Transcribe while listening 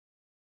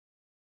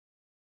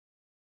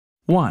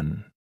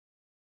1.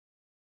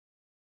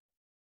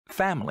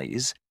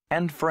 Families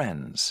and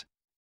friends.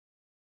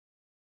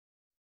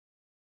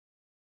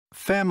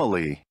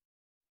 Family.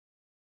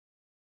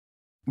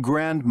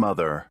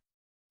 Grandmother.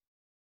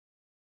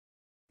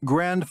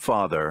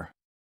 Grandfather.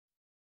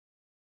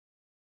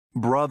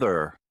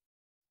 Brother.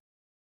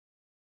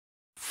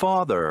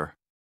 Father.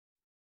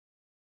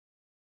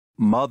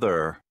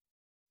 Mother.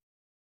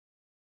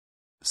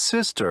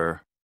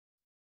 Sister.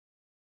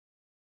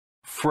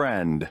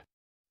 Friend.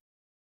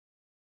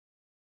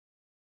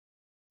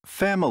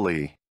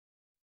 Family.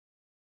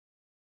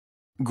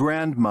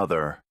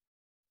 Grandmother.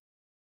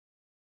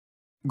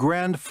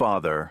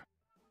 Grandfather.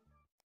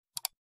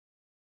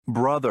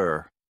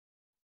 Brother.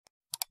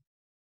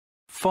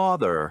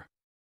 Father.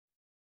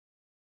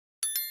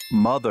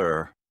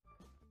 Mother.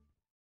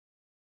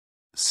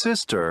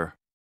 Sister.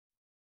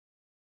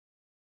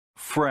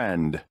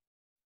 Friend.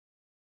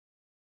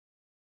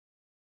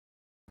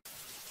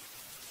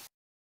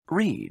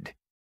 Read.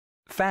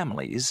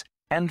 Families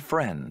and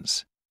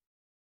friends.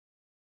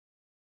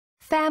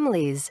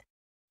 Families.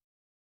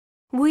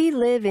 We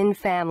live in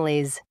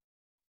families.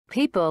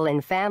 People in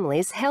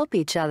families help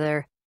each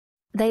other.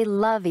 They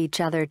love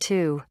each other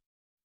too.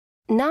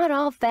 Not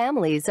all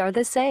families are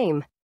the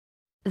same.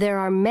 There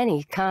are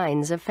many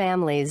kinds of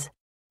families.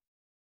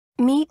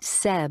 Meet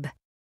Seb.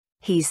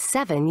 He's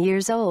 7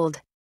 years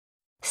old.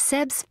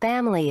 Seb's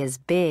family is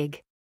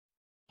big.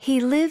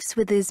 He lives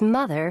with his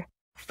mother,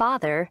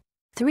 father,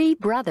 3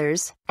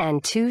 brothers,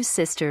 and 2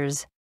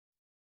 sisters.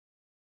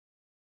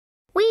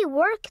 We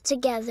work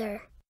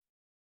together.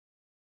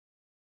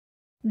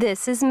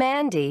 This is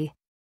Mandy.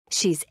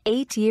 She's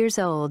 8 years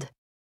old.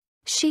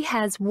 She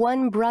has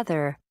 1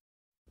 brother.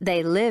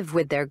 They live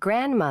with their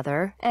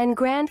grandmother and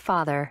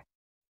grandfather.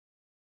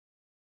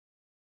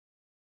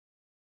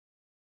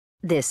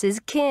 This is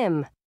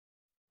Kim.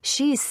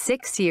 She's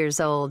 6 years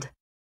old.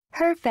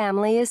 Her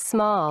family is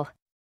small.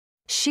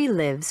 She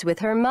lives with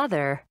her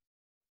mother.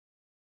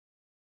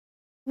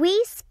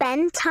 We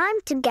spend time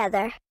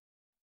together.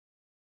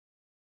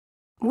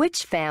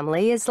 Which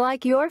family is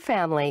like your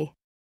family?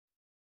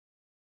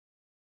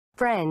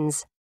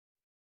 Friends.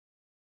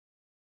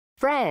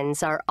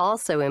 Friends are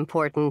also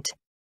important.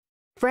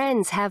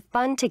 Friends have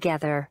fun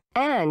together,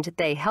 and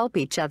they help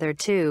each other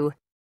too.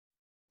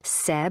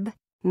 Seb,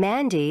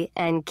 Mandy,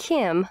 and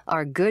Kim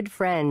are good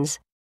friends.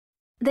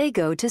 They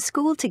go to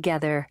school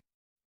together.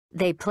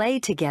 They play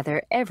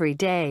together every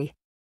day.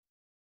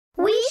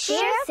 We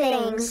share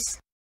things.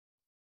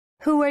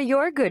 Who are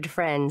your good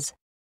friends?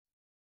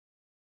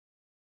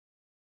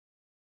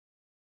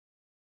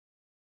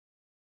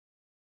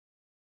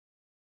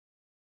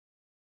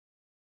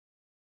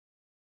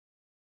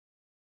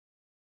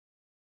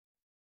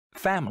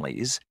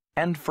 Families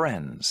and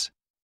friends.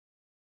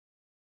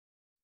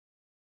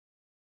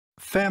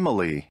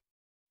 Family.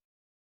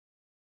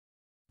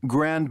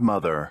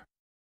 Grandmother.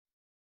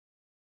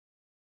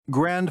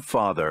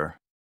 Grandfather.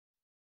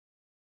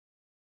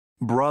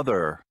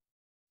 Brother.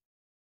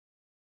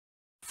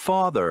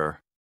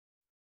 Father.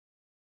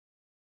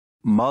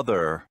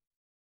 Mother.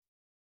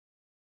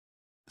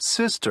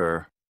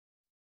 Sister.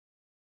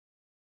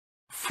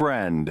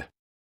 Friend.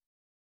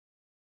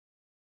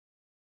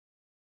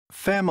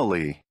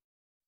 Family.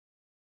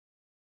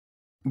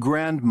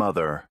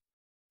 Grandmother.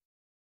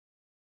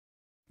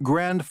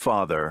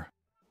 Grandfather.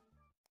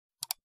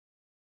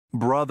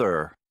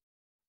 Brother.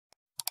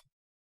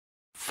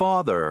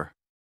 Father.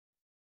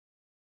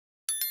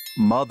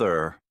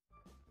 Mother.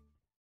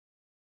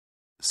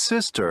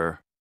 Sister.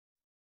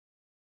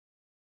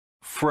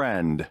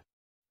 Friend.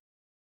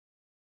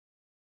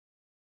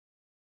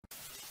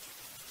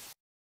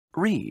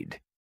 Read.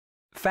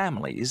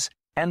 Families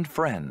and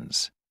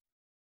friends.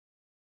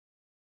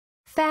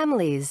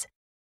 Families.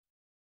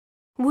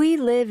 We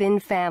live in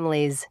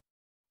families.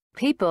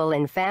 People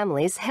in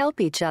families help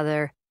each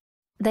other.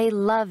 They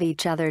love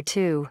each other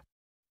too.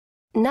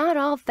 Not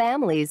all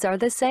families are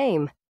the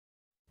same.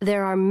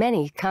 There are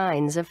many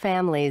kinds of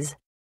families.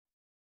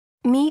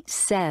 Meet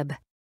Seb.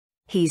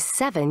 He's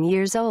 7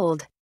 years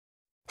old.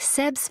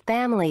 Seb's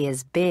family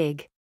is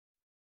big.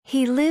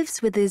 He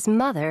lives with his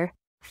mother,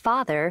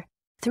 father,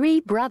 3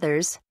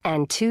 brothers,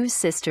 and 2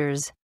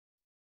 sisters.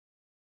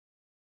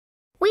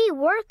 We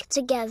work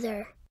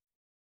together.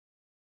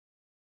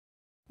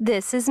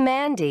 This is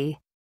Mandy.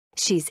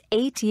 She's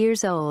 8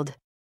 years old.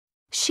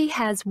 She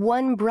has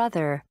 1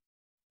 brother.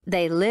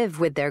 They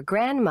live with their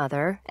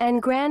grandmother and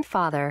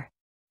grandfather.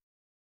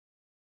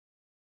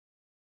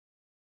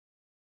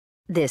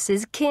 This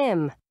is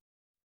Kim.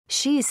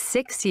 She's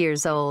 6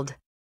 years old.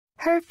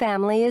 Her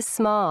family is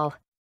small.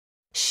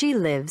 She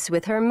lives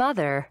with her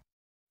mother.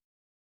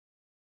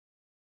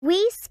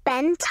 We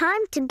spend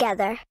time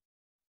together.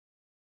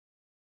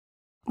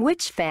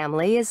 Which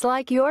family is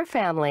like your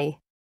family?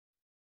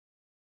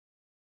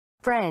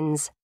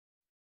 Friends.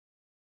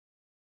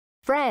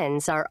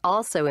 Friends are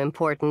also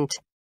important.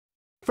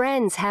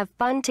 Friends have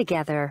fun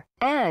together,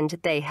 and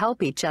they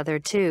help each other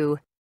too.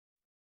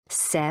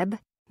 Seb,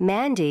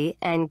 Mandy,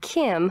 and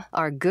Kim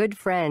are good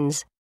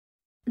friends.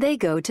 They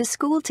go to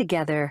school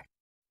together.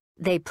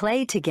 They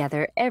play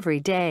together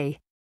every day.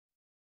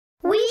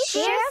 We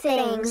share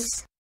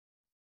things.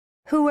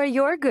 Who are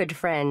your good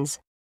friends?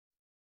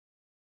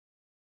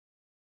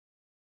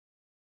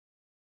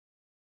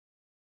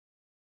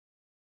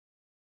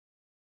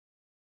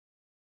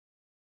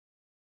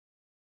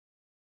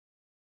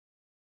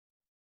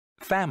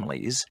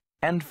 Families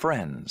and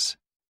friends.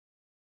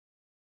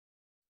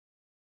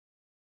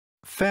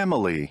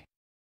 family,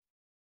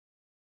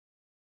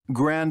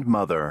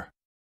 grandmother,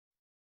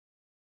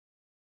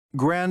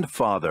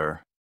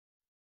 grandfather,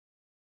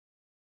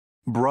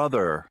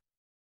 brother,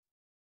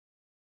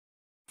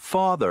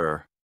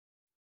 father,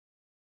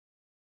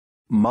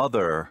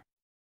 mother,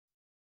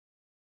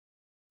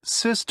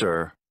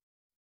 sister,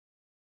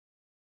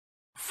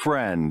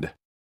 friend,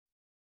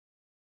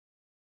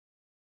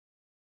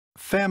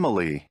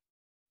 family,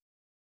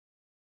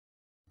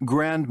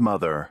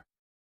 grandmother,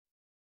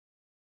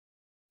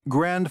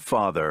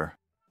 grandfather,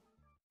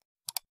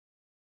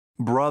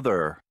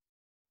 brother,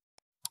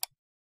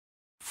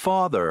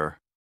 father,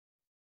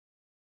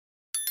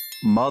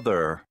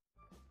 mother,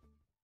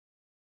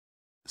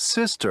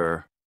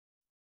 sister,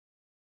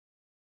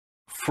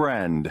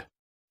 friend.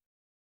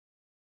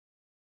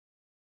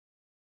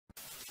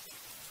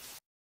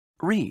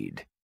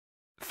 Read.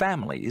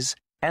 Families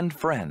and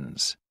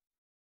friends.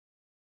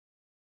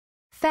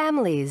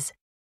 Families.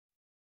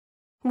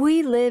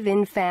 We live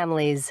in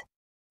families.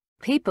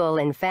 People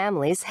in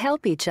families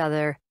help each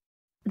other.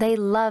 They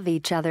love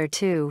each other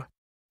too.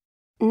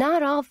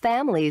 Not all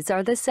families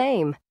are the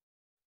same.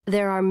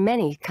 There are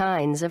many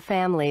kinds of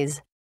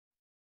families.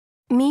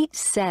 Meet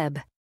Seb.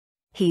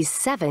 He's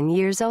 7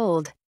 years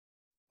old.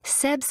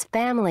 Seb's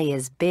family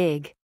is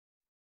big.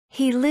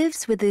 He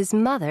lives with his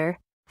mother,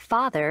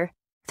 father,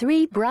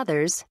 3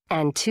 brothers,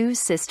 and 2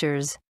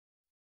 sisters.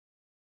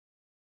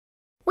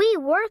 We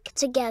work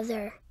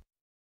together.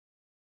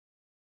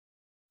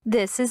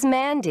 This is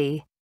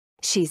Mandy.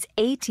 She's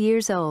 8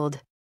 years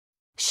old.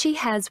 She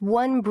has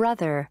 1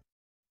 brother.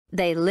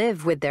 They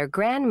live with their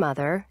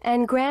grandmother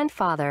and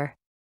grandfather.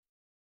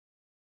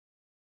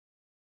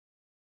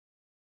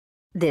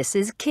 This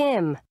is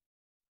Kim.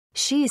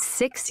 She's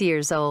 6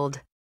 years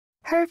old.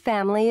 Her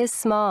family is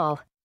small.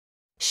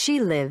 She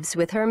lives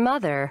with her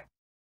mother.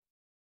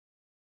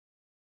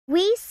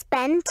 We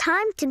spend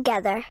time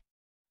together.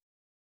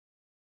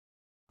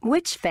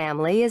 Which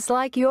family is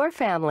like your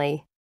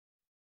family?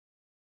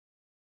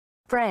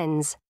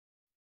 Friends.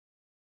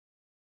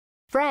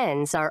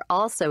 Friends are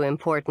also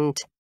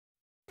important.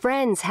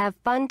 Friends have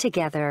fun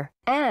together,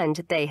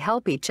 and they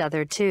help each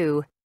other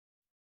too.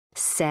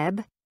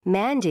 Seb,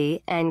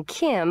 Mandy, and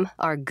Kim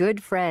are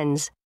good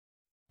friends.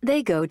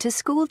 They go to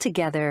school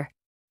together.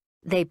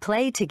 They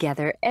play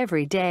together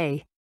every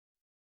day.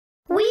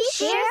 We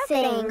share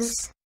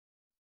things.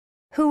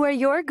 Who are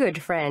your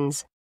good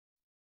friends?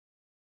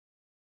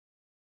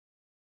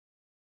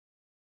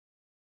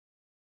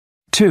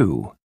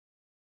 Two.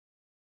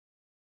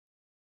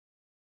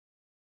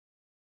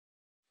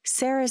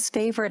 Sarah's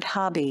favorite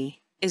hobby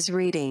is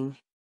reading.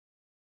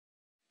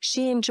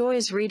 She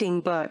enjoys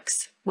reading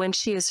books when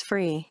she is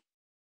free.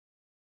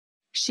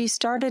 She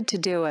started to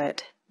do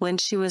it when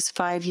she was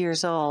 5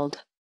 years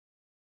old.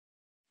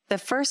 The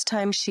first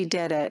time she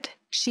did it,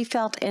 she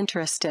felt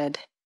interested.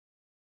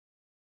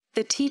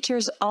 The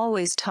teachers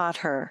always taught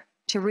her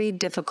to read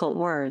difficult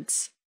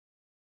words.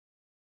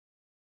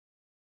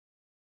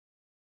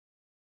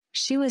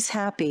 She was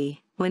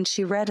happy when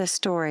she read a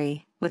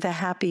story with a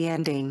happy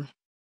ending.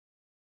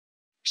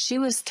 She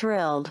was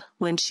thrilled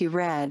when she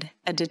read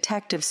a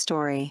detective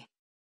story.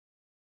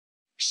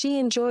 She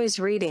enjoys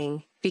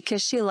reading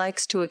because she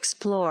likes to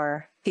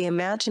explore the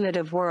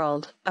imaginative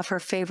world of her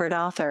favorite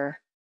author.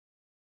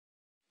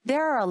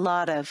 There are a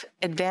lot of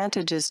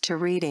advantages to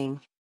reading.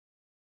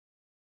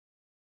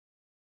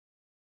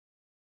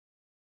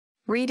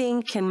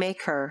 Reading can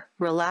make her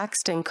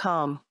relaxed and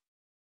calm.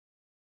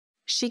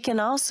 She can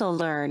also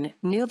learn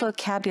new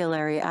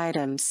vocabulary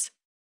items.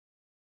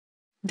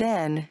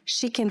 Then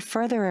she can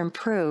further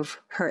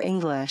improve her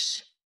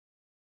English.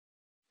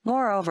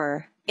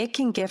 Moreover, it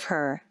can give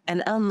her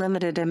an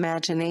unlimited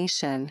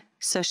imagination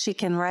so she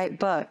can write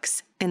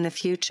books in the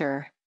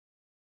future.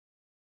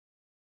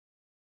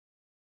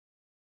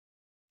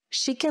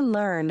 She can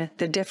learn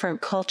the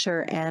different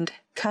culture and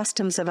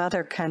customs of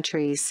other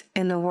countries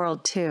in the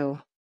world too.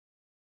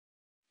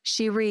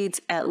 She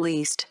reads at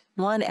least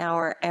 1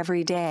 hour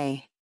every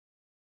day.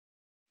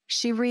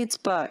 She reads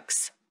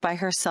books by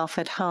herself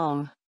at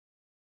home.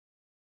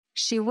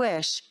 She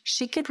wished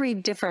she could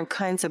read different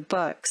kinds of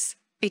books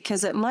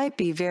because it might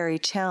be very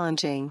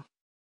challenging.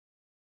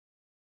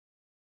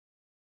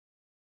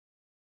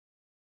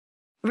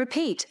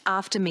 Repeat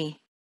after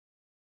me.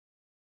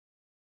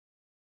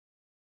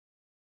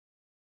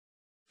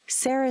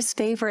 Sarah's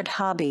favorite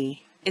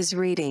hobby is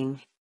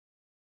reading.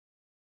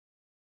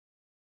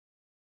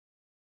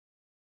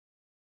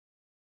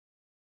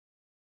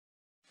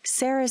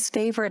 Sarah's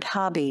favorite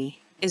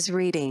hobby is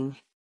reading.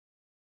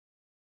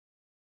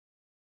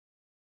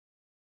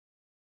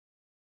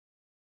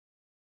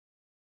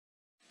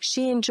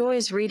 She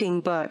enjoys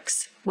reading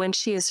books when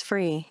she is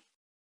free.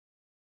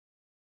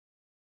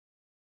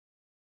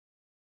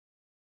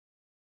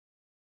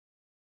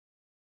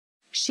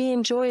 She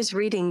enjoys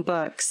reading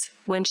books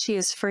when she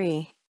is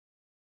free.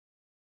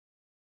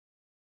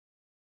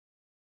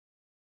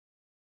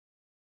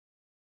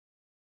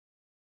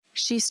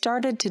 She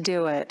started to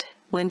do it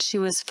when she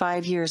was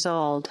 5 years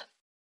old.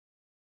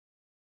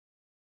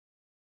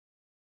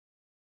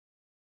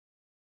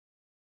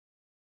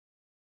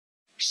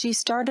 She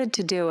started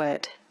to do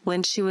it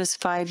when she was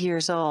 5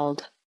 years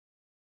old.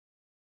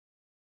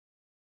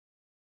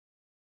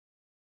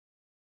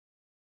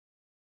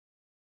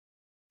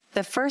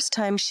 The first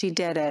time she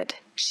did it,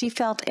 she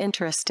felt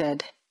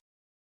interested.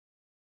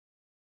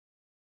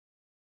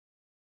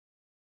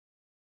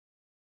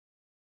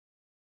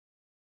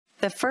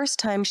 The first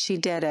time she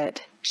did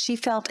it, she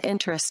felt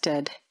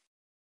interested.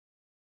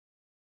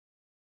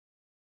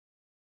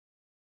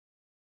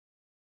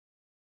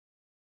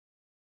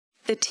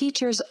 The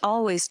teachers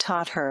always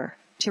taught her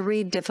to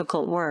read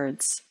difficult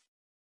words.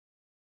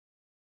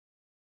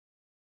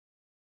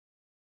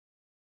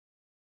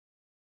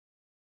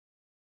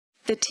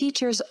 The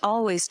teachers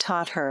always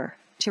taught her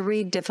to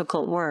read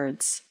difficult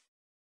words.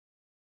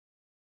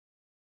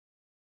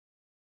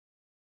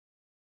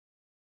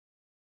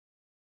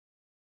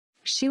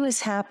 She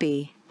was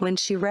happy when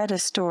she read a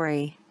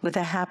story with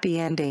a happy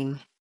ending.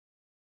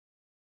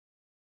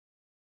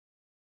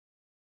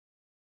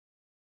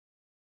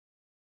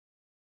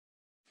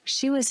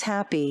 She was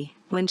happy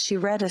when she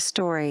read a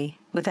story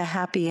with a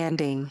happy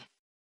ending.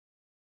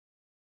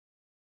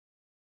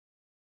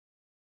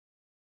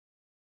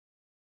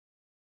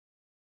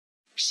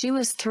 She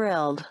was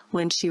thrilled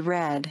when she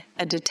read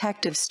a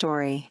detective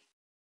story.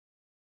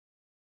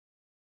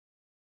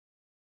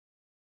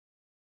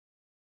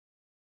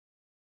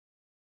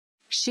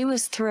 She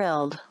was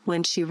thrilled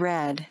when she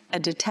read a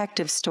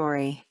detective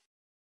story.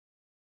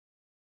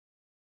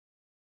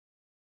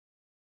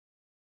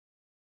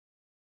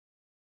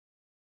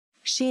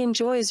 She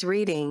enjoys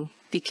reading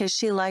because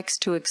she likes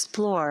to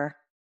explore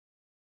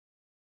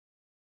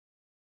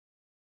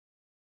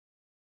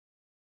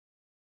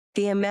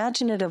the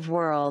imaginative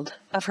world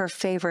of her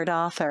favorite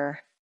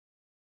author.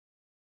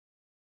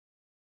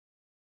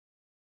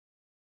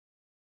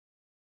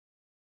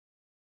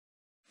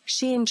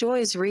 She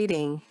enjoys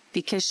reading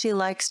because she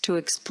likes to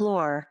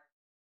explore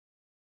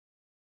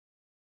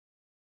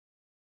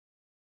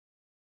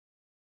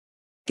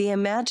the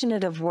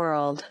imaginative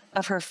world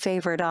of her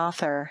favorite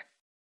author.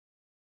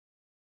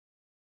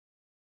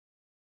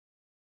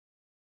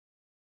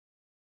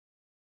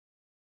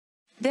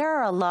 There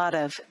are a lot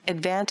of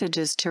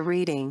advantages to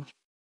reading.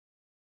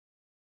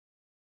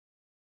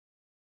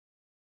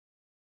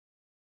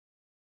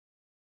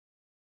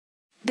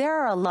 There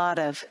are a lot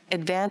of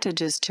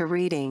advantages to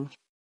reading.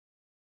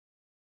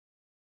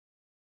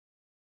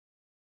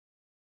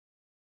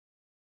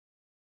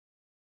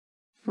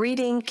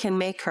 Reading can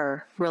make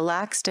her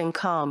relaxed and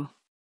calm.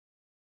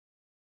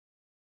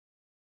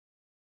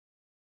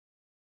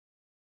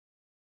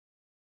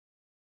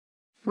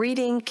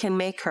 Reading can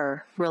make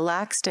her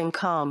relaxed and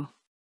calm.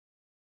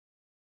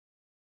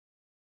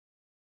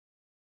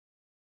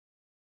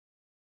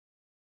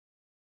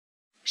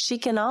 She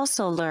can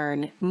also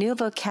learn new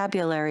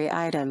vocabulary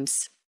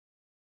items.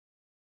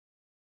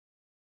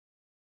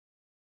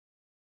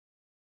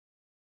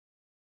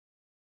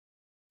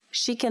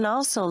 She can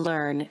also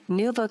learn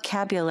new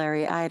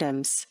vocabulary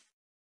items.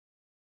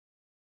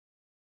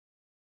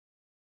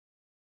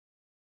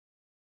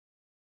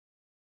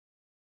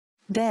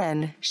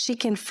 Then she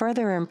can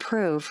further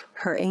improve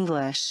her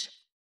English.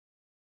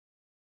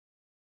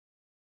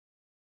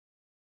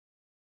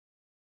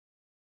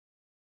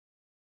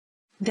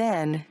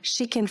 Then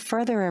she can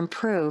further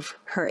improve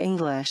her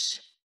English.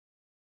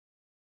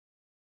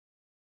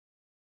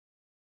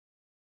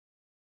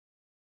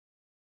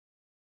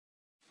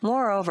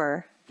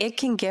 Moreover, it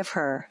can give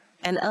her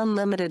an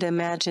unlimited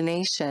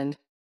imagination,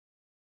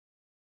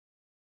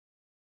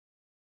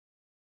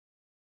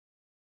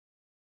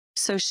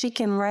 so she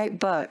can write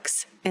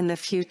books in the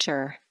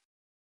future.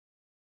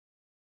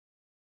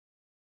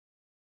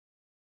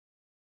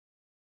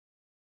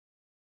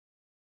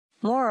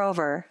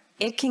 Moreover,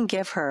 it can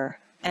give her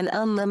an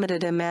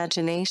unlimited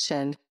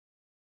imagination,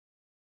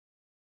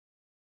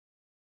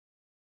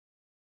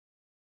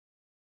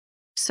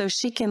 so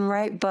she can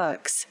write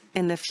books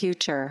in the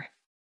future.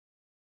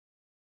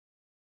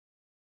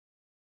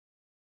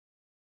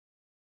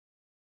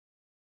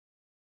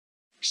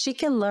 She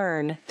can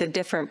learn the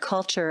different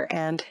culture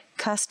and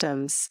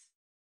customs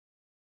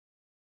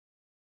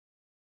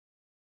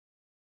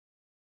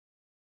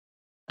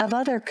of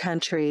other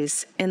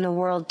countries in the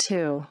world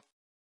too.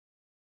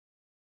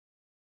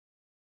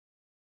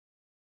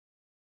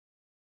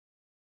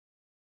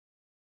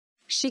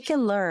 She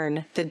can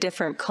learn the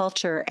different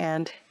culture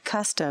and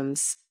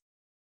customs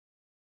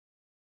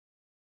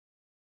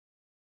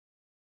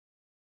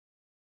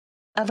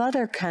of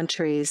other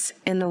countries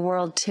in the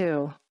world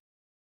too.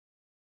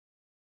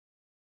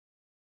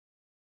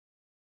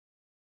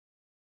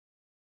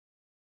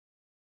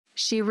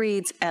 She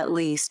reads at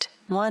least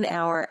 1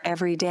 hour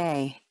every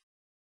day.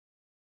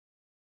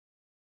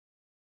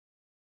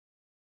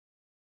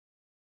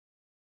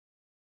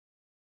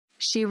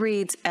 She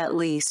reads at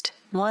least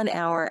 1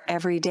 hour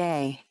every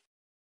day.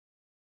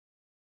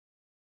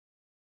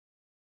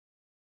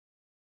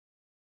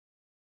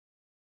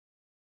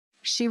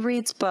 She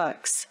reads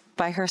books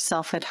by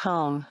herself at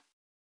home.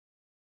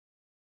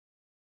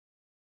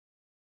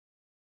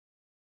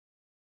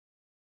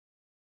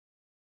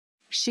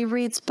 She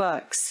reads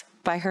books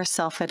by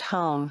herself at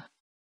home.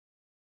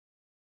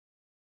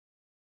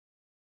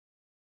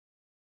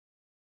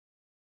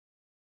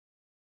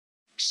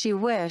 She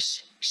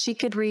wish she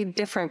could read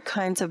different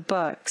kinds of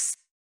books.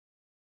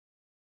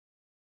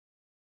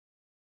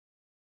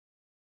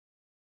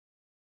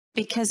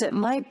 Because it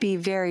might be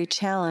very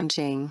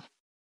challenging.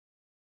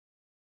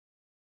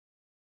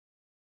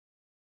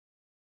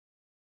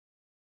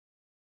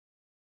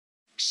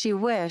 She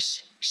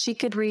wish she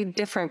could read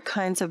different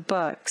kinds of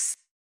books.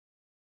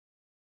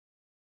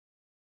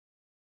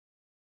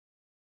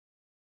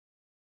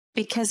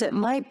 Because it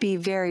might be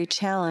very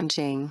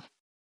challenging.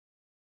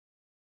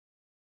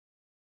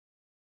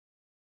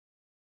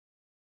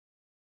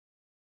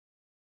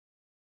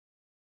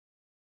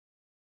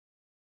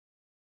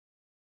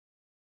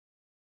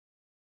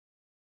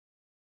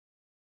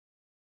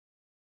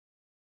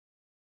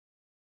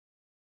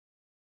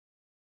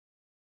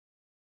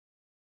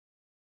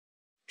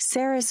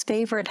 Sarah's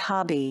favorite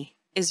hobby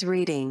is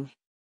reading.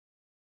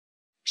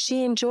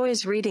 She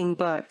enjoys reading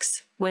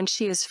books when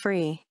she is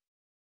free.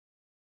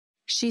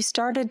 She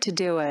started to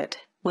do it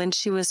when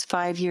she was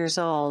 5 years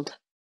old.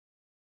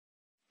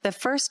 The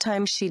first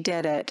time she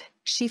did it,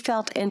 she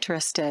felt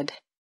interested.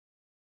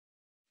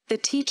 The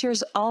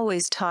teachers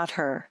always taught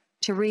her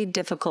to read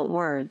difficult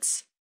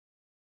words.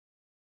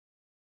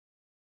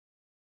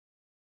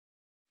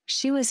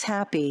 She was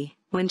happy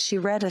when she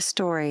read a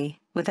story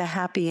with a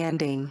happy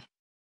ending.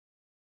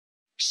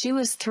 She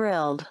was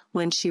thrilled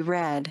when she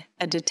read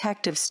a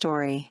detective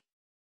story.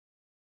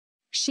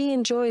 She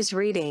enjoys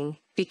reading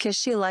because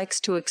she likes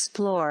to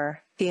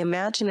explore the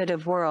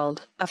imaginative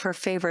world of her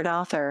favorite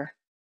author.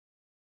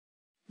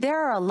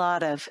 There are a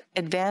lot of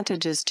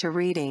advantages to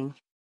reading.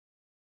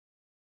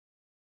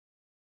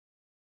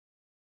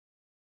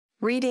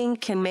 Reading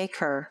can make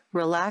her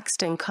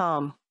relaxed and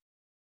calm.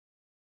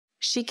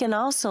 She can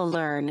also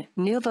learn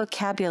new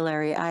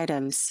vocabulary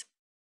items.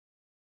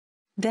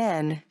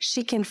 Then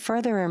she can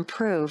further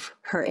improve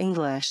her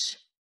English.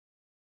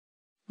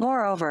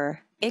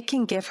 Moreover, it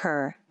can give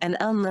her an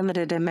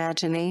unlimited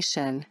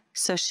imagination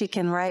so she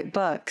can write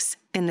books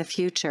in the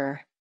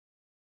future.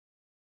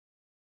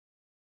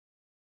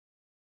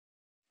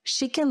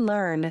 She can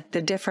learn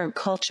the different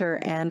culture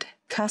and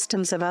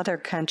customs of other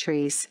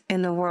countries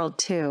in the world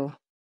too.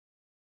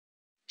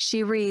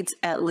 She reads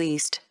at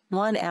least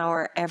 1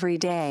 hour every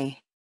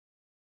day.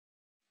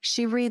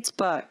 She reads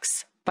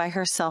books by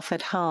herself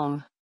at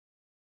home.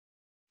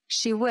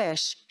 She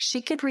wish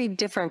she could read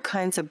different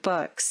kinds of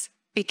books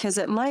because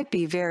it might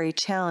be very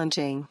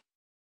challenging.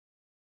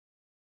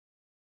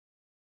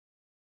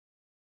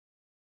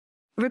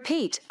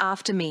 Repeat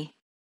after me.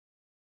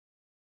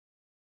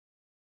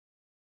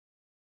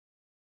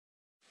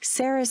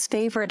 Sarah's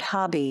favorite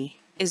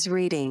hobby is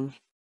reading.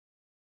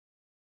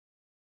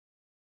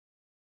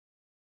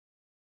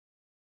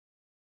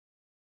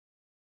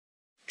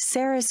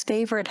 Sarah's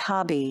favorite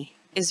hobby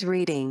is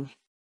reading.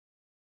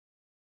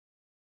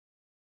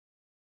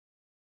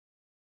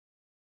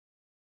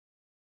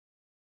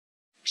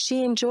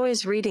 She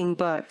enjoys reading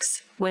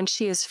books when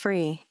she is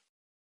free.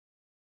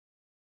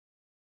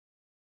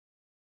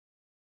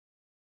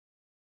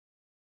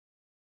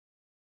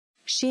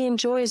 She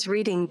enjoys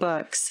reading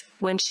books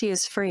when she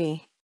is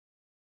free.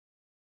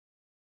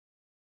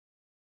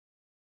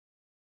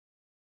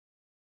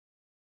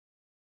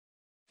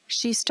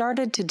 She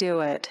started to do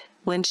it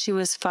when she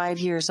was 5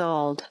 years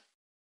old.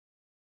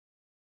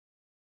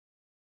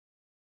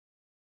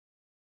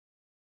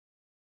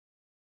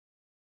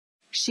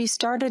 She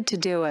started to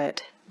do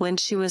it when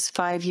she was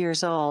 5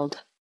 years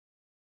old.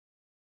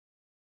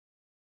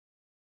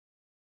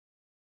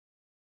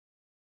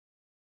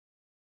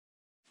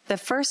 The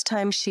first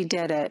time she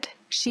did it,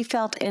 she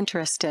felt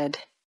interested.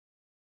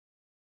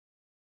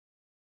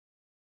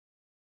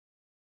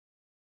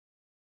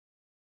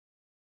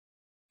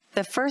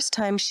 The first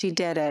time she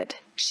did it,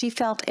 she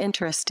felt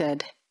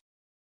interested.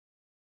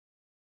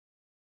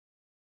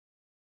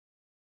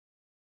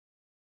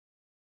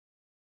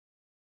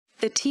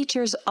 The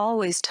teachers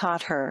always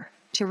taught her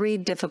to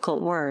read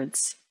difficult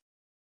words.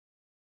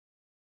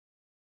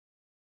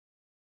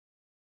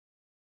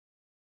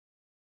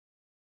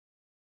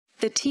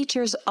 The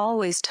teachers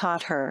always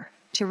taught her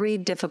to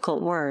read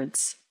difficult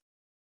words.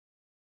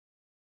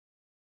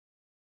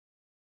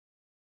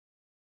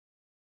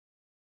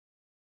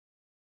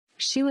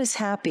 She was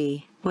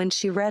happy when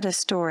she read a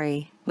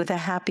story with a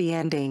happy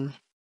ending.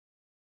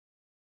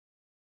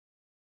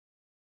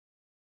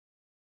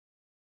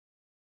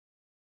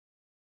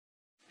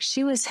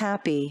 She was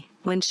happy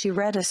when she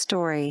read a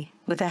story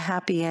with a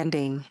happy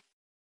ending.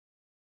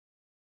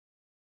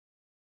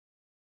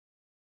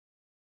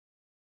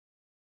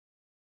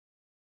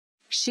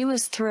 She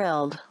was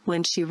thrilled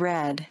when she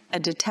read a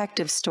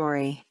detective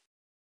story.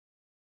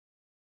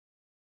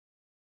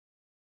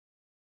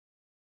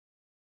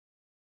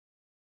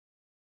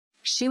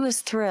 She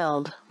was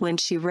thrilled when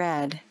she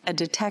read a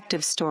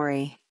detective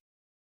story.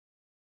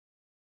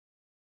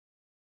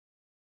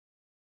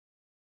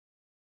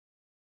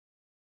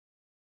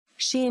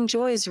 She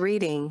enjoys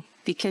reading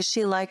because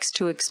she likes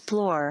to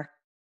explore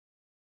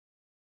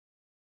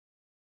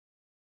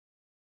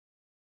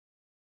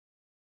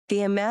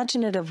the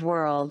imaginative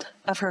world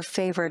of her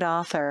favorite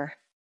author.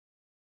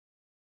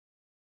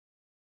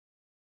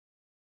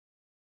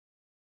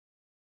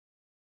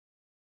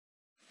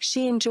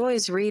 She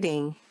enjoys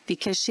reading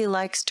because she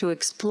likes to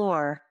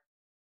explore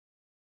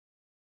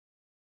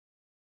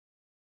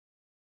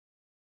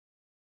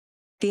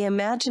the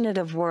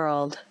imaginative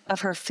world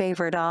of her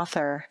favorite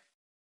author.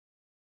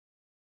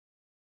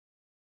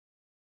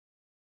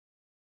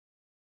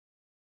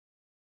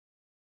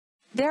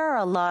 There are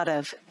a lot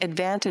of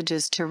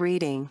advantages to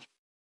reading.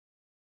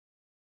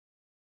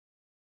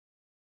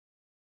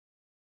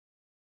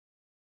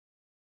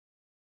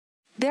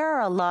 There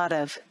are a lot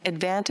of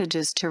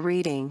advantages to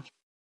reading.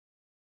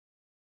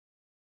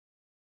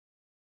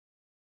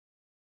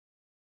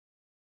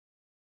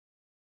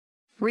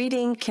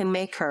 Reading can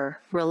make her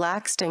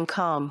relaxed and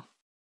calm.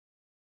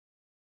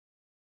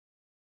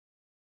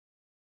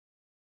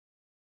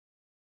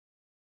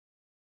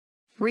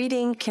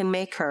 Reading can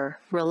make her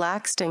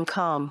relaxed and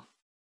calm.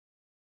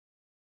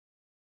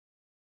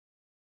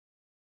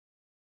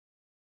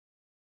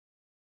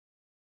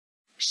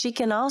 She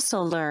can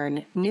also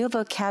learn new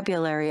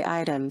vocabulary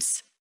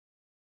items.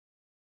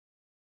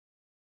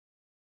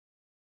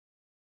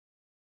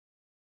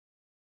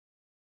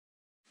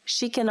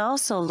 She can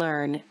also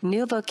learn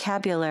new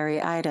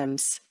vocabulary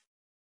items.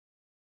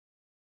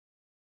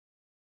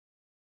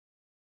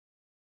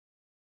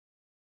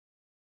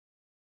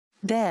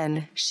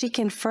 Then she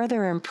can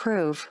further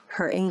improve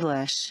her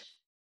English.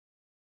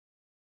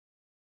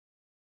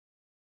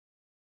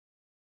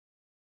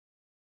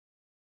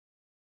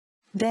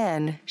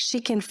 Then she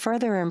can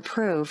further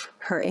improve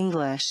her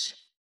English.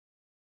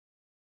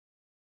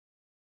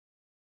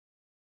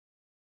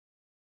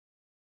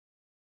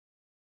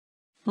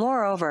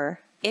 Moreover,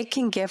 it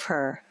can give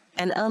her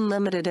an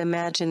unlimited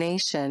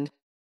imagination.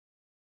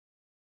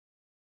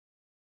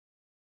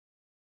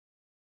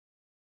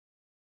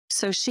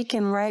 So she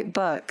can write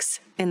books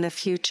in the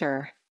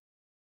future.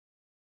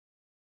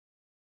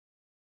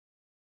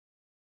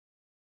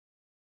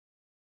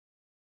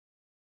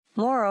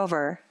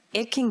 Moreover,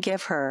 it can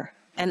give her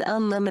an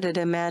unlimited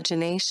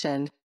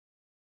imagination.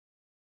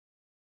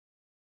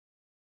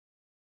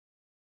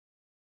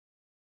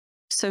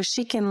 So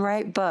she can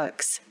write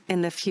books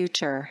in the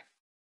future.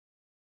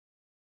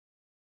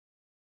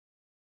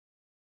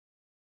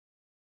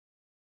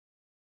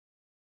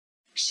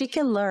 She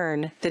can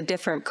learn the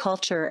different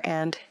culture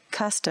and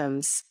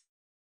customs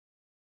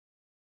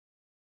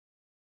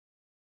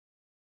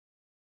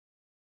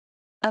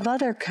of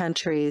other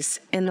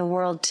countries in the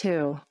world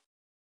too.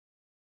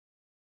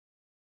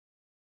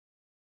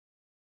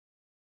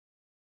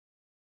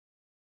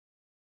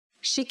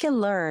 She can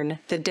learn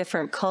the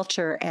different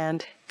culture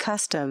and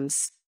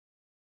customs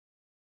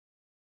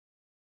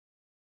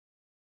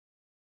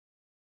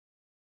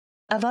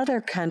of other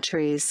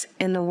countries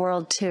in the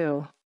world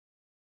too.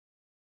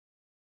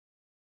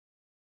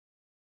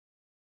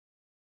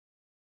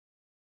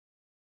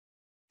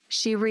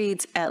 She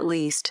reads at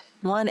least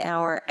 1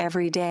 hour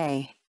every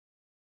day.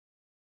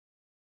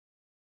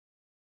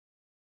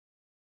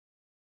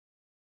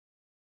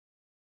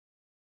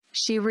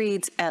 She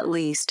reads at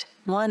least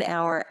 1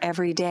 hour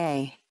every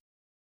day.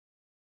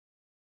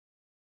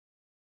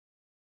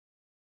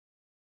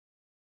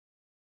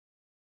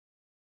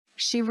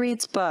 She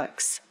reads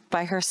books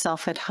by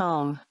herself at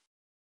home.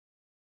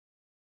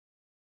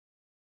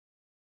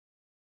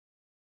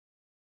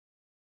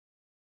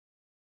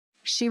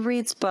 She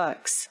reads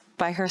books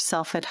by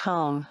herself at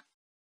home.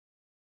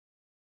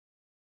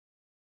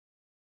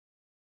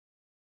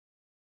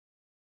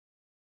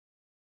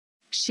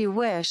 She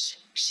wish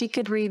she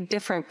could read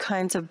different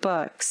kinds of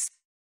books.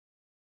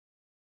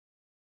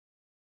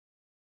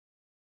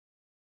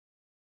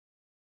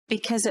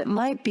 Because it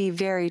might be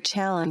very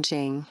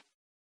challenging.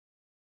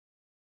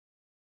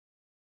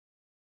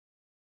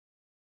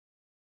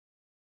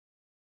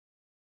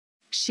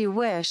 She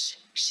wish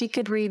she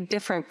could read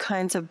different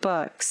kinds of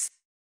books.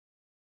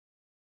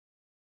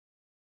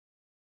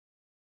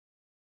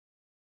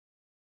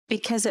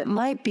 Because it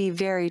might be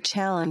very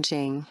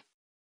challenging.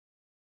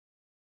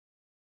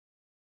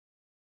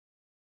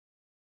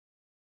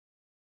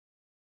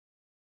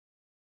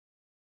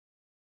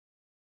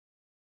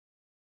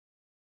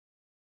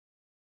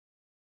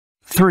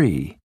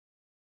 Three.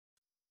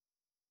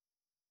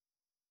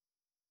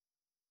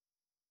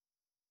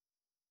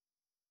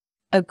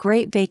 A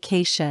great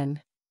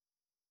vacation.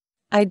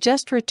 I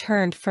just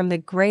returned from the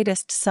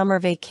greatest summer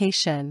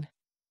vacation.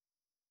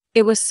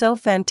 It was so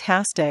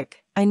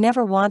fantastic, I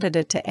never wanted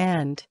it to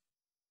end.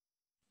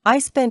 I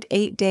spent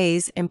 8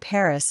 days in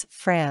Paris,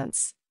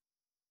 France.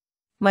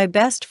 My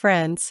best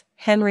friends,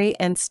 Henry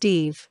and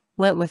Steve,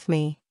 went with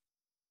me.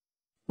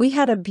 We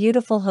had a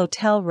beautiful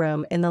hotel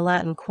room in the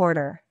Latin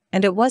Quarter,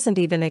 and it wasn't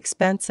even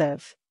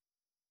expensive.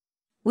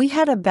 We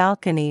had a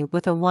balcony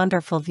with a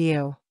wonderful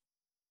view.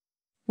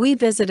 We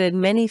visited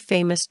many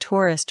famous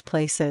tourist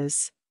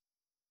places.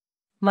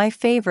 My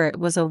favorite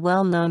was a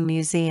well-known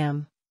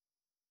museum.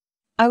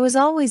 I was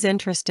always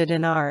interested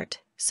in art,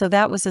 so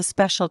that was a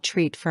special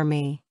treat for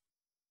me.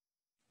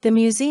 The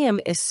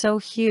museum is so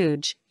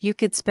huge, you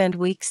could spend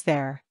weeks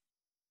there.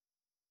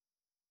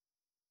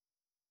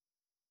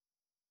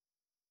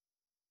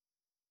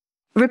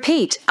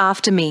 Repeat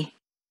after me.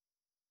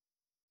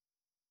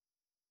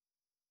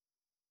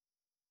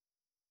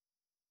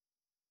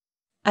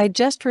 I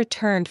just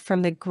returned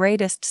from the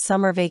greatest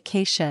summer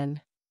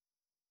vacation.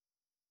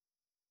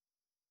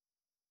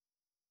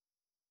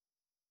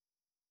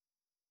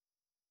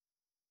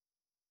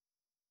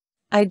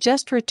 I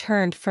just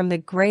returned from the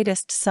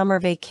greatest summer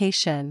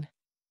vacation.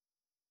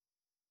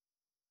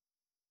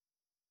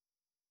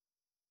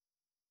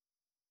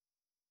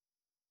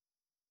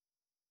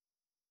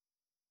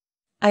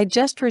 I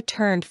just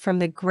returned from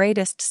the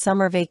greatest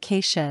summer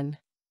vacation.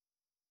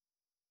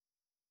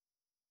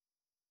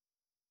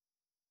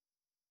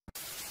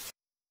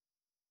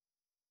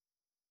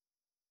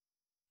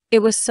 It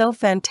was so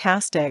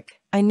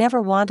fantastic, I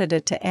never wanted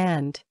it to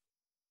end.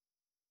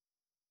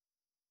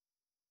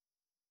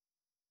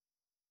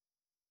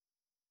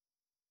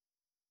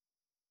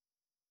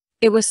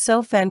 It was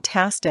so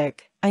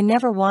fantastic, I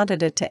never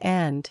wanted it to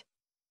end.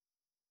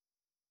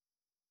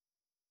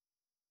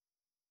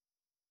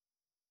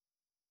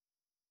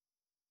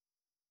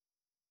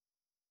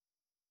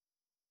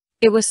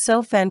 It was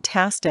so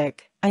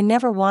fantastic, I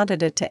never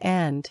wanted it to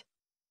end.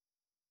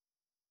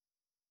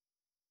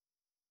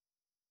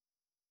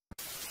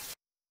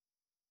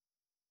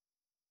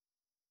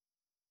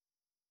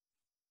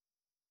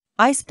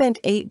 I spent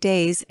 8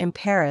 days in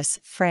Paris,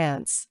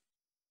 France.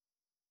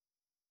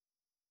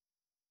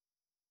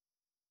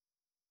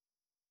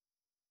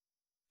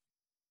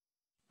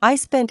 I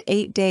spent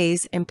 8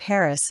 days in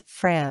Paris,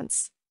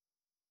 France.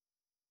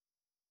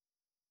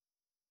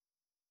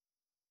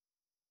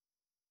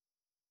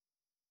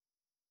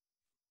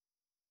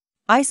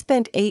 I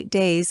spent 8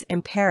 days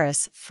in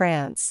Paris,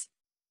 France.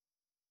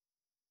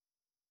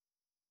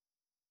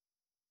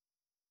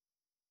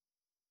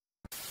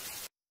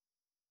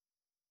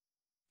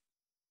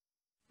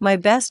 My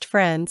best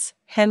friends,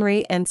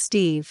 Henry and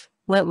Steve,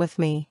 went with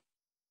me.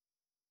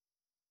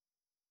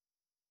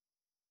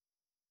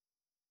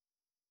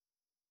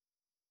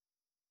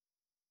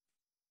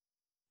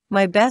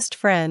 My best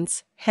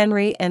friends,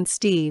 Henry and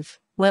Steve,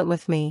 went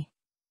with me.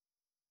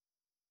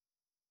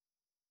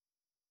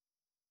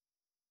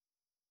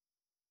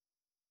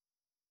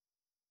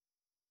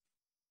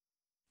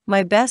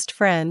 My best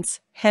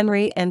friends,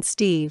 Henry and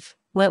Steve,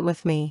 went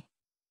with me.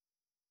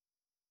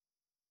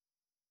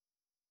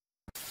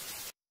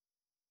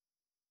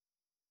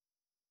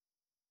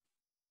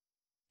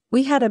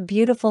 We had a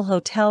beautiful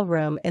hotel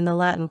room in the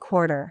Latin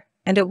Quarter,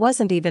 and it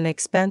wasn't even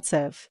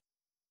expensive.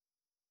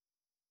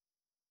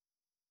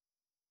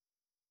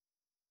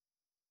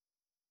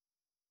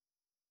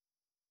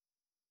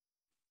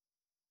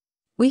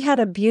 We had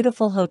a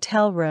beautiful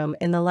hotel room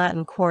in the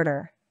Latin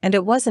Quarter, and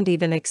it wasn't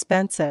even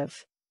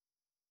expensive.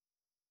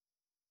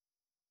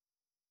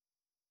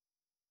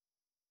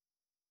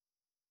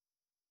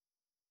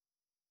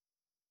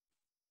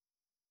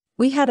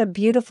 We had a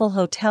beautiful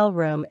hotel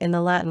room in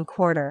the Latin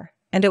Quarter,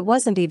 and it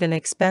wasn't even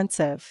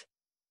expensive.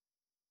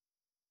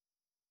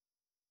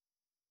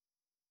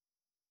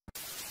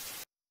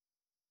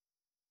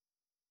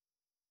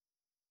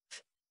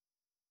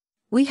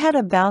 We had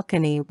a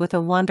balcony with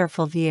a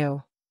wonderful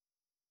view.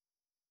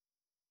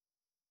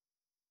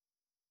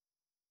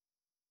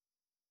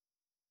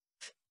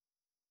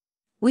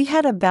 We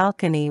had a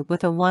balcony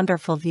with a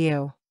wonderful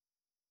view.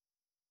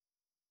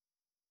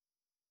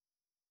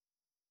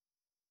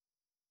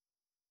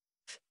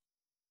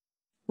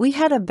 We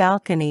had a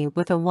balcony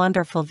with a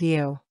wonderful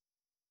view.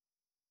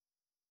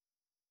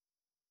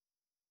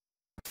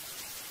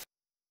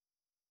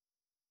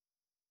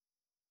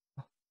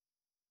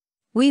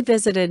 We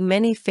visited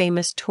many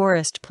famous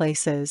tourist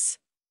places.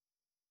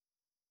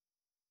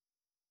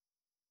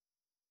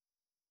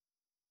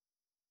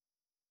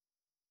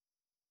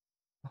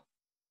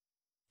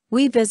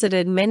 We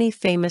visited many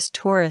famous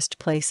tourist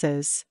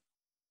places.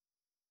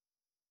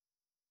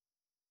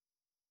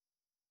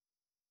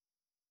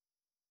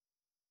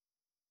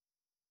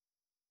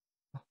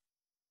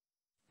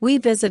 We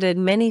visited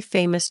many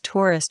famous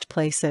tourist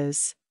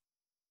places.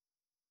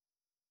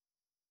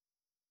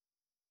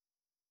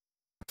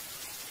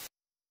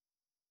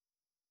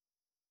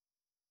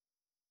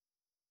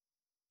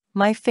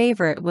 My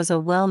favorite was a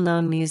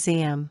well-known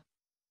museum.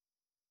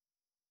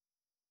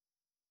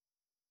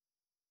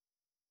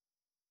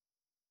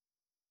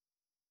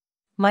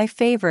 My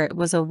favorite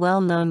was a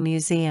well-known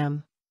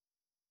museum.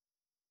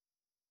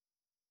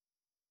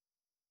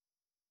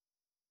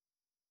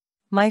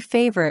 My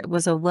favorite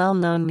was a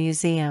well-known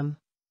museum.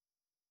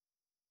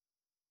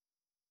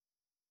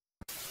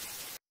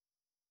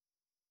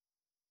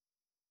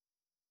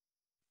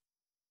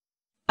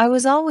 I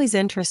was always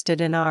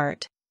interested in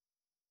art.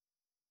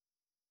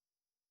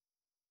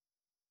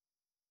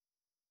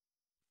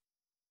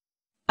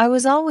 I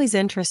was always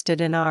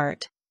interested in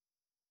art.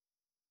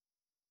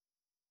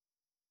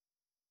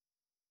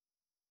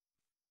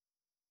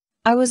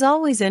 I was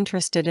always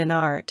interested in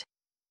art.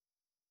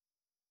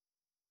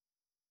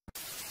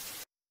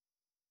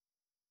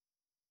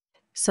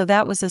 So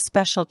that was a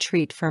special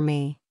treat for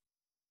me.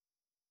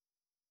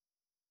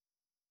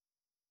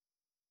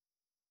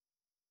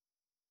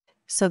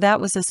 So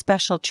that was a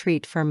special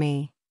treat for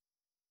me.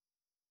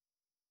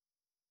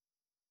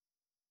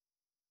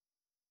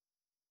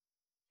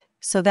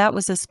 So that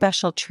was a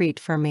special treat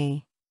for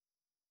me.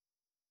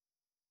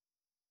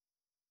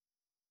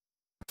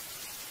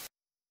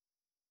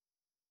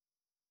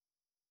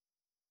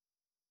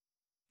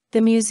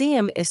 The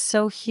museum is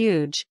so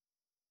huge.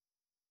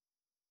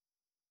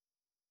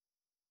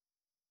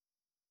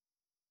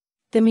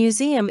 The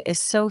museum is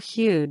so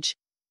huge.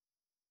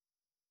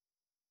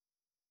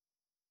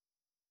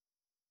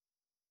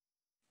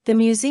 The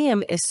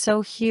museum is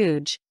so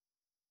huge.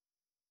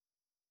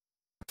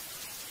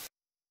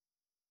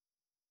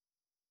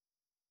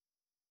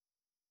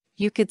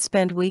 You could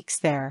spend weeks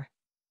there.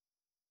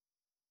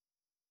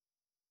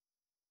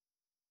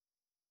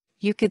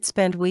 You could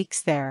spend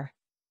weeks there.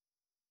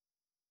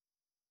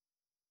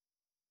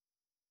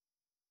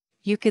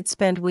 You could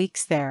spend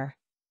weeks there.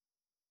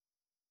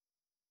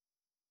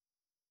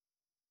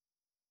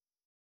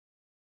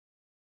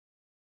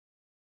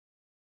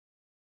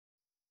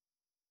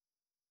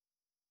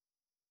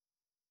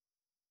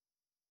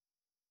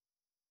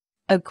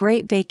 A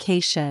great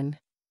vacation.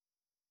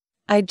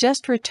 I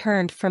just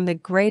returned from the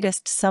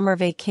greatest summer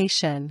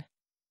vacation.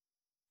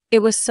 It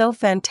was so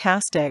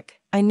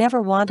fantastic, I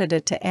never wanted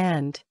it to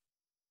end.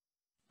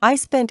 I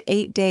spent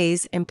 8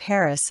 days in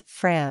Paris,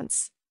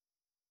 France.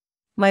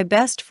 My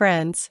best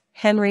friends,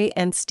 Henry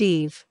and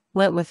Steve,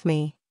 went with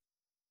me.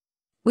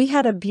 We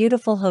had a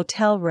beautiful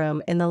hotel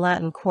room in the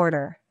Latin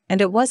Quarter, and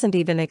it wasn't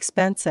even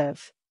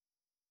expensive.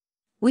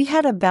 We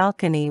had a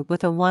balcony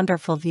with a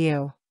wonderful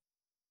view.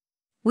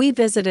 We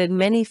visited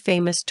many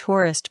famous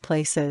tourist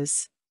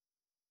places.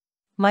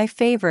 My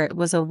favorite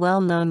was a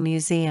well-known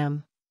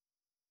museum.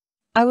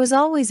 I was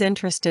always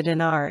interested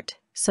in art,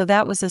 so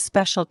that was a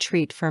special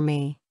treat for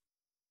me.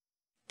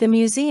 The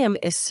museum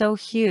is so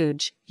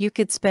huge, you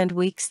could spend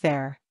weeks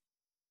there.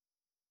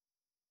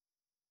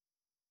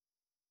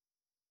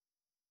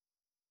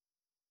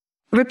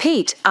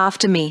 Repeat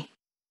after me.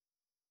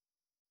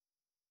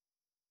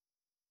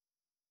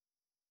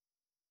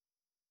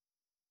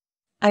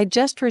 I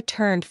just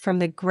returned from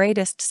the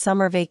greatest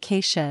summer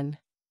vacation.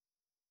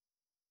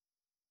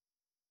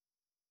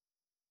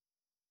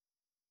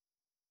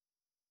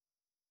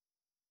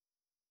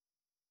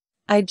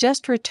 I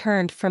just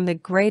returned from the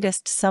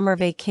greatest summer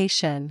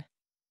vacation.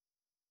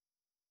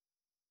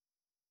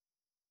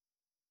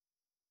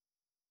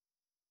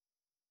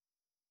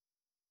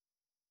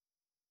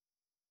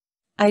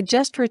 I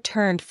just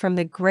returned from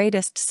the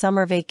greatest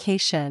summer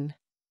vacation.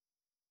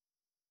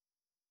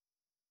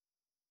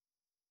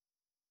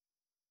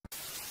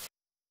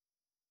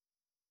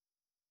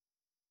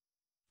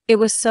 It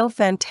was so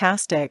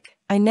fantastic,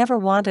 I never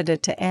wanted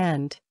it to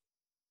end.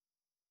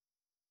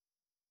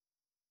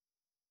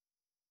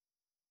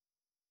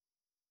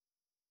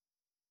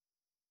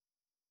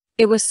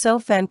 It was so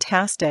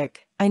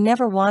fantastic, I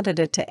never wanted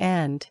it to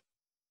end.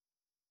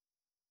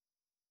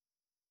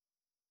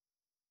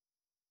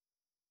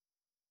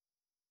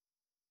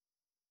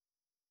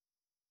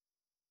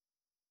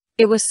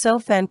 It was so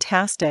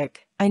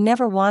fantastic, I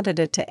never wanted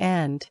it to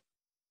end.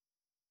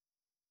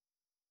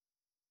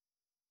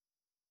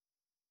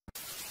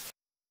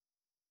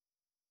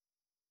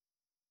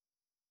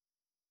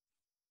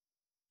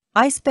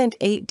 I spent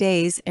 8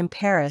 days in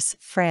Paris,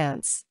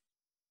 France.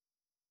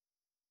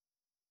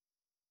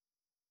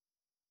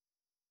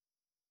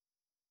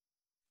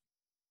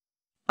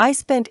 I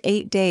spent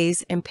 8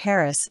 days in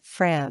Paris,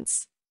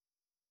 France.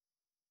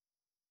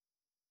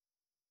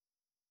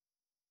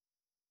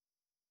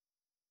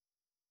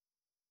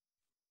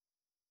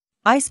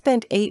 I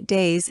spent 8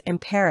 days in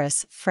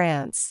Paris,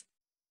 France.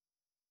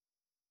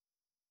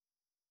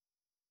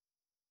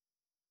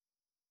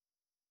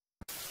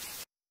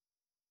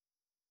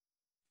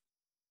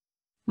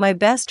 My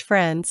best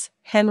friends,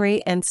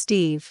 Henry and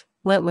Steve,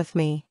 went with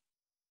me.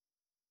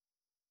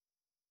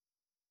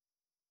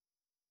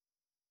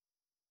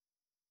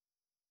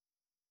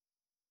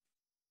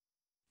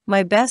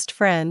 My best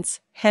friends,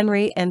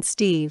 Henry and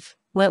Steve,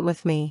 went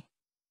with me.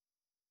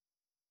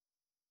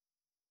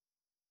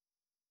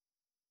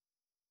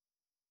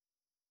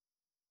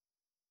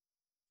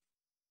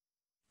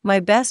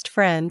 My best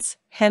friends,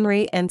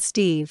 Henry and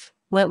Steve,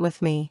 went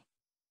with me.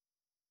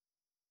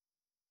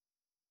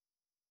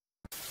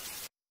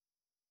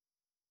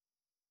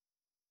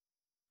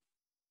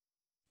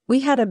 We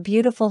had a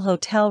beautiful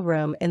hotel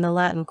room in the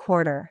Latin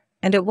Quarter,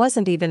 and it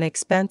wasn't even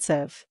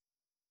expensive.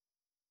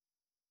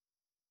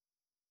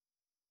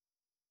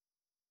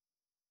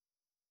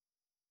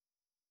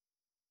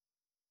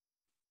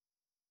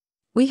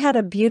 We had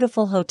a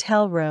beautiful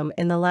hotel room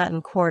in the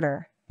Latin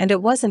Quarter, and it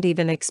wasn't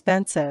even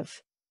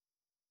expensive.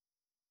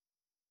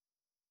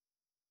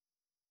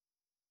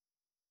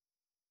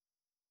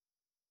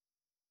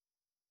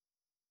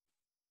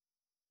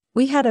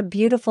 We had a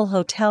beautiful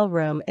hotel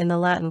room in the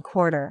Latin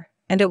Quarter,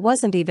 and it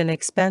wasn't even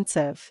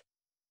expensive.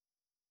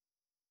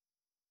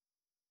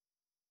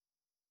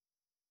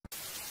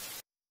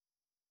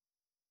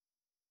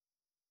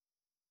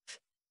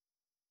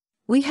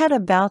 We had a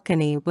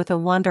balcony with a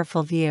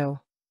wonderful view.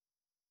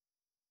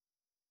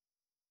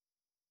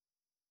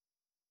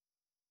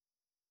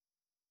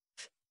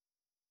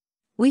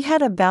 We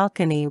had a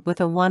balcony with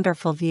a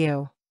wonderful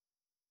view.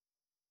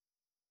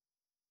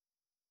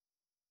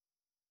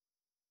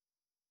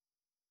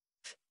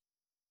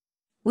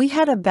 We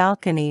had a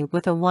balcony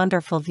with a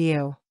wonderful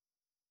view.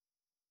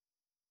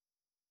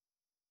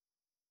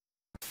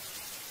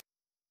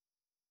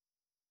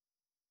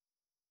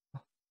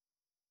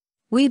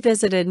 We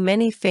visited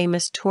many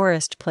famous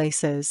tourist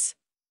places.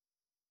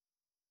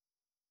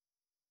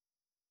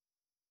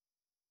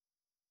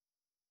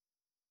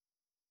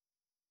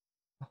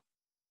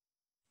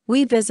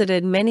 We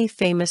visited many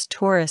famous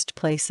tourist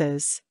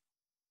places.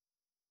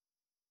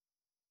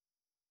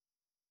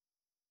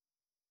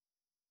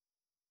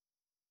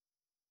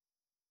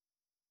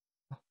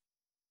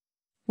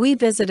 We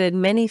visited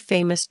many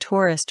famous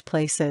tourist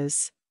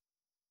places.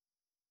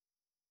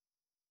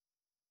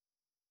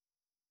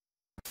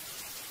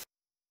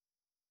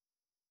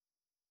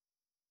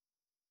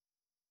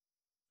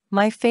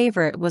 My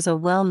favorite was a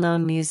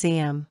well-known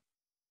museum.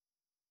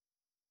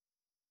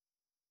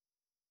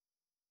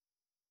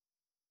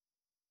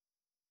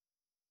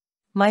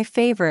 My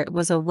favorite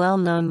was a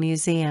well-known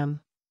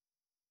museum.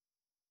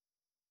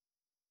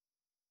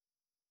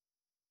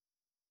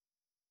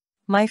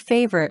 My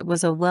favorite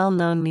was a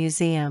well-known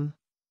museum.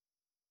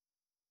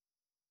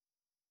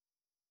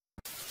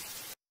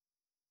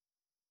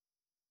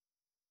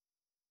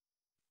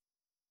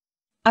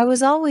 I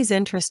was always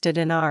interested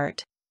in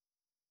art.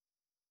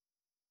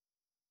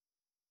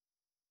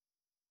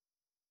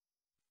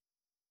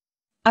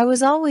 I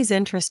was always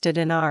interested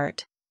in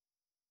art.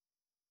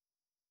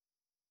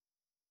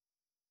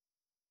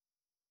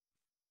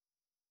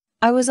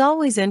 I was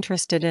always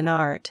interested in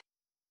art.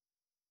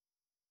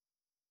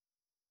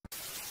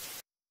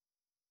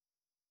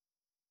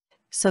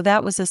 So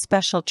that was a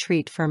special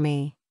treat for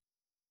me.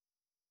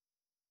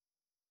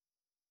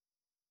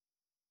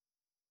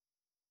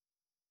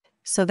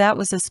 So that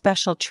was a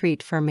special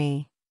treat for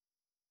me.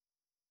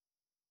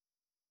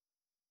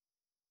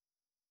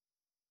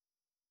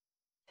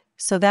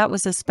 So that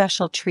was a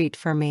special treat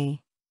for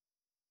me.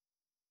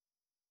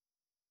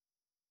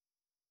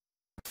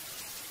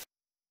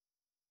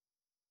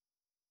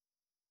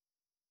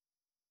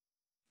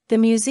 The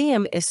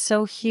museum is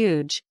so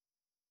huge.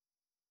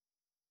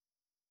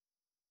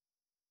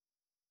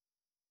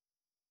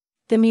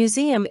 The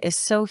museum is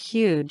so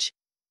huge.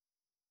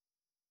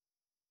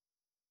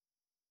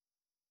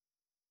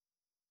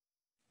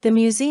 The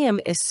museum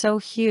is so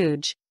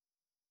huge.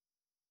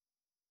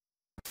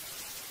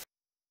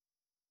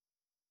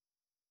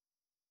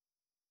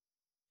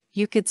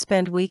 You could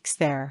spend weeks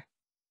there.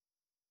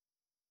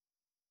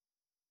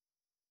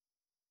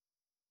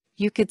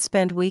 You could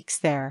spend weeks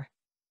there.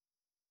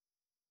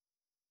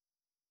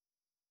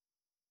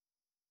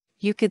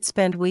 You could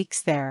spend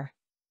weeks there.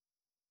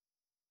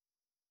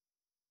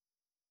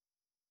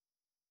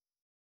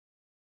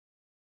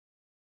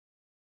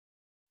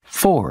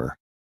 Four.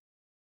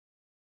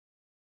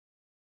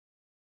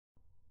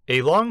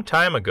 A long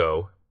time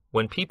ago,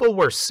 when people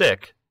were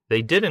sick,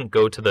 they didn't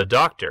go to the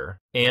doctor,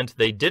 and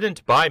they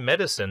didn't buy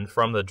medicine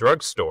from the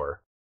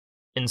drugstore.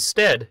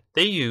 Instead,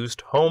 they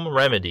used home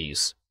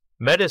remedies,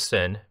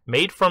 medicine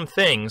made from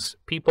things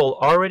people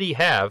already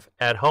have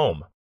at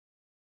home.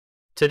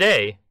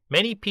 Today,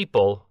 many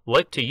people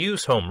like to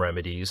use home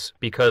remedies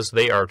because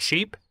they are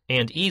cheap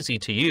and easy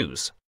to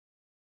use.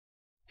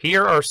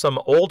 Here are some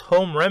old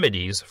home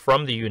remedies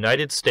from the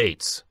United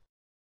States.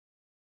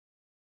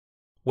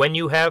 When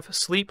you have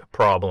sleep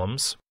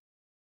problems,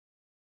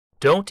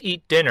 don't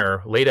eat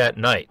dinner late at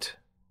night.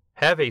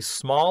 Have a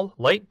small,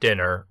 light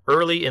dinner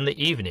early in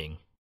the evening.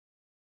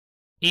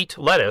 Eat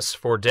lettuce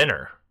for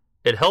dinner.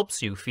 It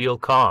helps you feel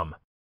calm.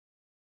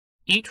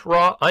 Eat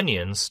raw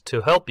onions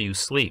to help you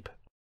sleep.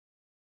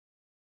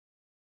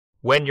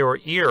 When your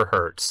ear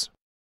hurts,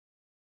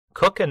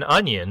 cook an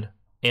onion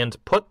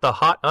and put the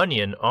hot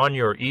onion on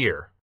your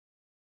ear.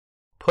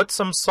 Put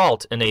some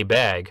salt in a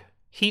bag,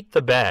 heat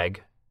the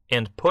bag,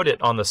 and put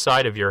it on the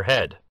side of your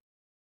head.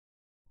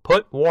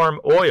 Put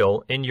warm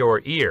oil in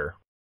your ear.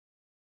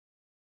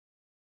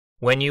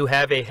 When you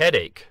have a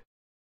headache,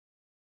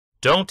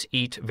 don't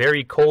eat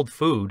very cold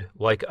food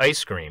like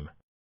ice cream.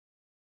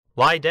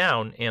 Lie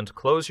down and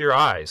close your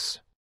eyes.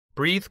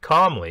 Breathe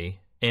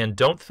calmly and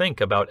don't think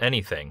about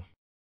anything.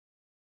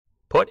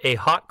 Put a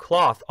hot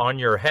cloth on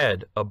your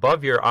head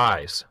above your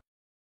eyes.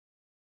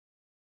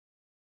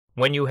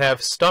 When you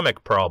have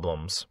stomach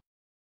problems,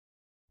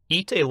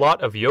 eat a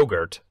lot of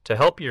yogurt to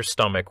help your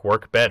stomach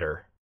work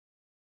better.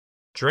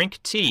 Drink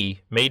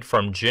tea made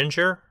from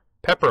ginger,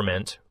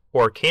 peppermint,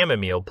 or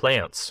chamomile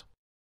plants.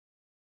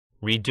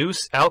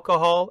 Reduce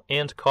alcohol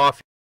and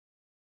coffee.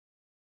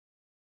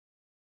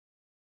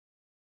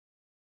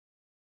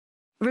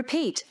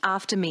 Repeat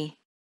after me.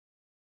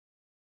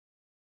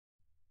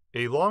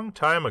 A long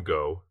time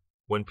ago,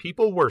 when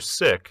people were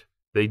sick,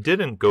 they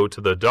didn't go to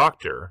the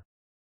doctor.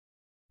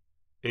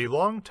 A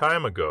long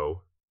time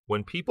ago,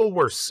 when people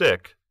were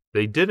sick,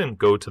 they didn't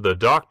go to the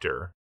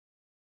doctor.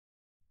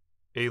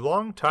 A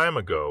long time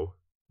ago,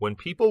 when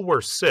people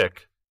were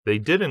sick, they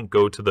didn't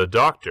go to the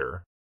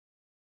doctor.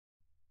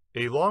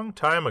 A long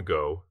time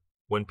ago,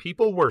 when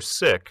people were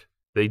sick,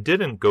 they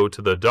didn't go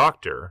to the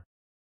doctor.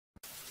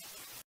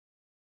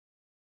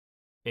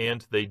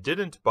 And they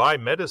didn't buy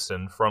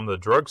medicine from the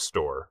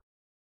drugstore.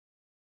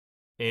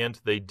 And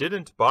they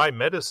didn't buy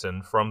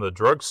medicine from the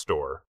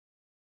drugstore.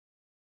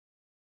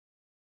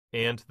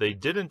 And they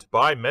didn't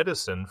buy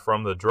medicine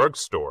from the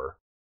drugstore.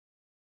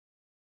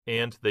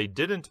 And they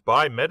didn't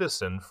buy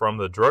medicine from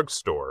the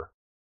drugstore.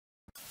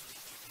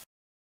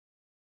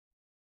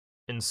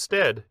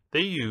 Instead,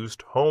 they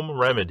used home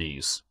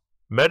remedies,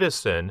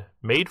 medicine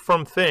made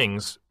from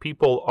things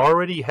people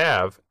already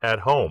have at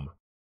home.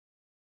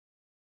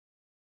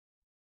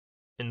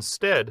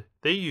 Instead,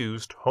 they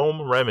used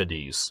home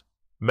remedies,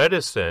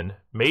 medicine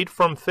made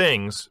from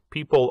things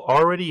people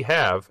already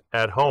have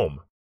at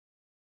home.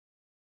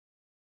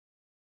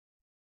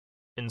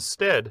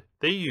 Instead,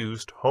 they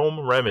used home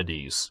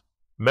remedies,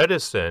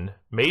 medicine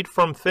made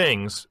from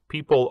things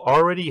people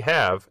already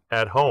have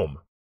at home.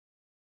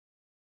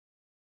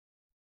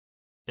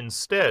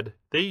 Instead,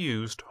 they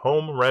used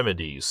home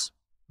remedies,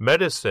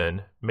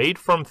 medicine made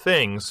from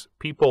things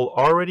people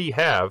already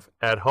have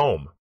at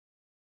home.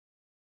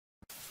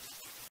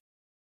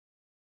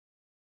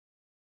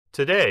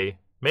 Today,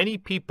 many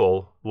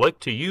people like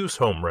to use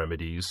home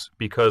remedies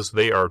because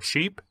they are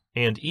cheap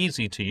and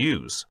easy to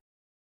use.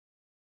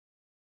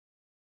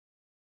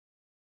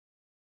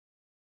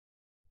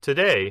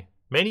 Today,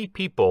 many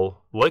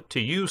people like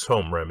to use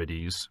home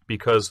remedies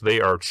because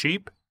they are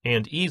cheap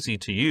and easy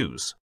to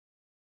use.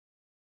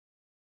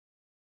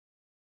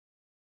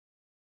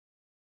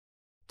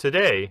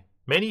 Today,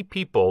 many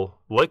people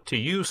like to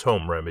use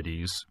home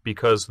remedies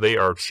because they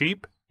are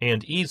cheap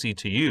and easy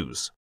to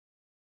use.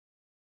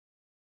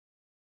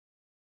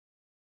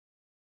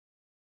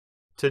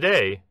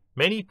 Today,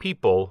 many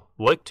people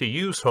like to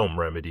use home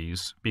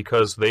remedies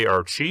because they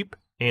are cheap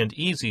and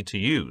easy to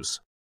use.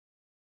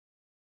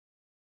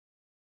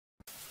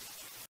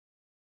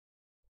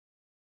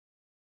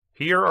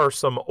 Here are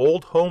some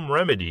old home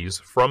remedies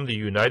from the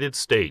United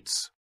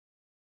States.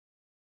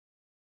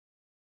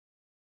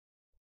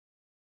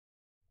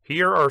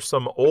 Here are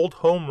some old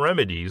home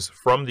remedies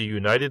from the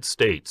United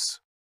States.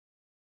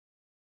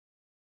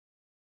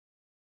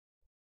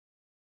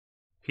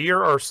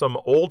 Here are some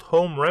old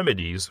home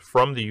remedies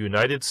from the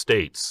United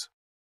States.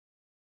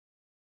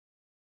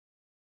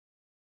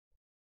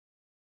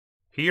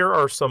 Here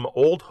are some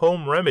old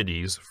home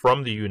remedies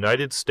from the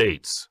United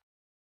States.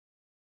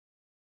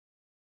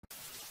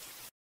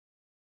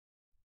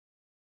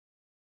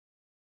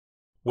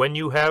 When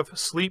you have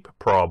sleep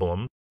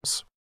problems,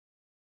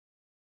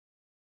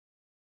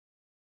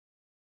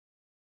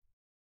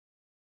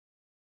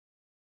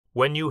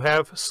 when you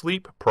have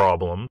sleep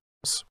problems,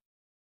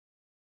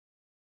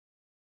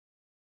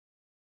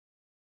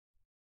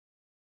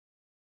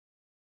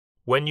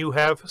 when you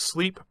have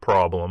sleep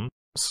problems,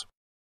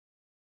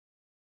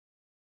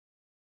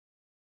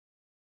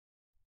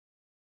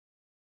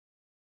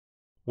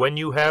 when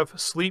you have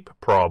sleep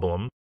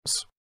problems,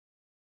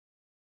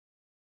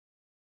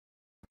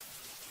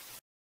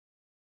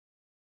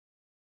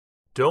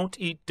 don't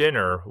eat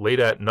dinner late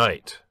at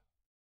night.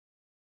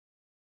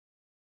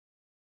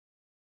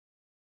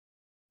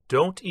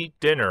 Don't eat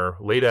dinner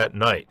late at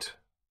night.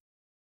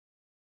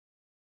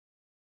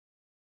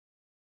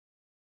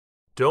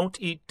 Don't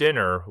eat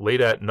dinner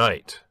late at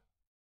night.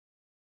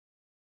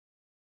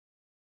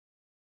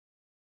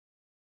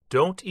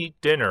 Don't eat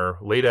dinner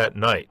late at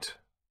night.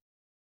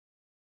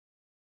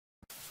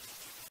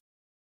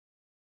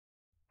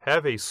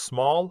 Have a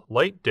small,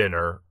 light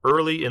dinner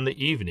early in the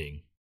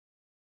evening.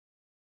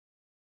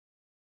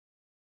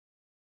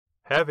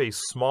 Have a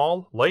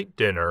small, light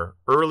dinner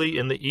early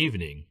in the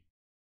evening.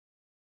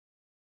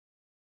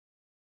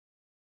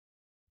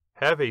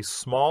 Have a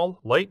small,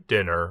 light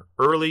dinner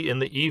early in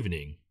the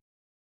evening.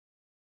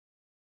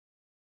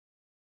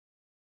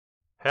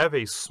 Have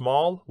a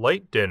small,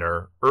 light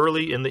dinner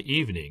early in the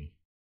evening.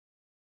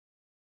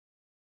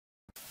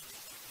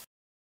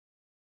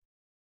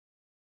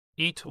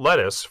 Eat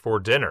lettuce for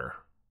dinner.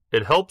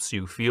 It helps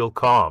you feel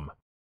calm.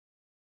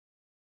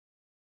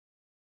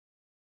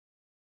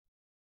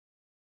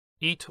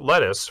 Eat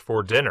lettuce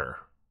for dinner.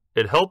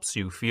 It helps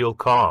you feel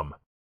calm.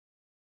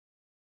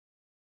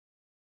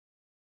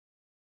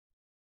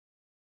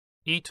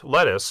 Eat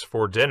lettuce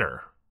for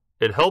dinner.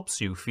 It helps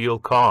you feel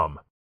calm.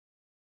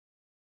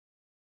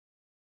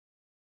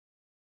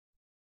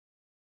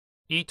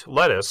 Eat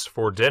lettuce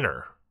for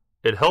dinner.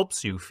 It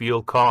helps you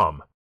feel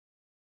calm.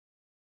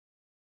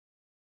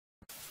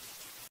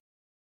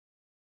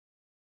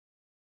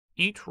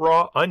 Eat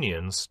raw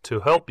onions to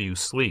help you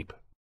sleep.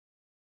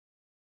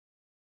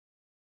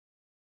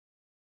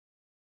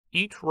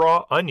 Eat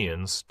raw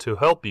onions to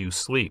help you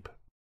sleep.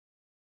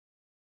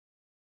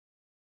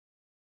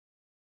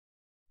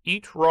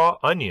 Eat raw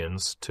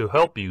onions to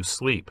help you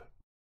sleep.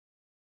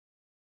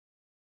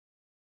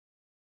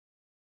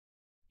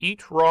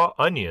 Eat raw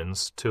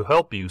onions to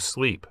help you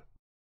sleep.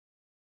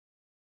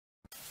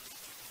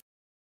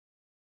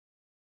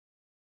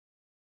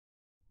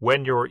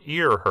 When your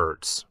ear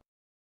hurts.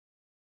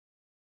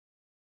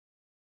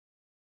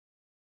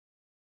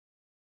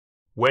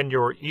 When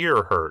your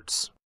ear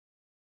hurts.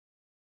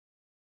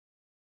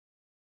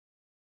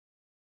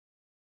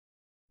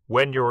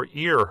 When your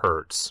ear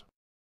hurts.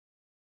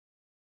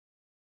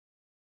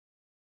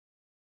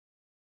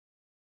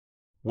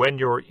 When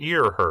your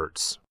ear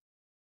hurts.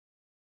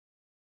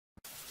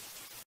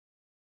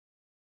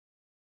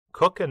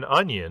 Cook an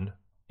onion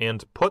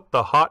and put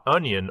the hot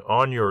onion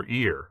on your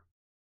ear.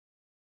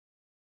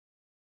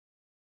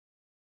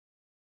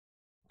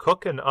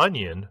 Cook an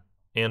onion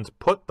and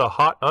put the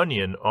hot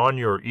onion on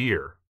your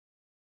ear.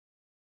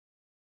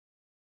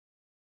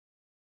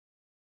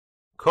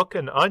 Cook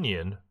an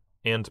onion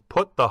and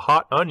put the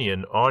hot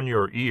onion on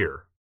your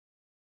ear.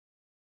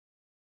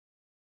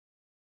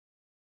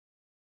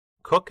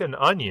 Cook an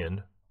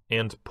onion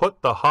and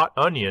put the hot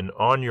onion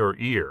on your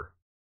ear.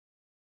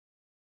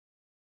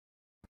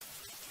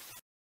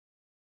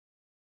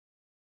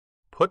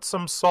 Put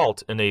some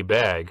salt in a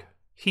bag,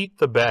 heat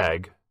the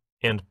bag,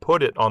 and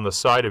put it on the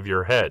side of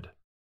your head.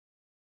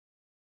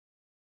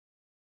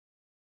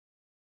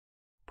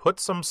 Put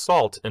some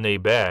salt in a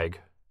bag,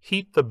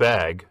 heat the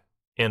bag,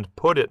 and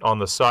put it on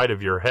the side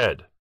of your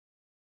head.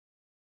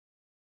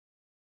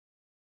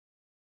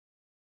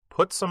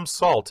 Put some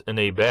salt in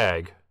a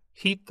bag,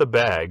 heat the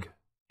bag,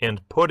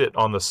 and put it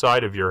on the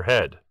side of your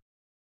head.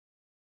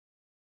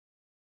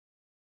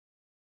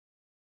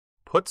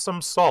 Put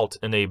some salt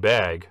in a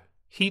bag,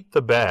 heat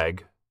the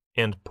bag,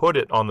 and put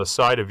it on the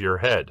side of your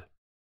head.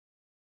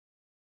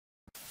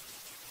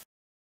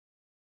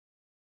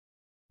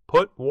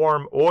 Put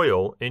warm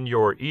oil in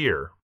your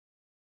ear.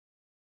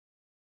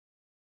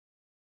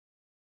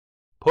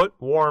 Put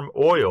warm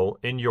oil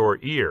in your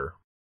ear.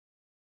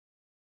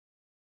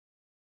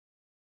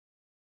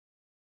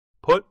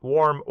 Put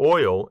warm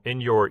oil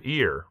in your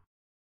ear.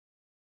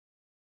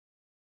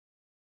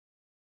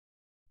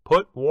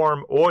 Put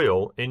warm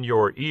oil in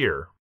your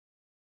ear.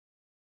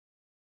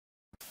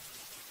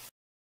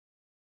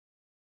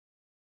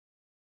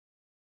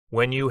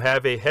 When you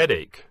have a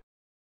headache.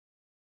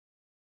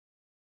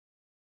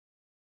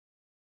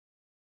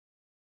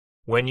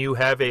 When you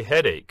have a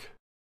headache.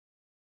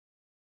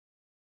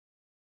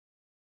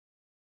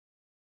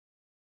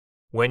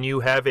 When you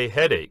have a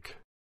headache.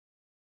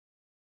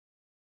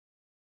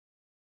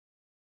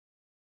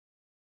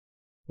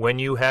 When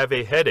you have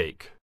a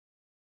headache.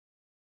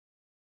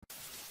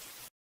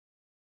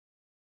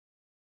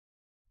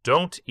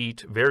 Don't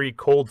eat very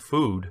cold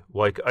food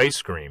like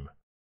ice cream.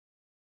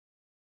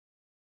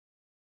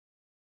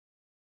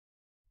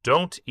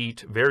 Don't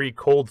eat very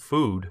cold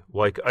food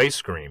like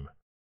ice cream.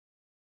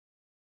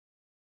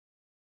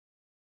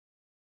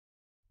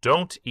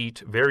 Don't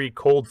eat very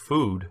cold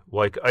food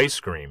like ice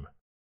cream.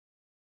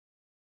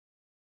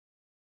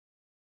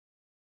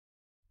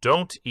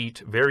 Don't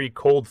eat very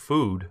cold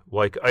food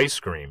like ice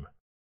cream.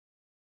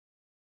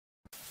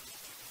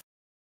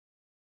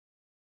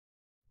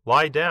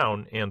 Lie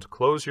down and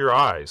close your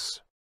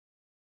eyes.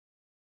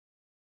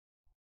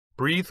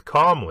 Breathe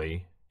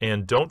calmly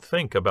and don't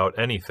think about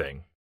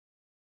anything.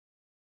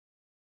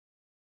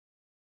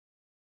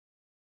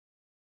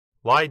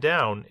 Lie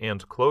down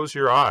and close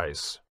your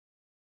eyes.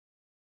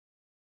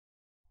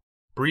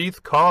 Breathe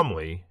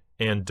calmly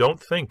and don't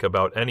think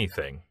about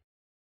anything.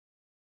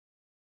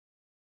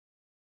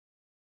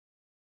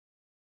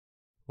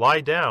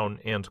 Lie down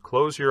and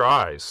close your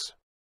eyes.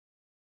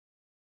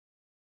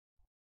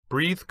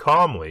 Breathe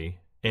calmly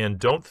and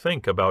don't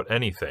think about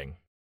anything.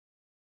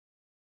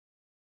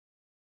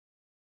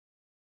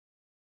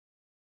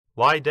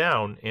 Lie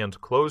down and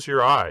close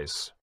your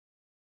eyes.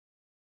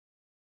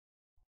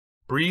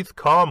 Breathe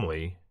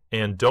calmly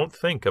and don't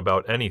think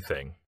about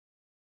anything.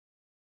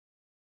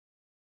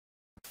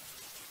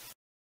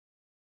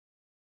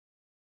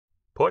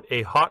 Put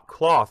a hot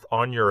cloth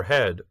on your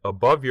head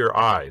above your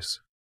eyes.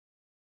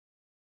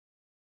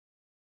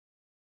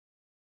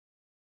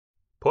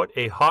 Put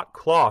a hot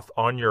cloth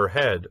on your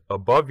head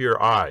above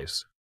your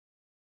eyes.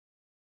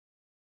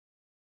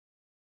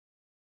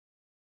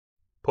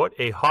 Put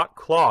a hot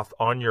cloth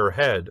on your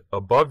head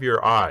above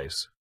your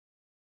eyes.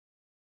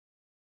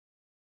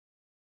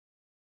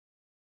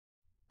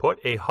 Put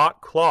a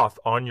hot cloth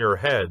on your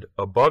head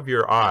above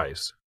your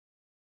eyes.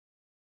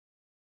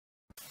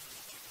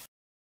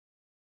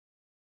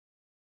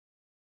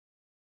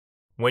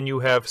 When you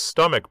have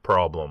stomach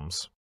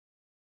problems.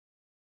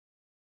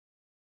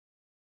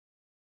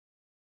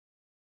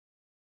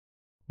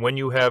 When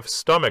you have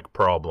stomach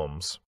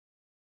problems.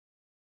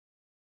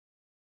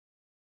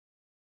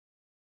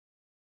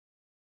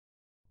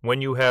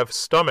 When you have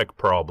stomach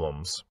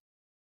problems.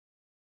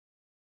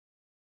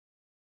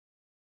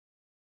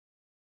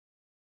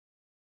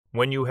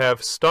 when you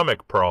have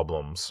stomach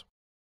problems.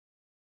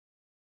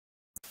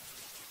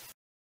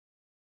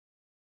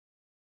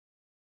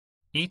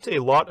 Eat a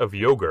lot of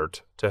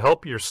yogurt to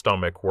help your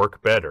stomach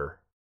work better.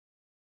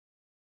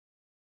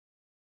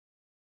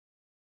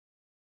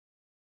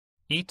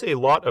 Eat a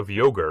lot of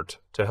yogurt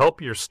to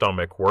help your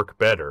stomach work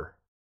better.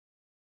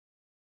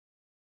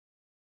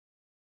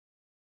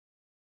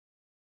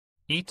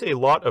 Eat a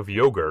lot of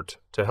yogurt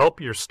to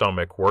help your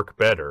stomach work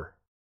better.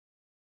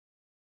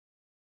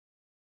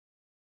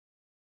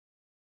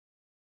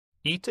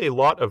 Eat a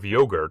lot of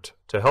yogurt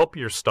to help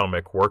your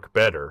stomach work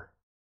better.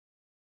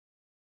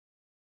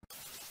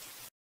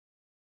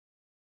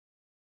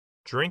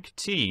 Drink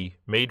tea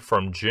made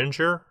from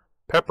ginger,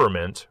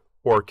 peppermint,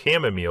 or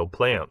chamomile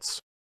plants.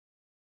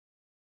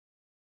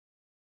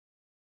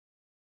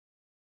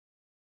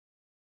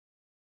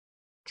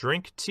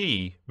 Drink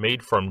tea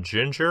made from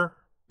ginger,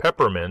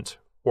 peppermint,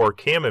 or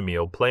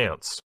chamomile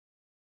plants.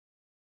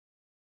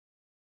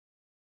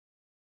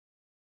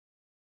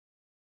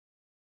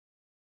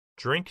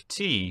 Drink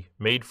tea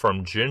made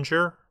from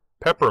ginger,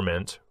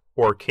 peppermint,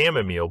 or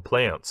chamomile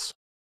plants.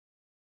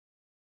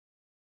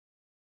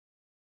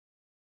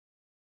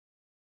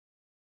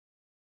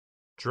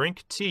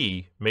 Drink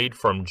tea made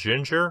from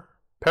ginger,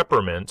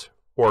 peppermint,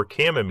 or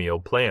chamomile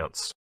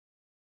plants.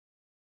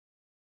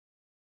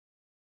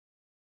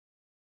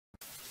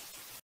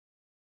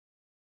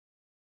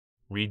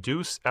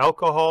 Reduce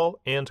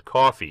alcohol and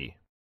coffee.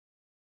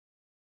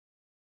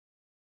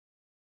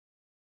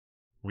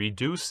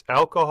 Reduce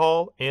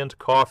alcohol and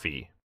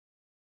coffee.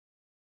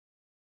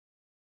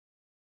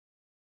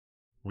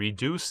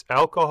 Reduce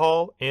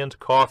alcohol and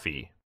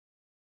coffee.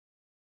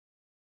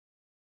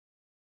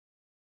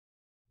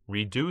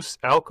 Reduce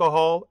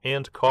alcohol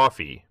and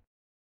coffee.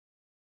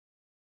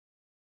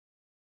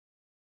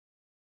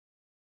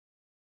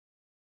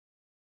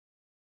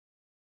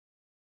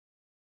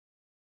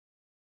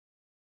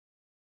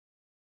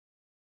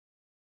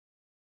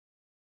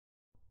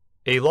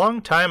 A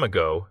long time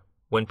ago,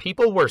 when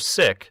people were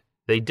sick,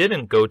 they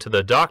didn't go to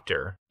the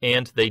doctor,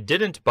 and they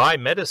didn't buy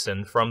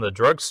medicine from the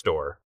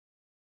drugstore.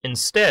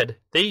 Instead,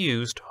 they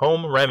used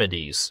home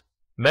remedies,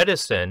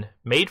 medicine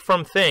made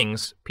from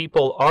things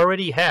people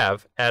already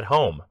have at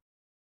home.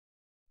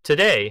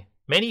 Today,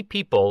 many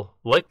people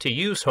like to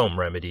use home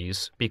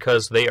remedies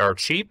because they are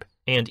cheap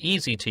and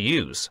easy to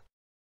use.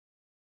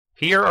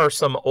 Here are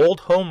some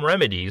old home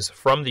remedies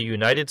from the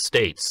United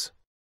States.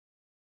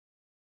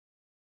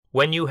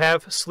 When you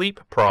have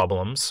sleep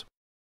problems,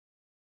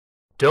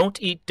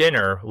 don't eat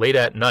dinner late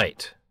at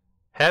night.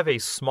 Have a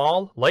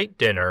small, light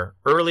dinner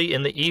early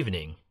in the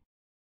evening.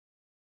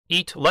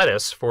 Eat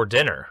lettuce for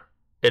dinner.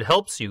 It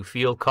helps you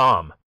feel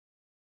calm.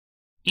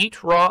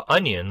 Eat raw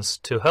onions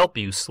to help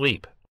you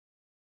sleep.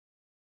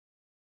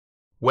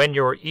 When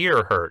your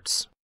ear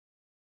hurts,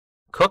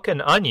 cook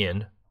an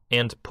onion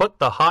and put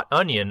the hot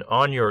onion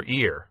on your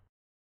ear.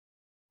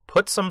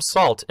 Put some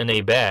salt in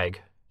a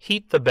bag,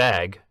 heat the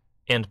bag,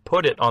 and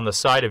put it on the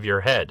side of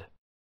your head.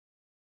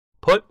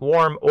 Put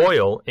warm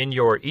oil in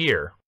your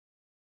ear.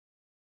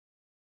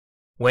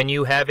 When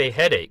you have a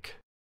headache,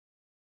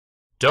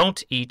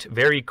 don't eat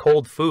very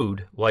cold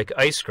food like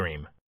ice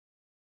cream.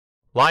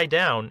 Lie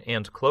down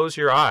and close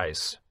your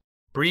eyes.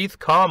 Breathe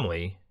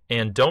calmly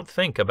and don't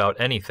think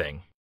about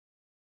anything.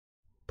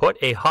 Put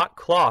a hot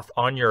cloth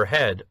on your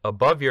head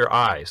above your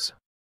eyes.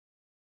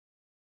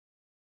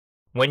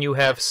 When you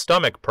have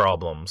stomach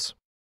problems,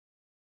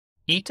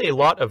 eat a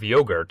lot of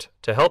yogurt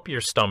to help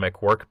your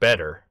stomach work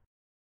better.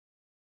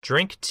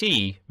 Drink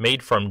tea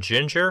made from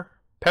ginger,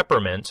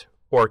 peppermint,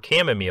 or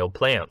chamomile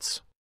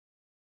plants.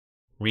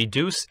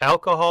 Reduce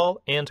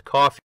alcohol and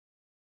coffee.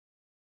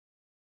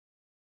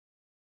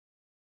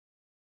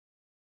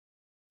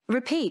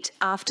 Repeat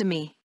after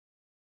me.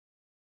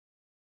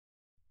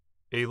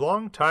 A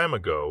long time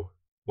ago,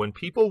 when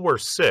people were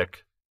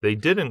sick, they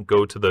didn't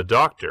go to the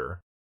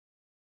doctor.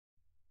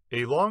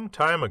 A long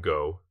time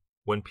ago,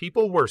 when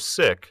people were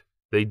sick,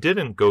 they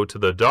didn't go to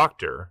the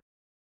doctor.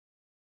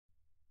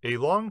 A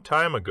long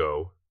time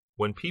ago,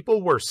 when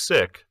people were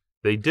sick,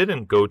 they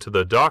didn't go to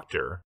the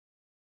doctor.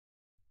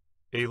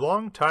 A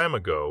long time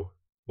ago,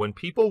 when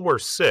people were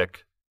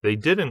sick, they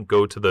didn't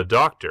go to the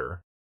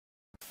doctor.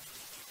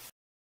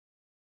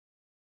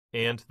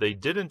 And they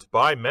didn't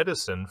buy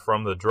medicine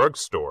from the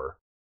drugstore.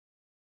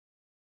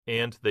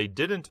 And they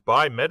didn't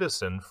buy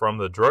medicine from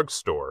the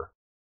drugstore.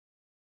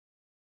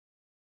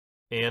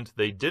 And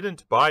they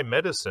didn't buy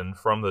medicine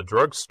from the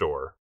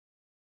drugstore.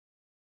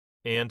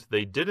 And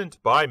they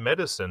didn't buy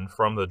medicine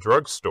from the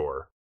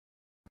drugstore.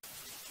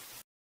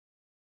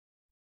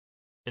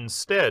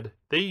 Instead,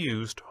 they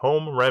used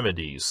home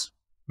remedies,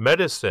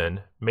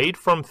 medicine made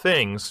from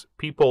things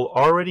people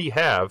already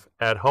have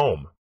at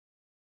home.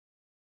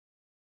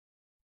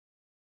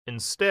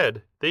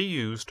 Instead, they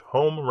used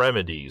home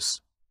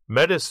remedies,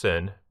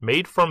 medicine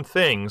made from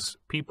things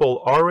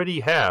people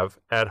already have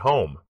at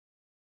home.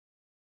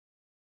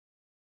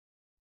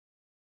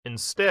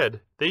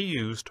 Instead, they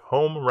used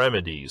home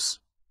remedies,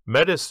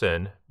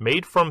 medicine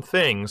made from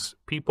things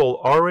people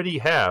already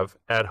have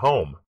at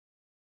home.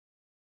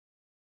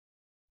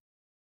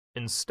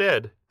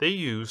 Instead, they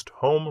used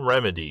home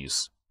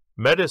remedies,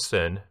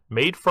 medicine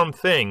made from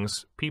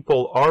things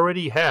people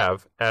already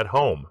have at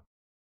home.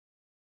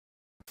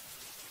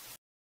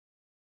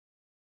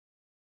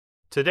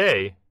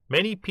 Today,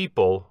 many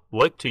people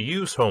like to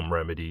use home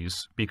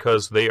remedies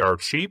because they are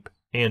cheap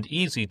and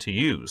easy to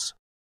use.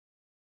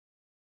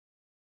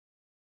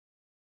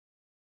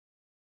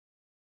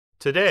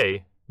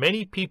 Today,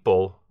 many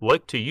people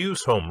like to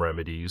use home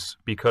remedies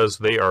because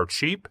they are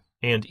cheap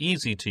and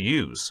easy to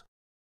use.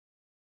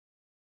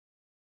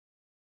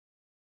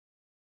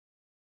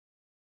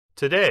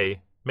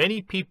 Today,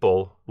 many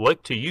people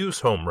like to use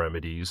home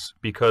remedies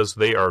because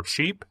they are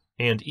cheap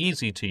and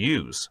easy to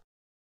use.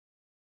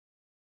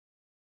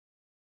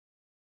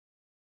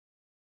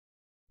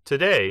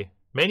 Today,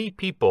 many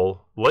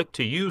people like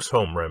to use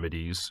home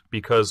remedies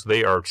because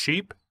they are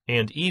cheap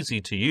and easy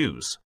to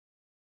use.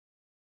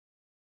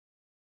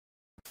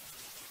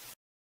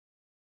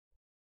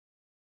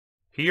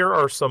 Here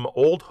are some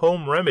old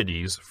home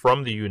remedies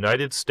from the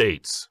United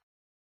States.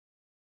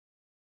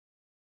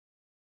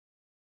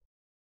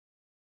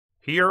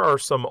 Here are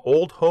some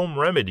old home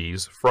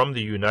remedies from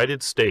the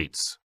United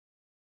States.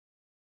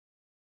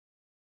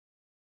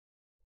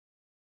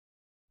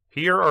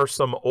 Here are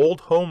some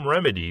old home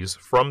remedies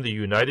from the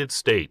United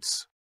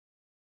States.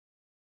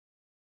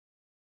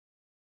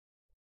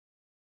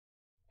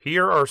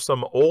 Here are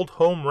some old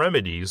home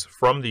remedies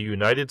from the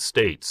United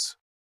States.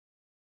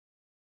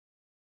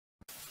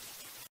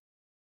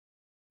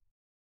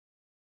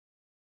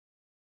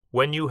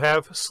 When you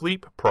have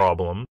sleep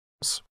problems,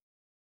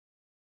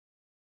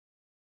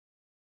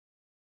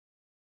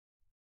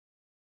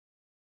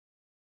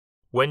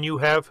 when you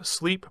have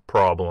sleep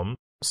problems,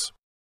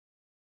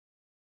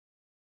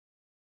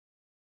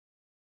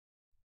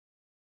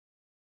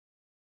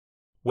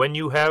 when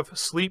you have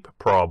sleep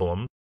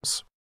problems,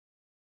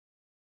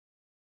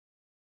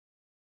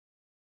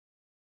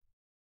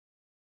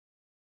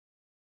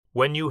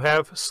 when you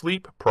have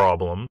sleep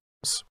problems,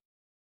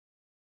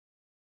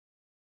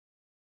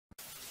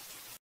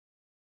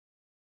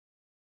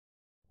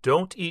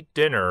 don't eat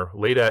dinner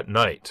late at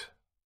night.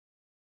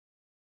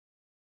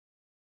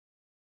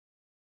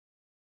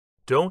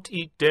 Don't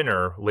eat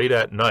dinner late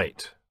at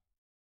night.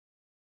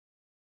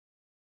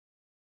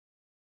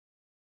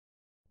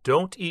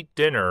 Don't eat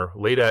dinner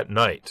late at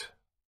night.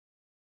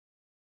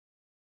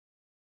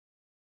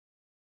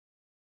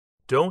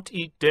 Don't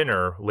eat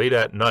dinner late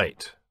at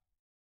night.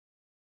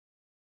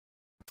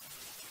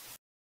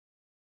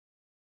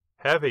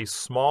 Have a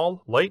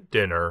small, light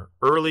dinner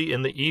early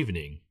in the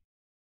evening.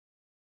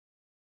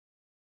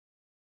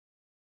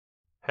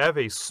 Have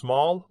a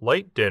small,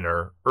 light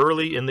dinner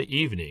early in the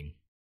evening.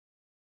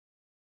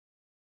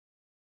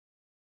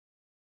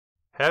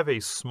 Have a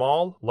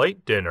small,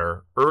 light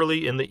dinner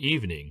early in the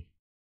evening.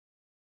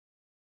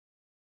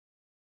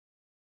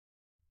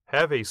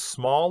 Have a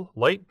small,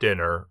 light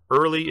dinner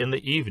early in the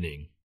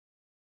evening.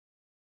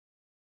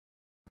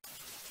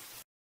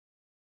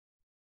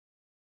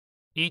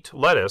 Eat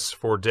lettuce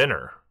for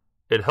dinner.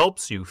 It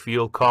helps you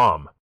feel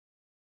calm.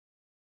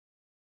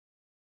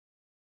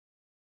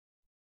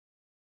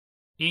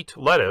 Eat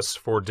lettuce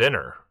for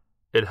dinner.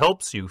 It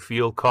helps you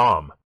feel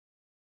calm.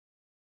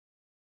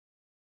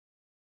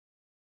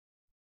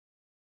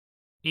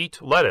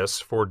 Eat lettuce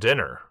for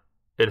dinner.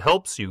 It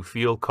helps you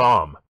feel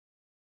calm.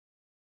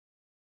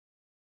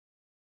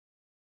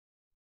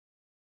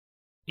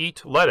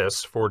 Eat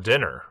lettuce for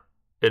dinner.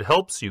 It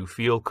helps you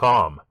feel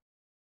calm.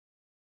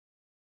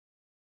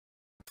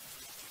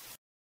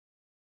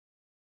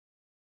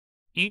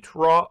 Eat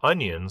raw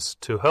onions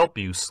to help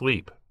you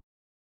sleep.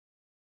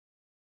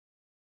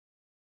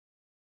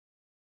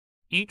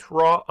 Eat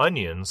raw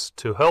onions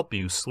to help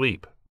you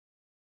sleep.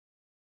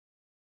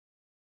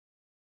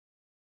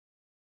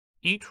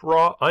 Eat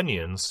raw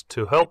onions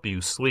to help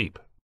you sleep.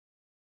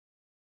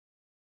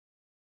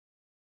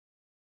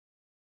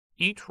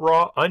 Eat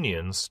raw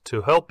onions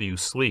to help you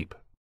sleep.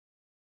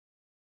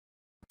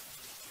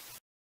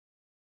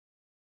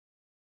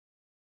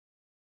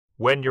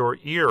 When your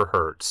ear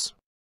hurts.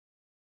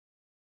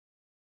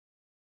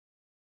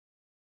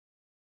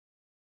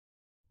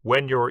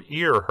 When your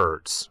ear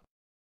hurts.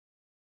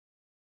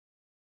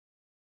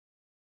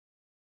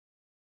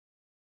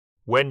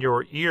 When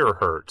your ear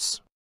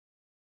hurts.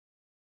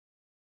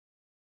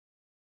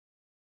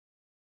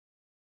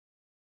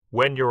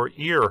 When your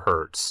ear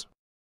hurts.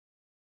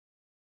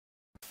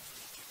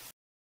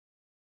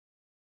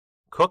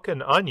 Cook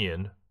an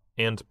onion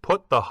and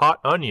put the hot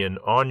onion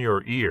on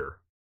your ear.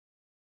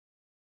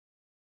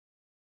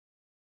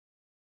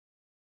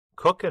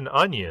 Cook an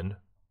onion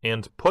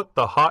and put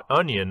the hot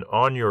onion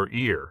on your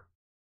ear.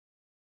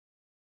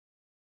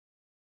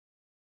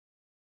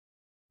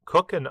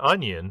 Cook an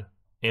onion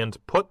and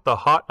put the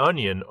hot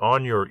onion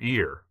on your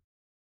ear.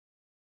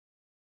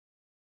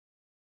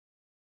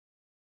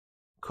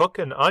 Cook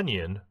an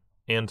onion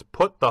and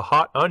put the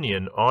hot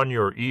onion on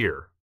your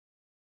ear.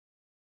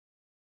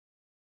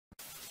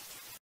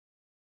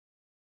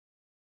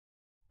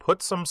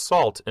 Put some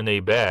salt in a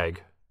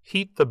bag,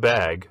 heat the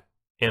bag,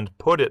 and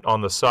put it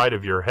on the side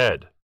of your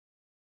head.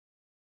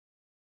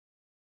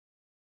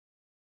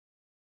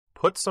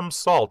 Put some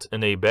salt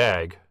in a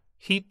bag,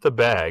 heat the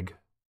bag,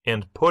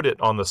 and put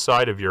it on the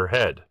side of your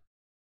head.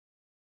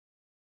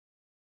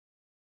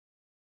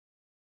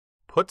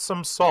 Put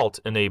some salt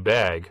in a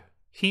bag,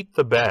 heat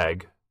the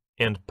bag,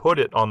 and put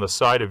it on the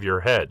side of your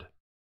head.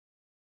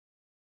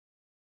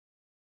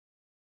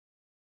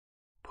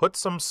 Put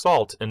some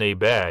salt in a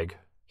bag,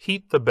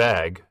 heat the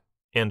bag,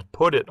 and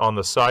put it on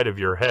the side of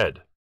your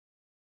head.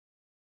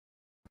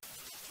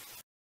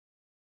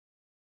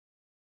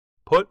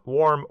 Put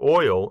warm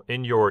oil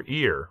in your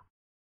ear.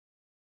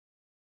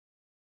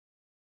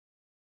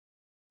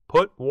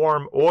 Put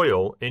warm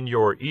oil in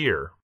your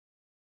ear.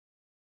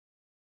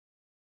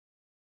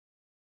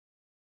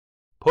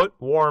 Put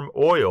warm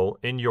oil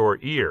in your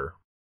ear.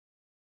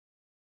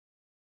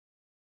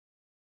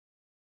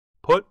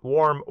 Put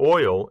warm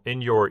oil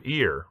in your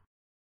ear.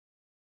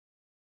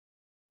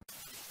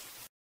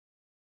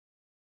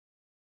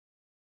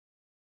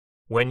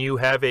 When you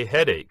have a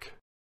headache.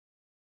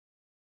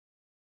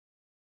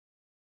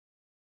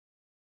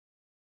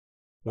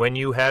 When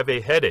you have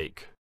a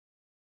headache.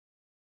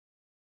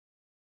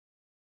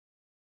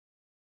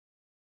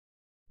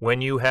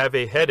 When you have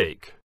a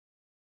headache.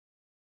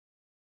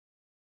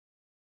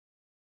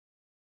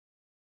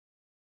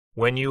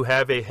 When you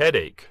have a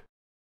headache.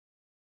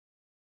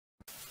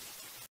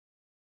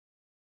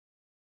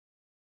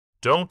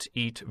 Don't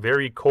eat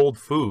very cold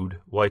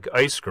food like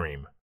ice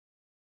cream.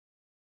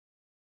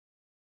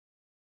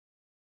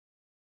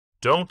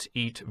 Don't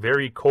eat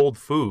very cold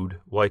food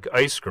like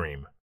ice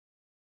cream.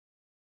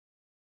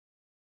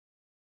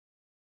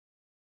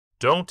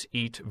 Don't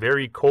eat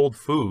very cold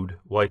food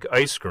like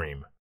ice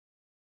cream.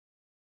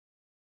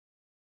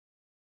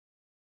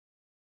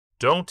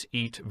 Don't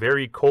eat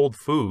very cold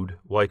food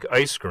like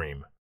ice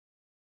cream.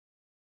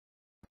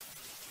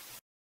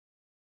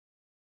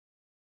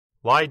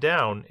 Lie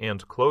down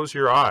and close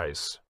your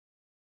eyes.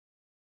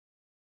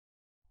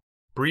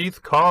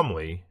 Breathe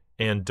calmly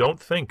and don't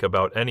think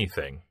about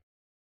anything.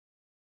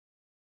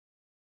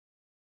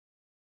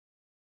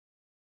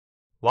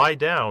 Lie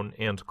down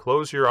and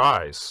close your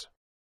eyes.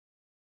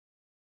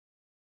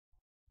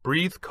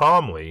 Breathe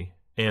calmly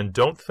and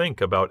don't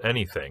think about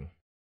anything.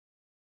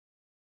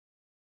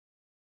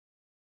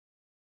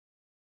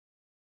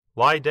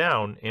 Lie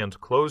down and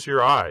close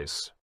your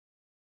eyes.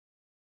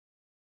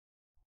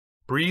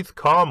 Breathe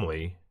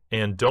calmly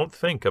and don't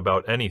think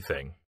about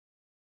anything.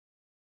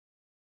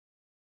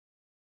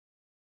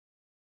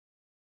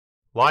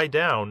 Lie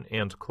down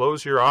and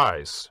close your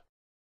eyes.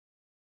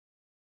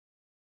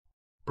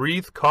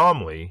 Breathe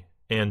calmly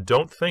and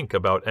don't think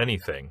about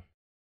anything.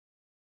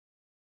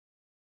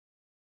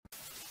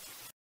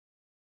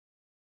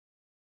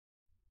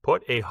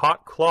 Put a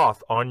hot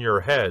cloth on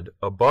your head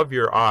above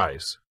your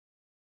eyes.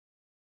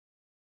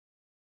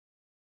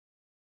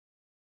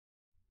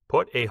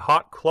 Put a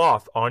hot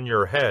cloth on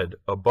your head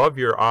above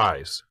your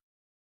eyes.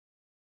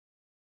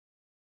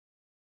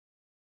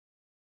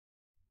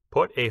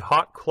 Put a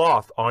hot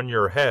cloth on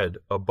your head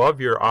above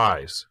your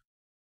eyes.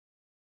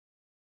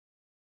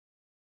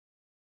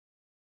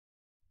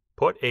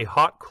 Put a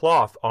hot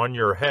cloth on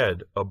your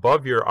head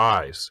above your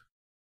eyes.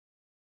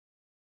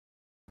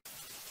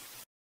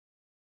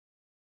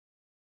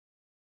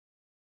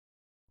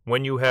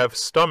 When you have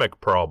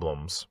stomach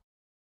problems.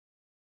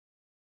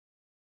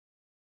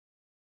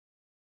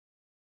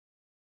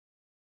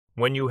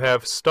 When you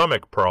have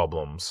stomach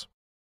problems.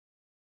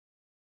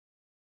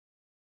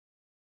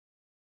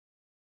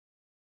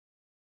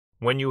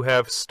 When you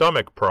have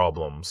stomach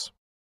problems.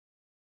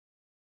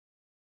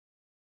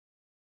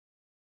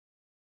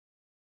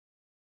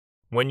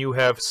 When you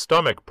have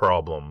stomach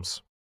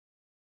problems.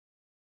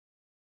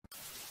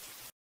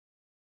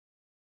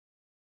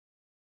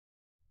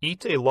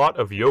 Eat a lot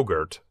of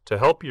yogurt to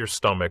help your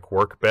stomach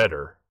work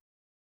better.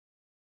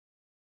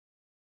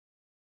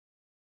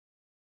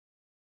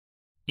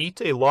 Eat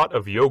a lot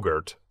of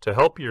yogurt to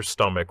help your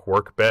stomach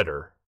work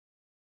better.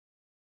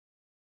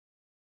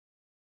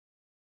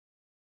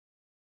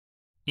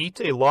 Eat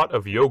a lot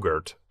of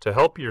yogurt to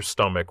help your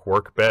stomach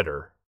work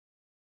better.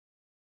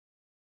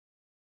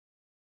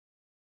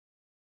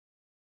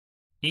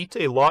 Eat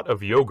a lot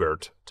of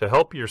yogurt to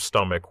help your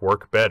stomach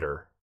work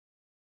better.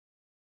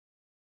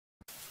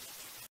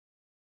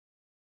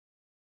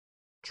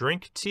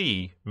 Drink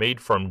tea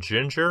made from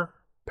ginger,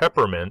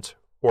 peppermint,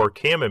 or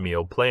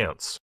chamomile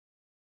plants.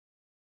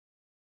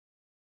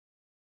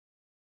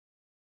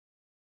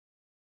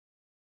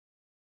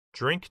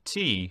 Drink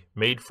tea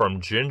made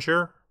from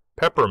ginger,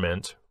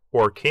 peppermint,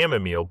 or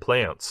chamomile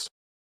plants.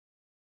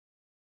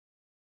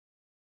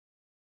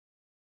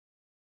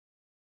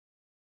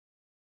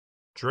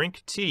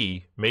 Drink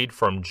tea made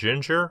from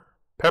ginger,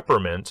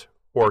 peppermint,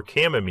 or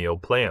chamomile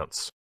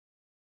plants.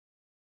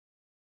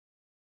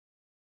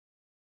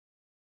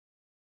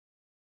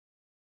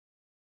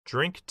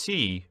 Drink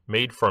tea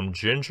made from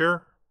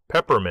ginger,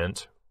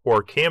 peppermint,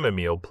 or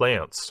chamomile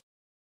plants.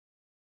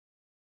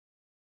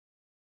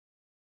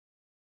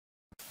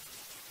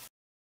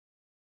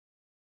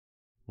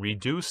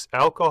 Reduce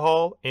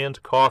alcohol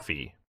and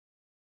coffee.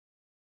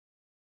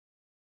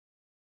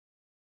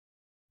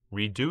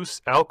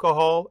 Reduce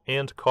alcohol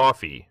and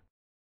coffee.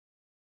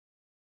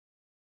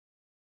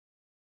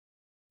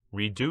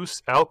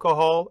 Reduce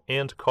alcohol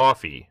and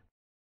coffee.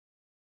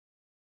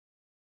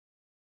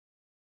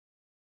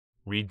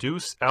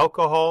 Reduce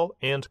alcohol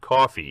and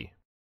coffee.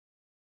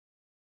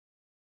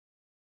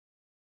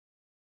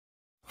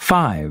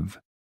 5.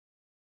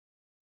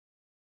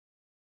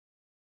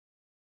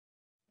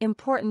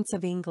 Importance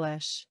of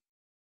English.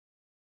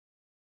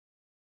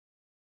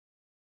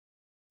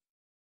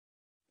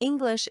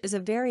 English is a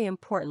very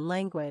important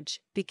language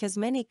because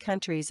many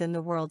countries in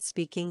the world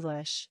speak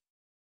English.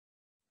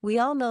 We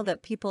all know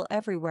that people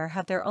everywhere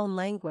have their own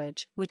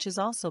language, which is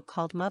also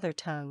called mother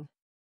tongue.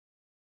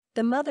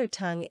 The mother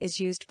tongue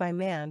is used by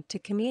man to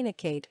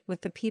communicate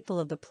with the people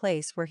of the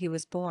place where he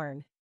was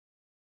born.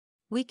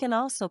 We can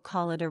also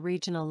call it a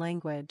regional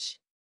language.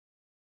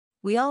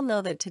 We all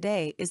know that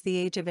today is the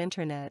age of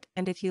internet,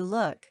 and if you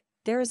look,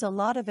 there is a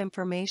lot of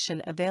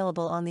information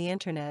available on the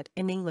internet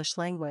in English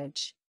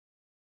language.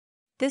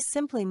 This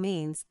simply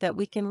means that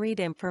we can read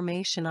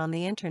information on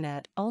the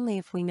internet only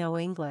if we know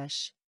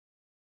English.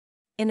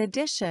 In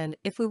addition,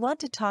 if we want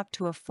to talk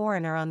to a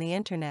foreigner on the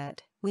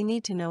internet, we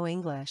need to know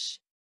English.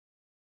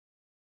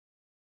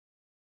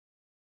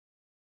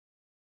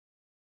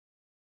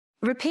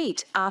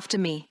 Repeat after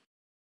me.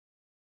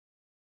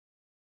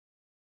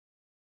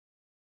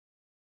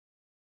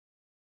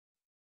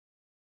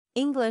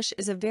 English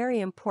is a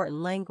very important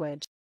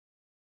language.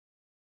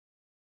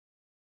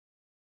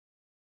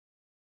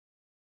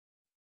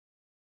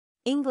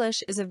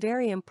 English is a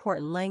very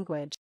important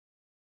language.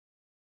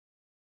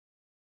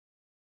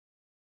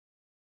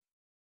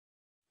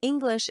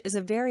 English is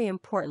a very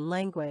important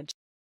language.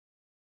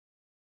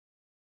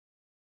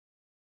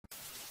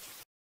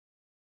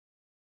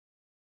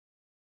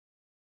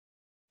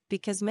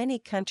 Because many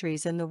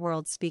countries in the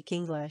world speak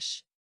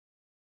English.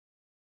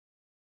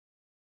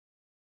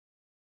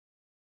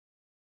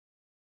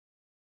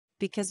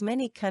 Because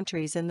many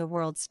countries in the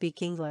world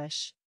speak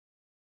English.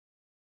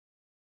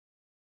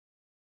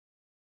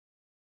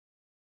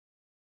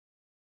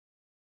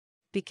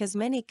 Because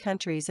many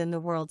countries in the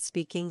world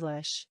speak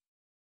English.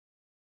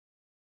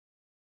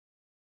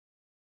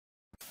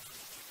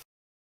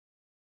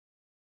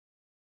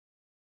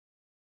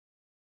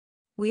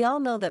 We all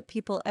know that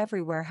people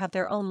everywhere have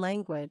their own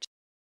language.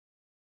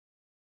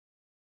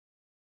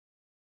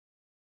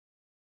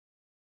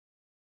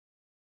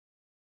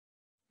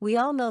 We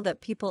all know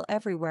that people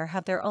everywhere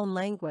have their own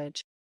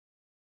language.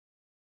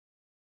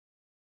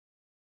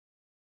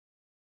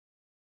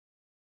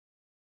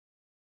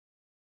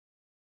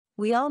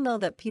 We all know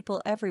that people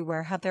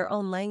everywhere have their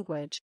own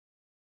language.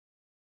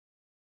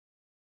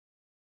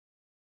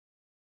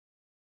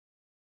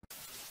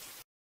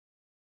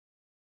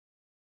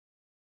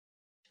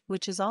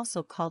 Which is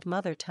also called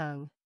mother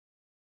tongue.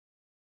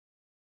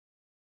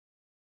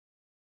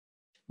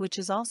 Which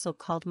is also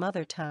called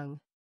mother tongue.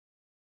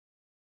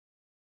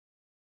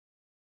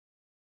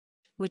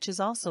 Which is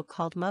also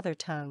called mother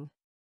tongue.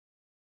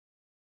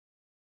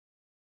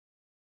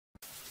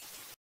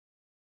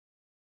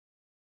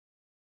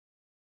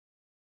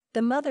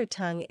 The mother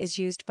tongue is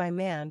used by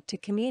man to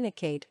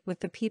communicate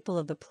with the people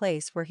of the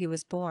place where he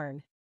was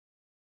born.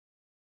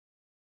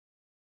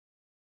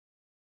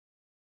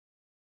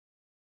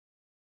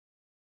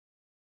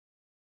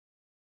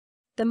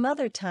 The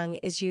mother tongue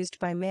is used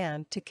by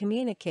man to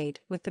communicate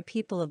with the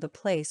people of the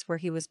place where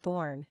he was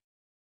born.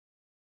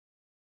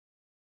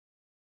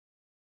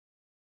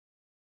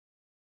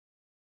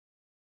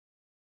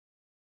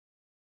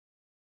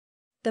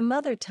 The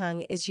mother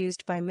tongue is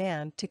used by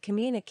man to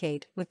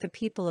communicate with the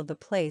people of the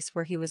place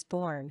where he was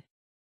born.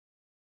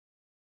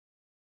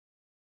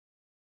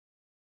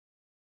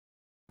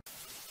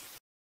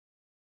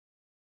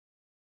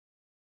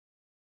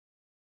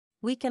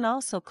 We can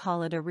also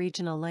call it a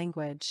regional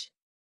language.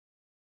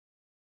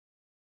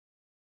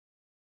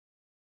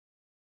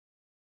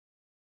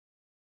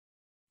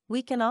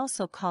 We can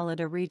also call it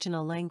a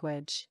regional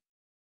language.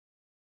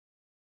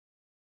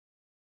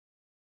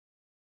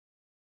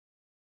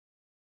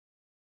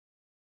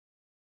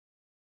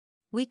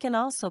 We can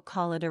also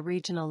call it a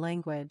regional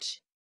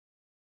language.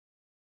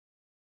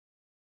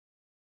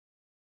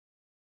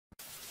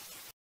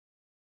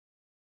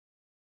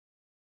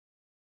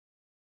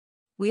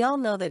 We all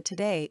know that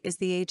today is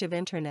the age of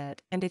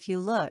internet, and if you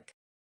look,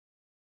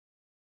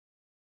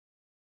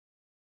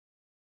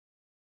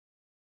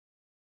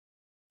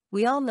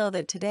 we all know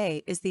that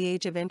today is the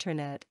age of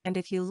internet, and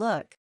if you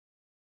look,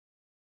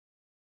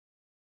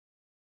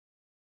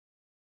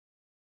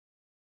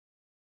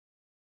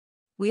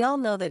 we all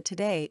know that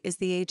today is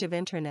the age of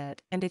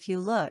internet, and if you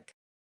look,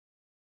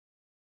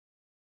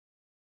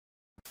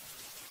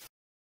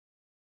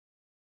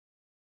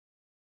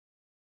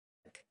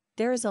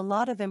 there is a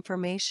lot of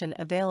information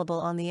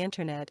available on the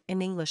internet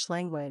in English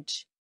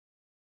language.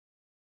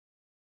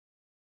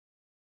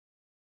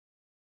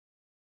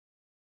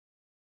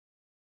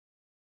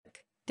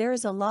 There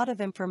is a lot of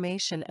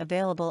information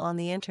available on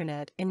the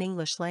internet in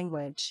English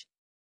language.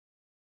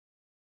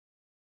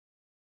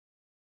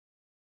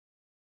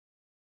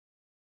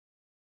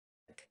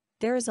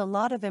 there is a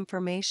lot of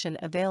information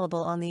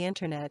available on the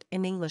internet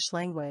in English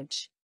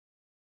language.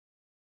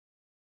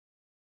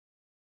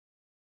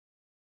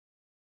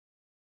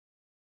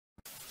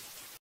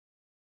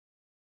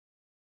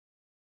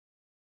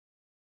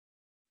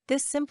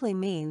 This simply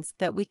means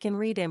that we can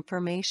read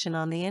information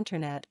on the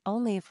internet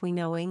only if we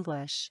know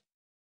English.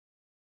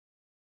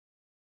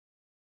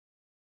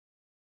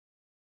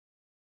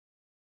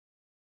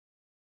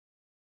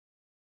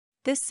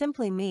 This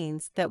simply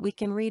means that we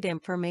can read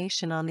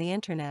information on the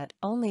internet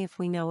only if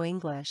we know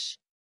English.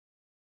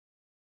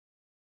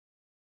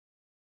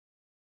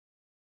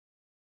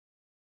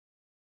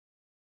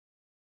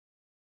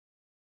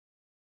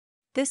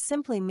 This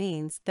simply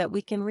means that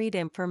we can read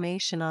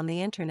information on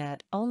the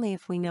internet only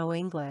if we know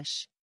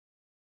English.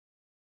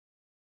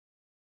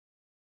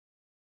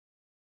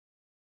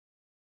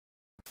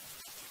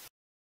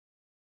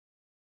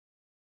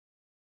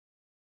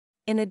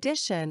 In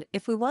addition,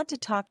 if we want to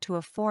talk to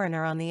a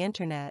foreigner on the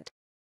internet,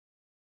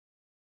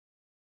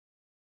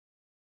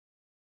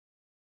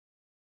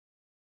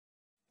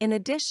 In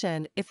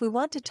addition, if we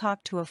want to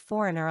talk to a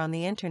foreigner on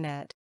the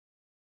internet,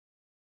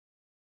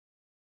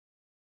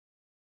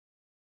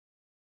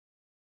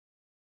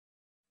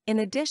 In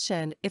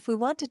addition, if we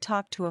want to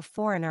talk to a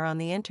foreigner on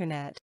the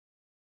internet,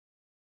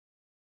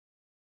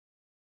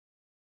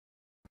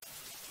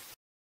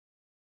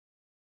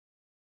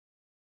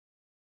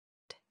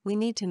 we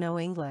need to know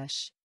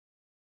English.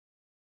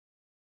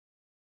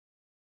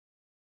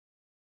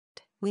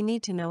 We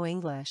need to know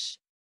English.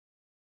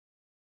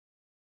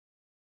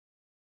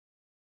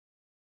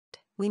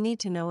 We need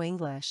to know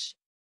English.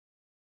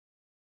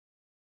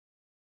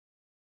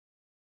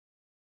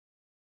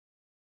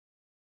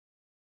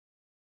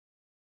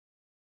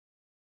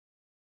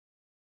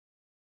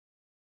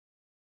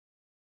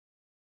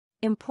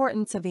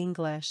 Importance of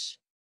English.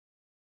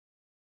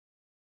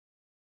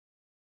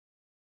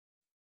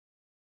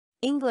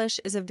 English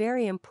is a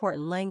very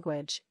important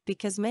language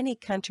because many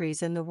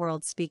countries in the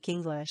world speak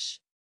English.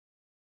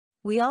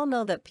 We all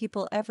know that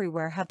people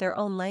everywhere have their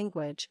own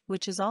language,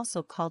 which is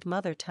also called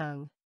mother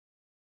tongue.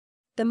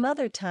 The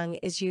mother tongue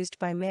is used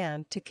by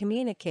man to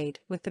communicate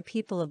with the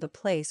people of the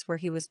place where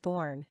he was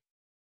born.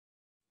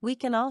 We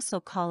can also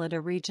call it a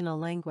regional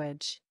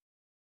language.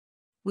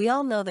 We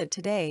all know that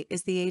today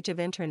is the age of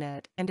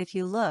internet, and if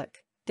you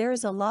look, there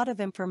is a lot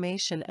of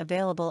information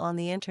available on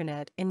the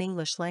internet in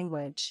English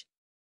language.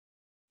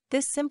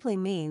 This simply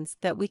means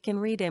that we can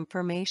read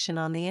information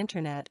on the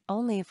internet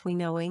only if we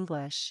know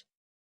English.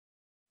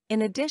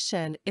 In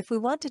addition, if we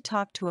want to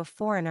talk to a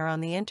foreigner on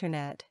the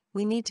internet,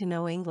 we need to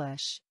know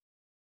English.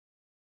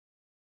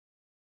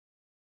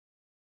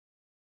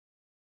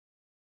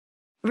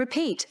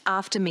 Repeat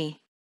after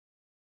me.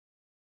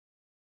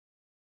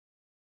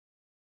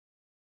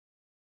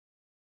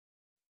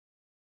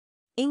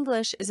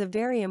 English is a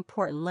very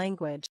important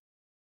language.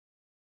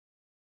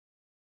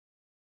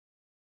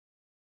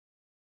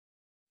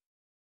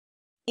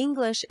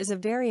 English is a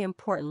very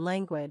important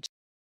language.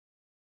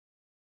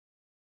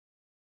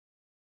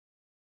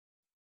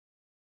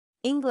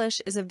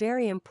 English is a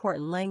very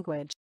important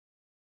language.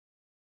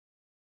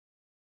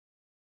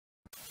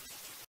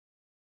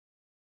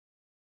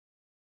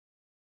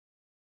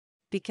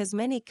 Because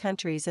many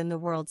countries in the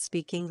world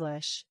speak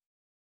English.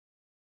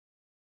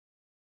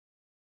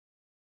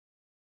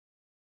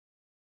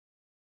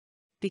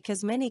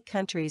 Because many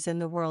countries in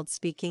the world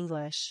speak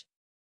English.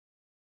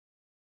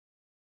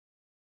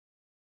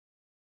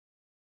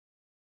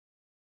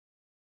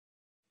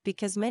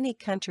 Because many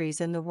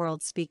countries in the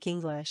world speak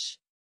English.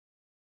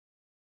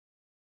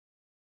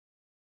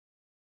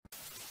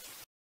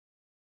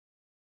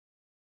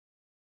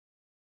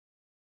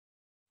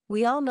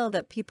 We all know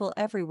that people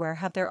everywhere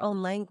have their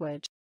own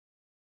language.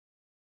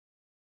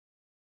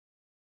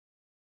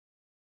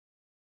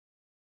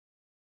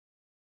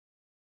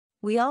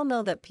 We all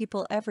know that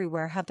people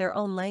everywhere have their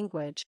own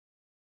language.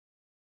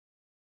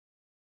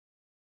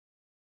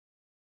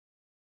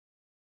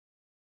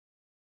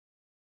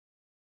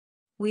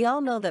 We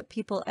all know that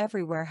people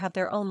everywhere have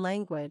their own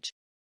language.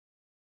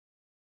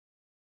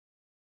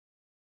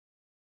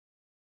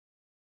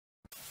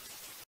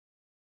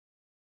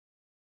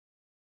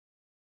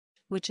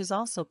 Which is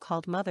also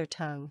called mother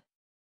tongue.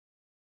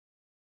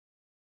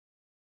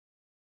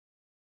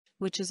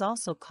 Which is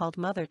also called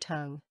mother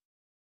tongue.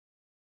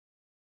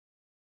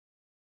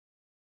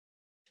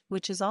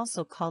 Which is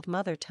also called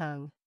mother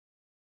tongue.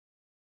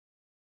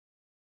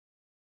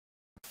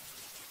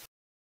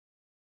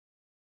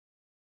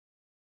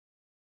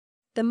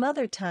 The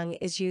mother tongue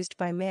is used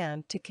by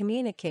man to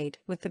communicate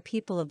with the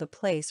people of the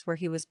place where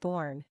he was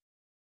born.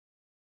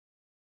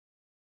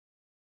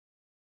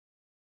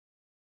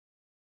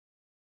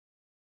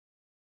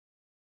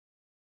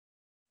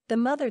 The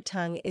mother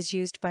tongue is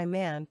used by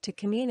man to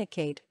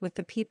communicate with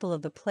the people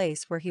of the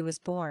place where he was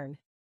born.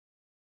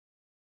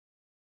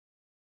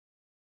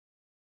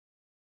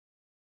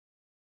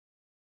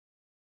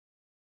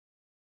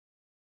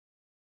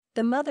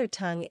 The mother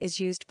tongue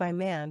is used by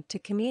man to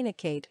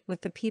communicate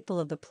with the people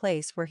of the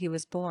place where he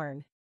was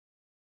born.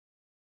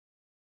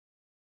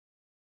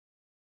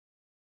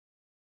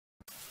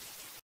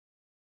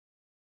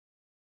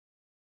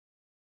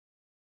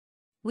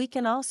 We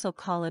can also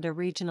call it a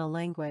regional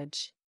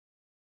language.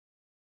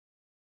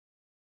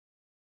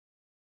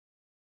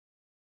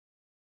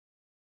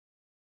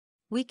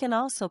 We can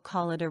also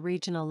call it a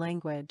regional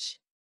language.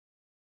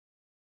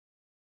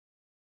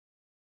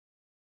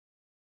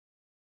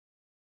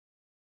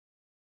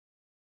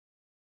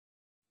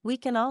 We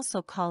can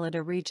also call it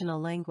a regional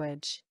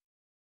language.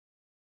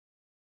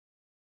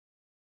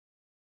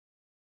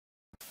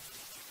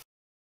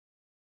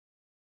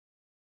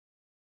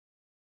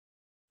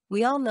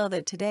 We all know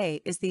that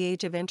today is the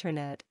age of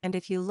internet, and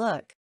if you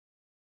look,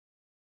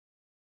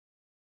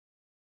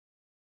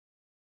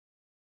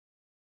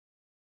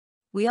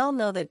 we all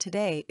know that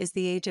today is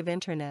the age of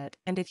internet,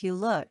 and if you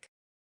look,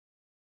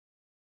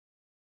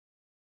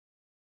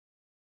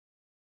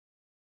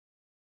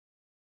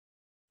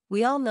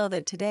 we all know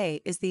that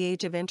today is the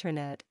age of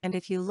internet, and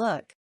if you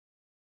look,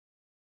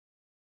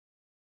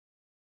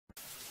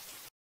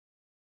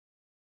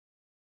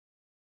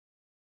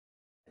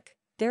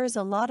 there is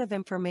a lot of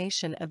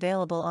information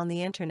available on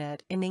the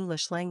internet in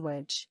English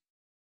language.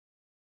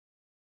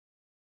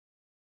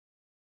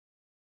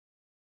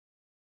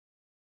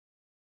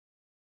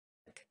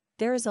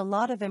 There is a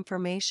lot of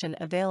information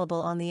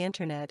available on the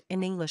internet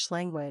in English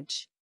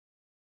language.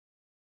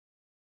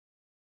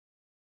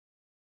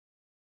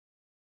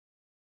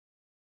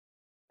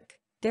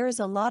 There is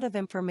a lot of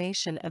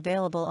information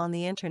available on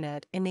the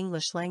internet in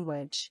English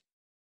language.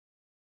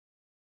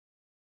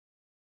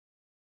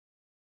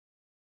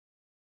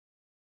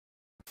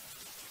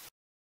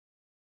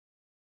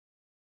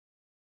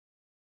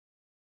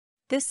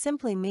 This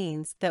simply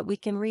means that we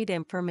can read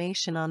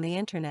information on the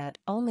internet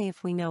only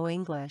if we know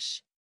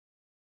English.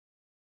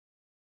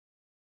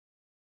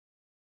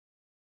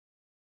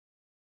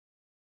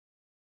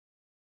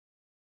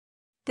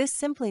 This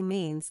simply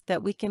means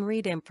that we can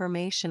read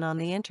information on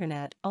the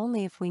internet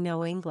only if we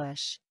know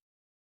English.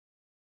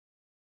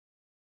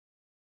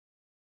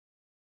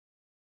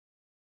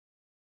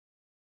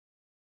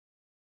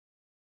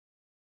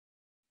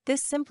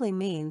 This simply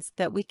means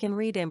that we can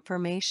read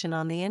information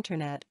on the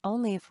internet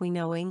only if we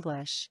know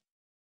English.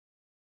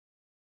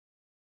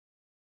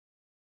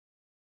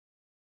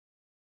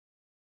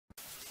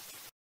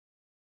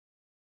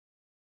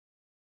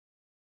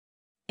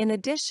 In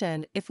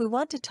addition, if we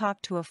want to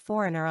talk to a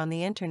foreigner on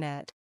the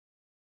internet,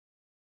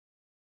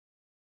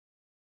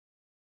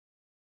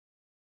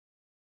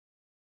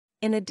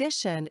 in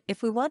addition,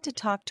 if we want to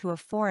talk to a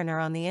foreigner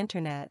on the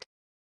internet,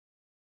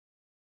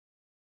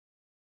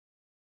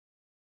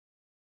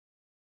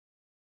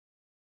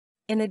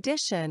 in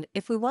addition,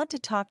 if we want to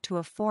talk to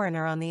a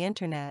foreigner on the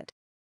internet,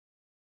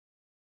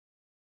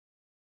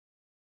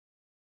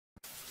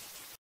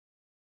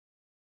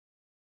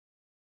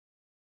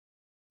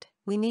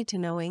 we need to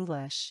know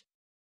English.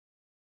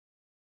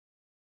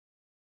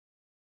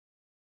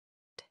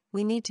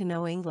 We need to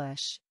know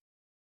English.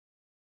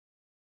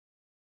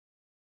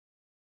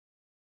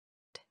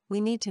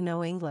 We need to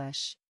know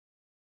English.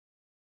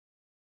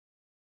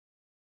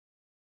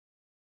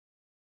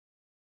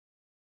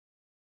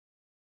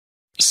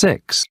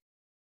 Six.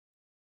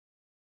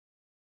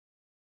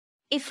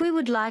 If we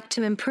would like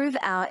to improve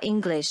our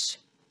English,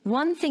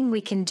 one thing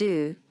we can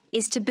do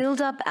is to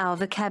build up our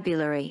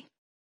vocabulary.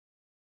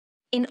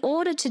 In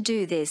order to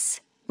do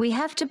this, we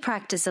have to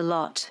practice a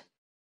lot.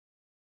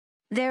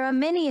 There are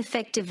many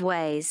effective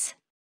ways.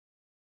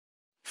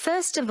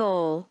 First of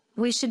all,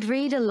 we should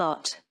read a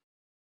lot.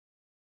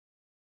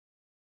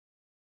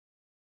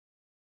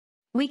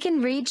 We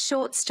can read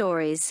short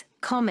stories,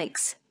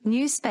 comics,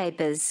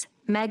 newspapers,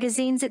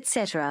 magazines,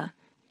 etc.,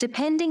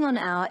 depending on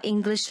our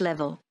English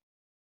level.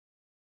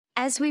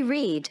 As we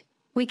read,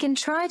 we can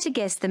try to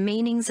guess the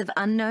meanings of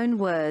unknown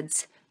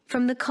words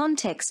from the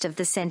context of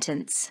the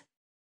sentence.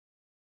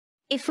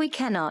 If we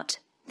cannot,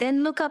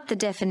 then look up the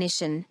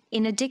definition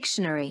in a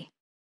dictionary.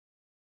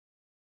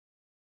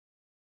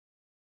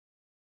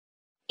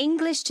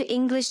 English to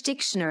English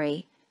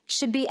dictionary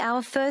should be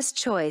our first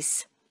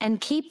choice,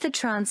 and keep the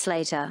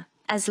translator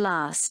as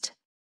last.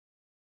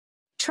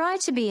 Try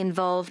to be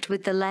involved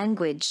with the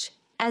language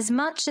as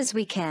much as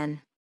we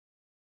can.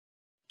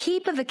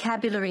 Keep a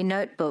vocabulary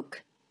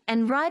notebook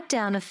and write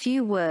down a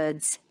few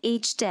words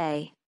each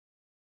day.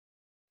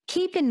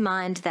 Keep in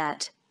mind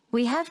that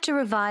we have to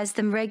revise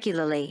them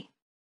regularly.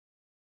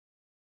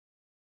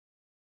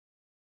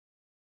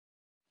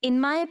 In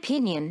my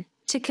opinion,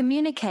 to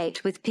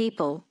communicate with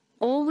people,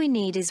 all we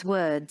need is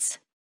words.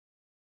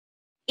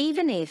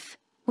 Even if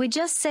we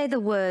just say the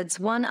words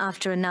one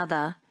after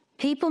another,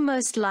 people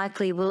most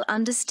likely will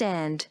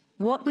understand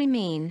what we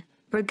mean,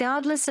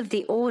 regardless of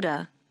the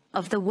order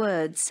of the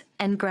words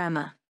and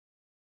grammar.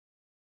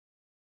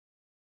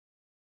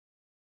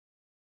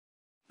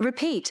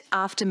 Repeat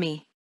after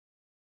me.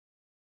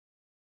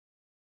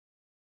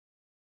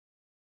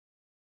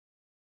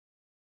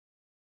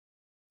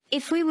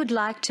 If we would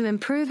like to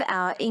improve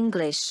our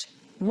English,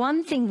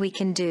 one thing we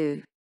can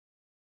do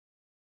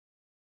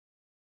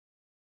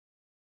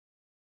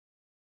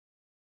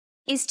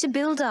is to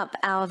build up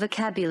our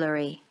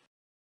vocabulary.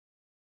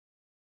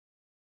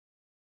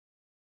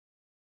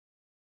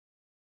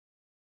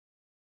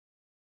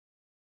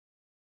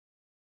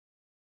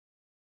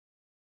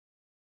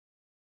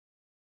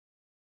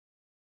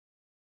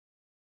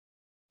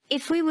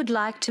 If we would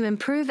like to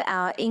improve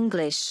our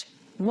English,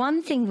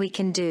 one thing we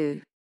can do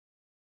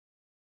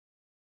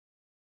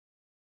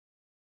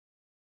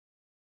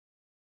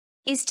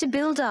is to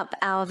build up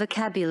our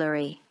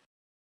vocabulary.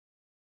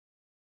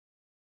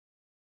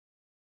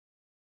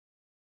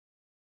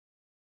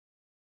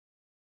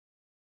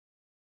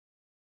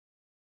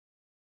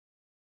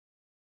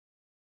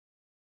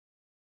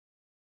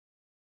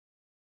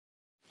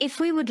 If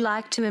we would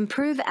like to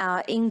improve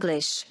our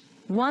English,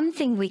 one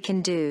thing we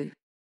can do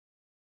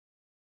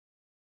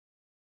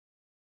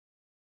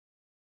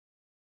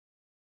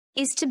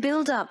is to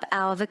build up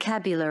our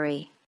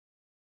vocabulary.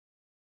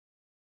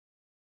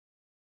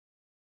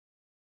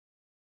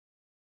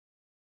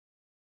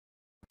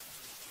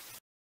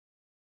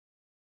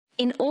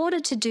 In order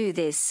to do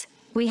this,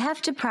 we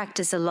have to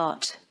practice a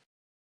lot.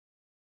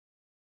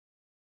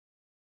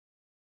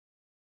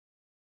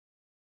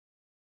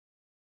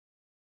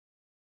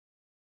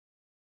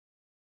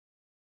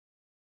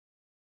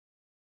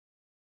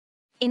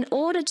 In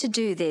order to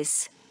do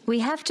this, we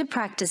have to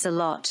practice a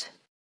lot.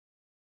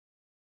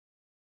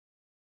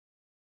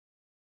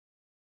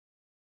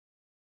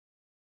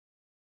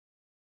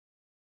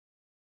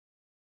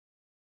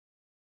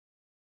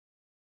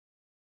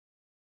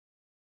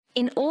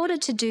 In order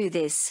to do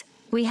this,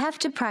 we have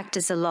to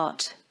practice a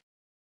lot.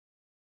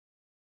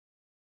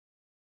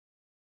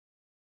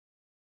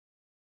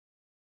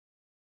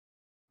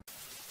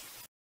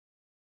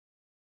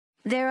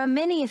 There are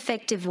many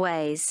effective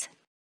ways.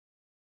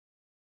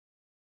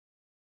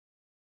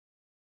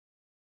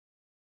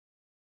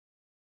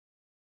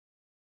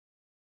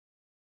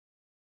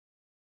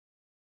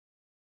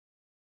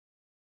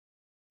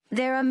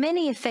 There are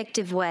many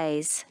effective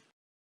ways.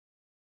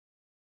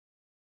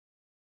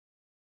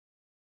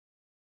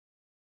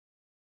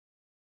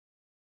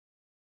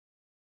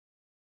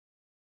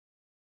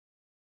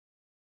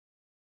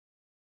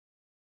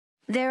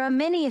 There are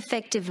many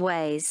effective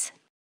ways.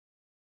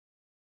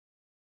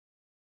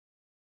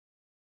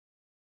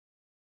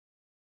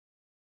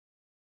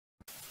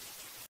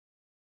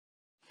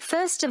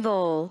 First of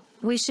all,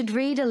 we should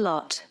read a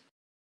lot.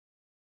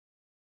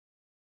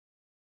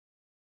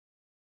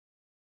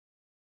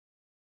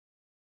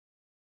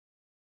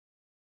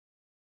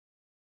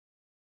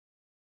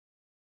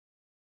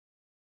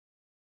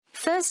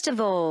 First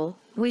of all,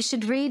 we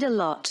should read a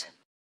lot.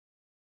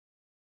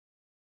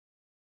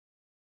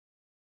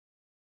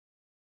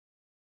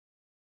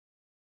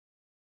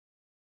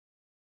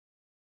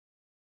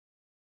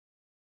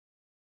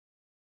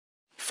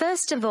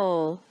 First of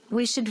all,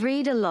 we should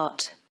read a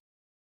lot.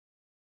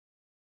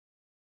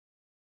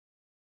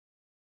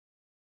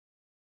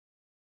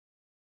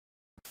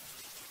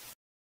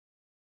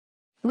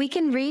 We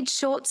can read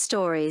short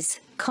stories,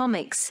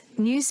 comics,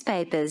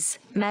 newspapers,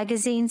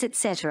 magazines,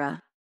 etc.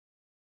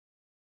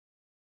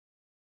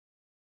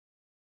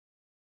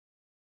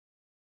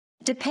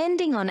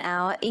 Depending on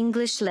our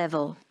English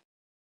level.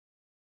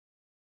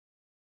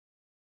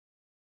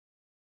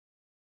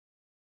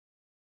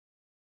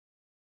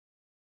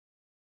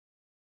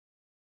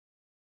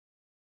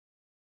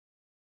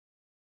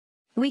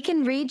 We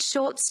can read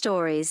short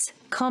stories,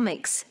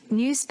 comics,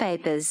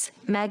 newspapers,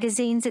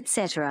 magazines,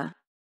 etc.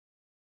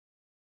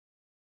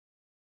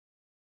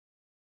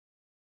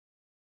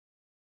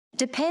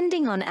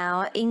 Depending on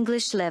our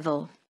English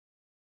level.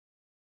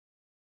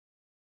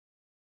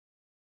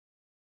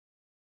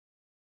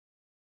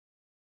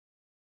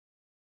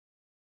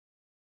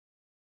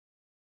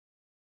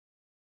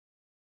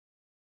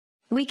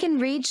 We can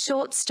read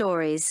short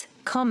stories,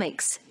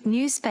 comics,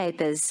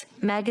 newspapers,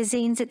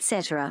 magazines,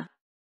 etc.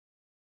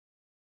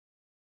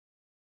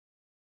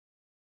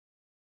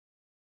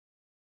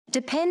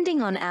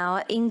 Depending on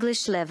our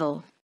English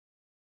level.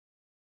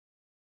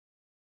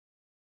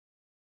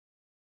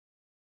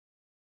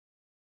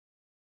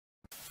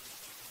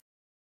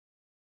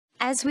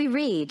 As we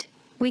read,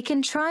 we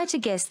can try to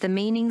guess the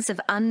meanings of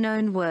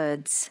unknown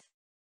words.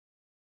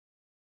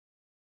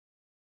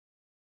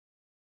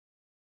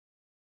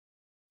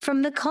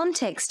 From the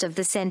context of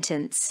the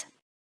sentence.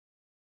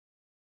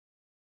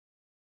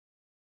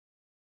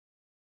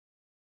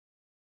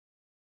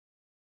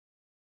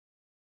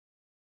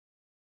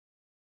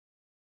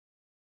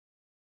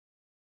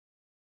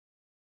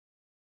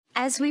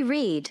 As we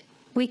read,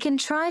 we can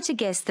try to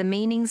guess the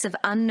meanings of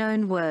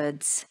unknown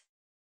words.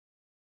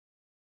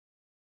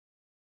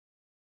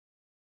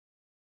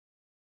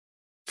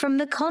 From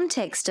the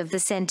context of the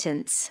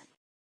sentence.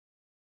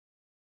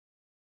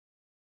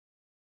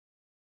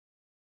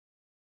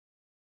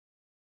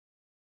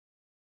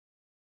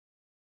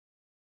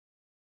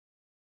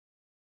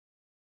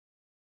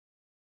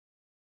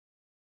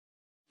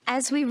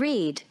 As we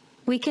read,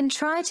 we can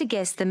try to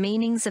guess the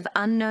meanings of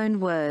unknown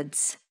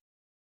words.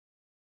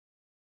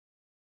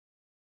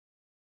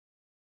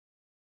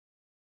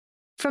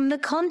 From the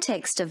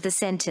context of the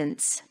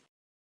sentence.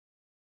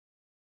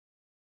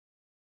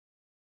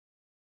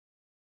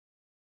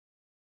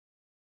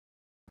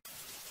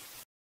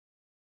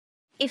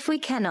 If we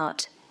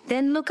cannot,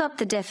 then look up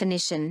the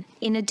definition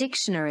in a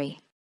dictionary.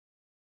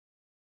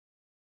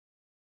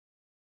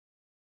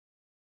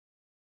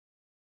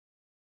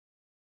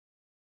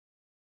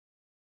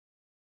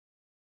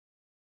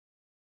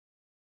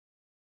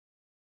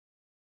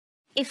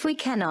 If we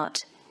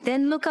cannot,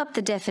 then look up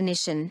the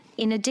definition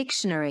in a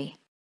dictionary.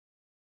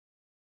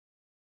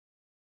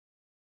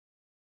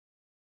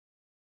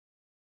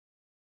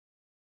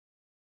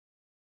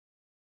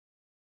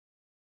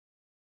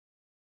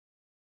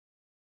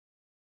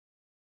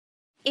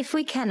 If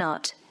we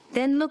cannot,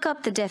 then look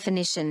up the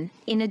definition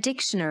in a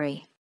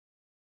dictionary.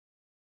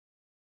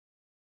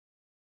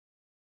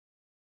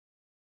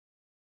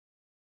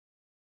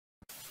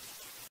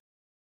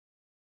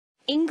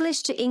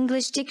 English to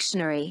English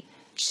dictionary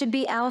should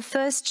be our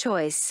first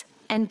choice,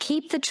 and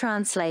keep the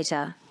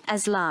translator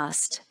as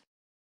last.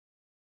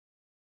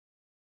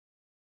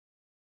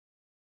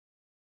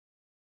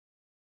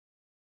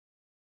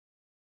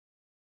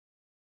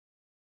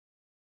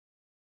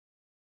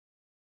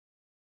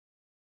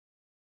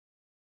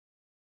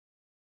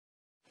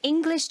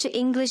 English to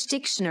English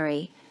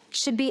dictionary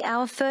should be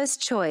our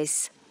first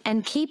choice,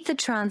 and keep the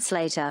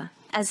translator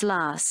as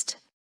last.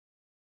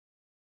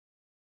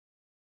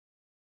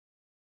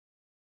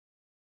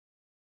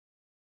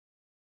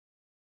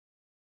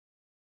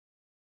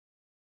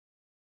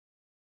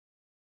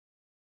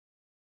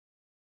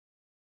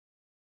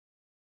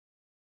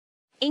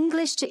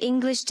 English to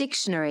English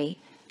dictionary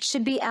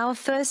should be our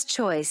first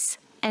choice,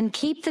 and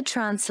keep the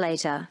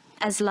translator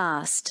as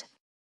last.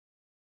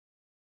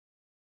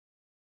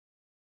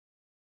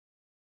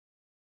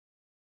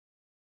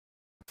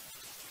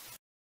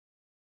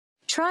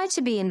 Try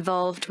to be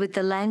involved with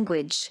the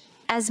language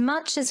as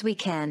much as we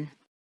can.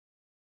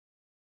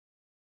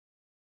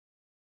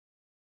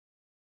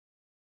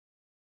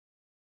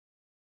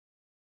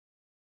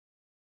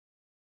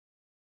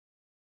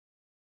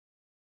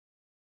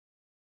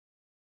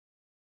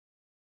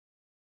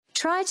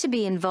 Try to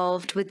be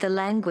involved with the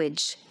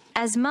language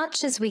as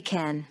much as we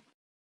can.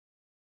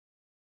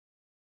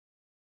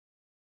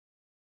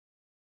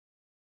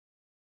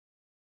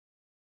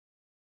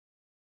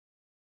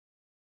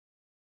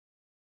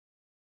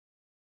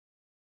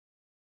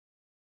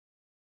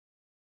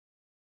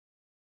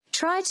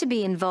 Try to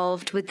be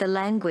involved with the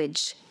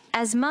language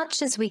as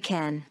much as we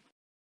can.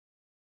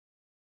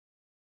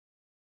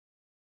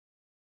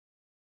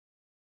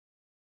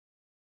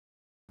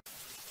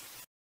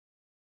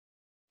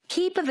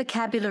 Keep a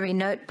vocabulary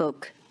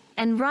notebook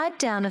and write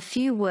down a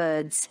few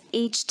words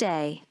each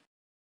day.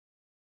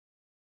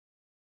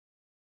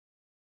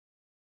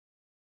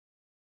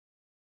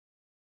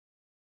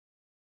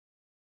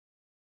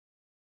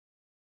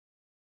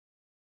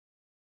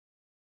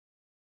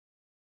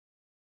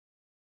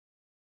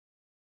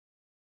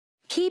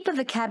 Keep a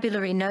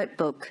vocabulary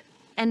notebook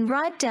and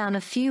write down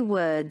a few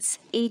words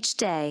each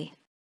day.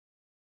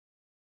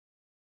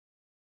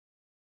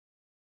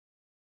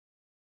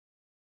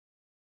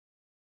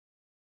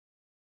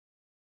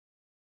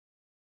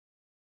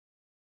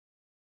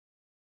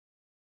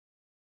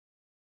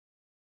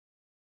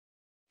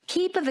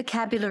 Keep a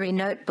vocabulary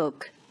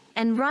notebook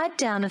and write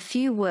down a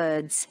few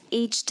words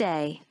each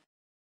day.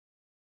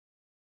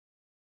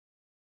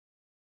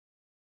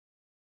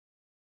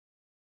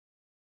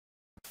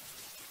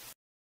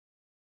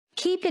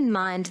 Keep in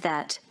mind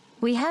that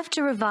we have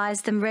to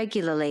revise them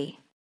regularly.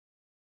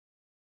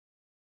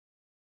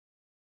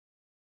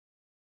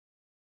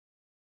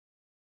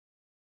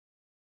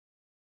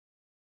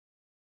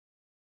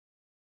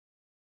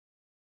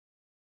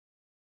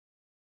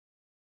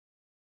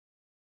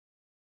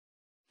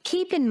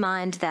 Keep in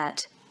mind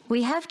that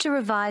we have to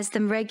revise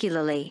them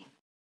regularly.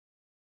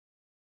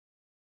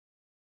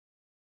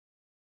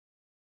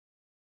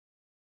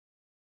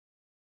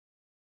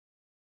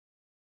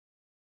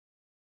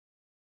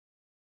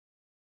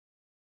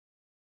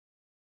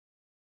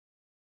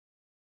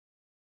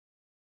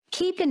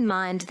 Keep in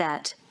mind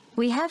that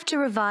we have to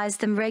revise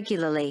them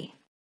regularly.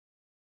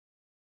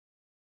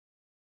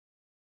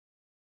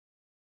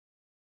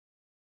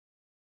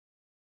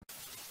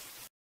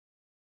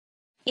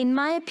 In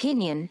my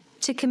opinion,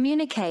 to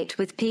communicate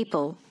with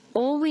people,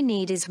 all we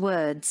need is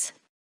words.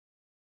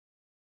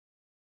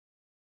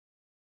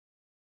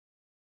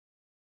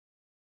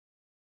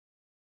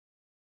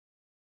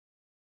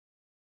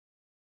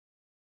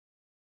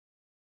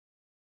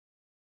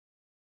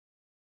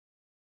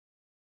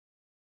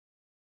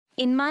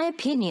 In my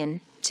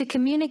opinion, to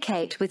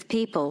communicate with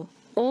people,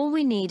 all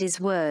we need is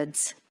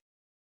words.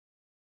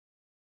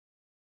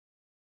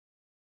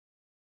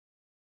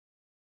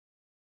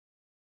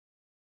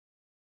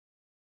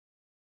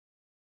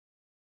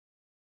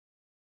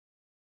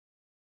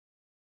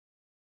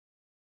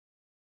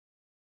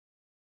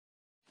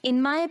 In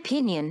my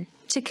opinion,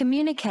 to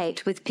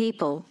communicate with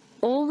people,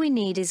 all we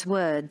need is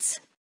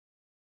words.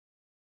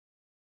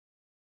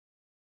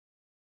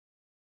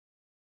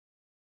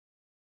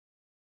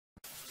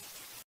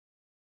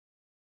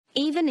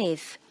 Even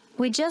if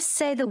we just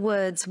say the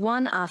words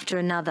one after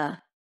another,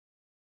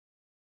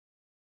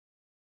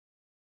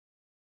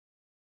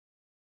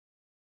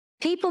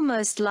 people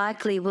most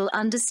likely will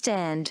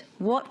understand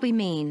what we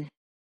mean.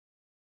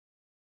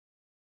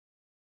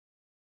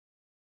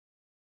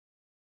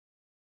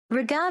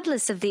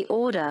 Regardless of the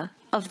order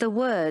of the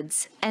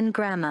words and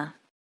grammar.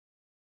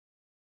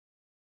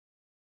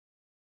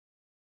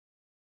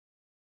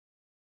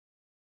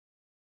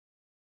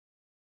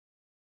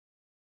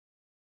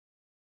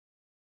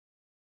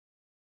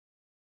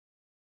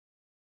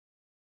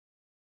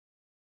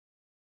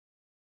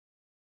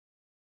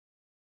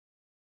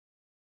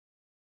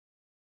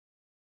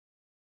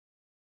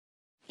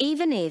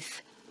 even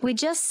if we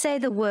just say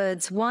the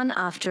words one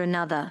after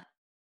another.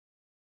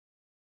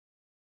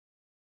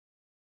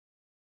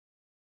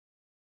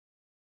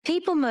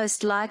 People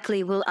most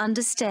likely will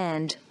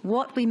understand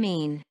what we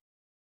mean.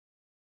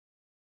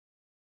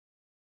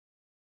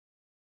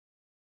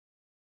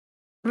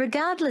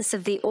 Regardless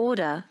of the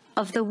order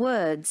of the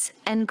words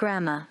and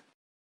grammar.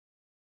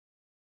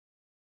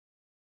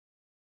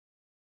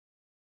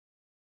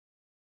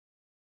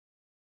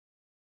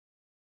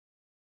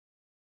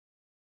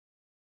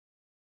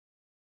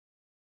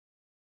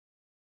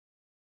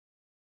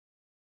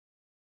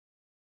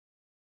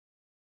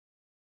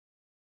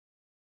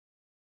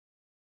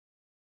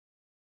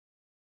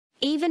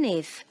 Even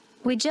if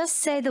we just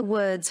say the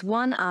words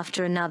one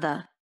after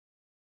another.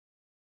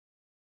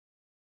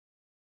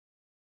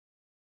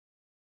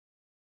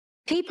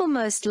 People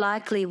most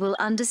likely will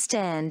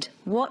understand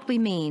what we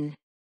mean.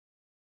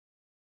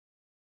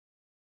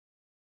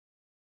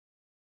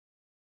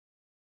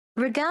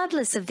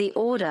 Regardless of the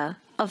order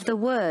of the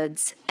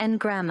words and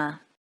grammar.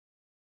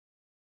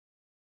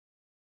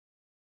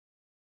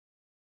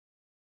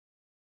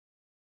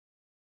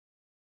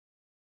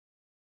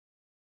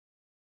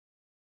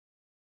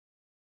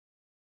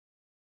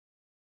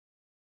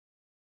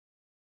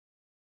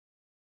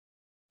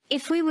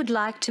 If we would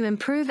like to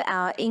improve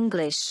our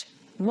English,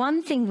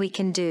 one thing we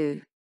can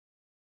do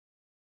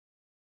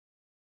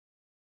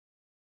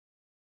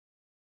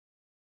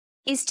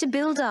is to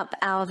build up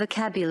our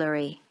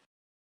vocabulary.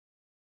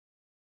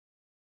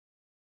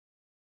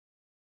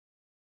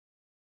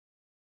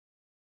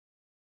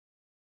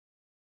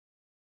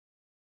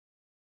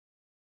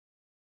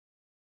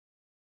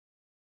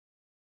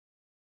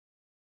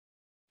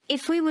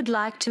 If we would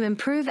like to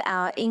improve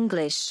our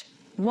English,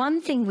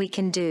 one thing we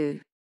can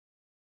do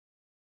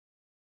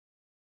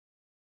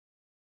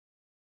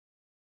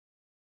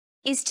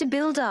is to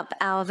build up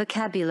our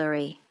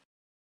vocabulary.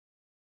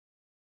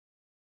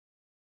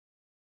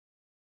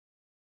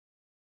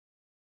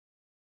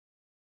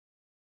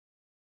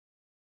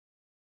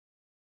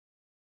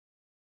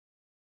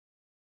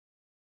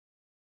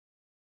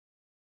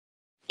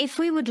 If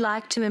we would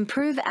like to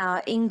improve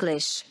our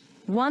English,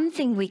 one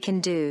thing we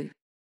can do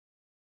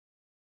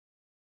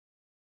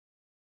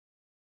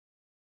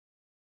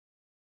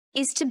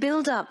is to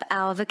build up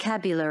our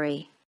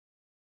vocabulary.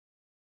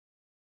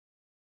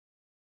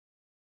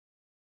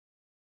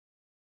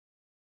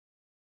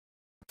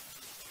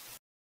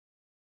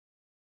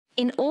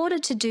 In order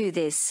to do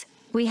this,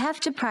 we have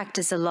to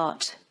practice a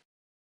lot.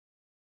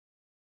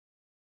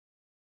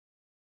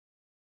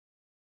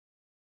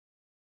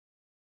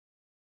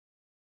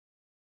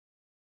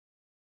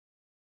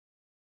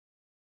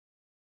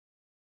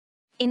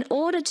 In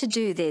order to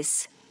do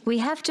this, we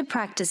have to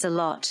practice a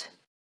lot.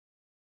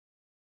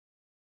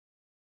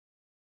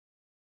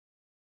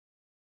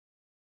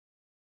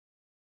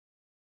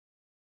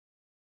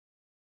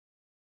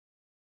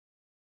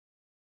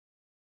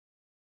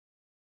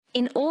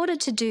 In order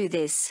to do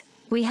this,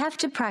 we have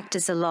to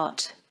practice a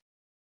lot.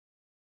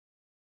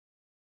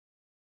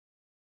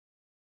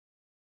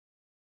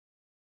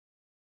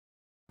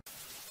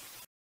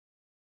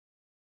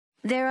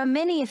 There are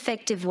many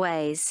effective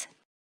ways.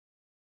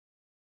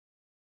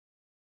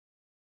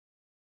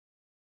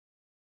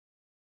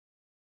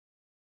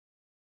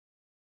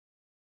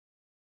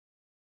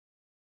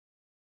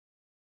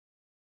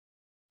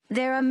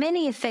 There are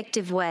many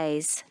effective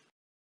ways.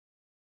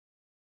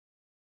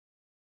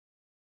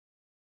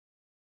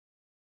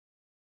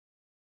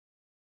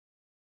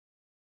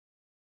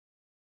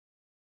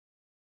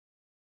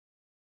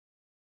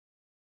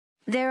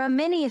 There are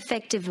many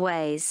effective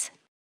ways.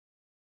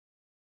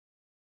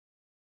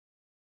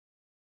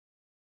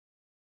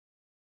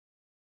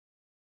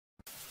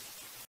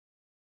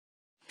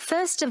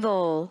 First of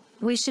all,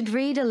 we should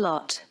read a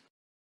lot.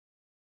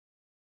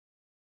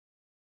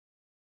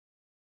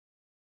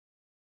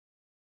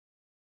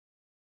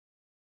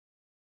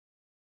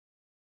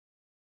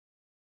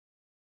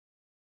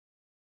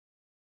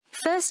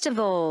 First of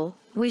all,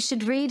 we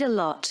should read a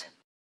lot.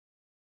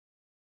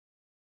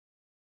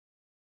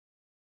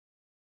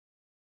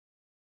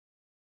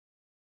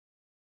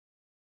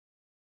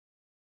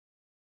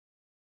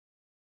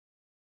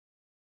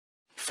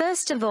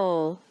 First of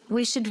all,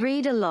 we should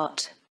read a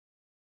lot.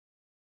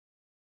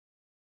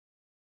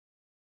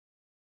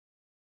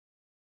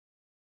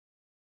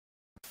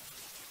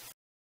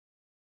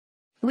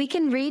 We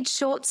can read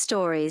short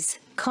stories,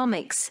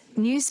 comics,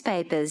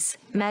 newspapers,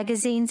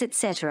 magazines,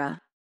 etc.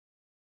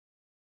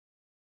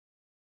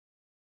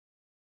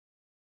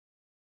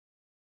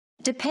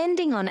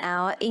 Depending on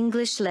our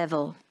English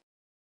level.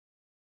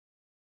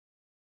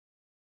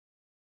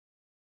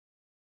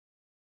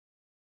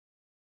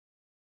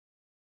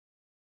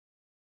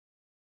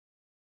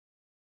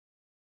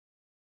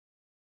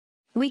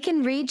 We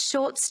can read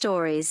short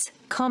stories,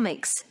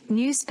 comics,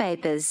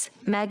 newspapers,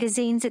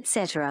 magazines,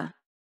 etc.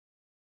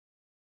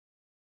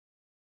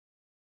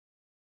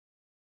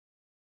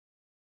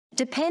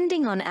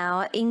 Depending on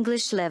our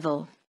English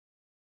level.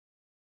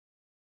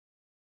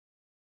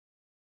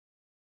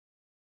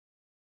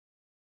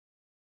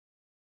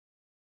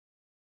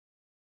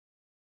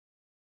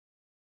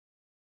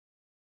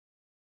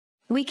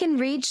 We can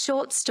read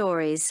short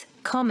stories,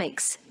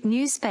 comics,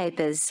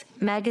 newspapers,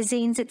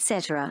 magazines,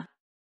 etc.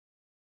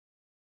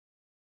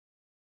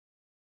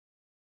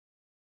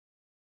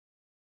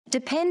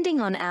 Depending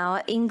on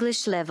our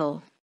English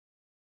level.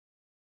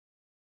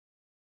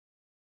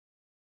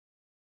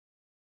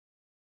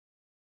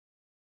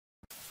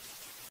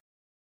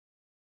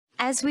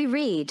 As we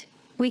read,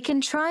 we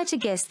can try to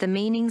guess the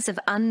meanings of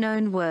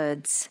unknown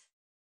words.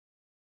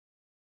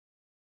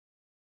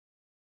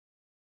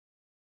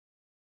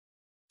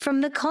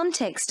 From the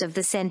context of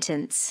the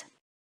sentence.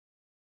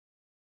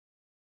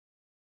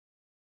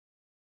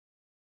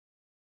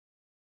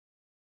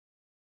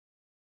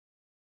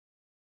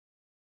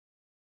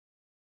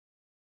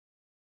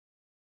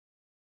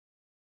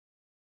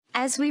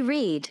 As we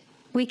read,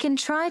 we can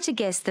try to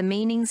guess the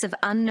meanings of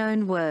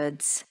unknown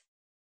words.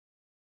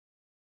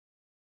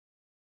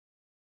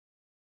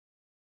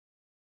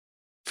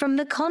 From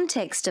the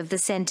context of the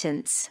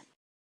sentence.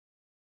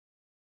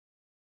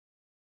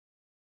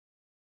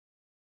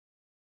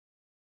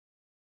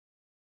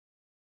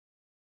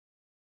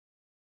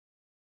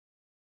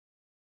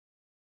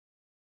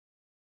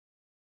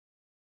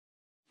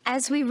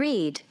 As we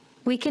read,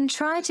 we can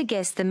try to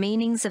guess the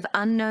meanings of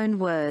unknown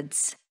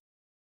words.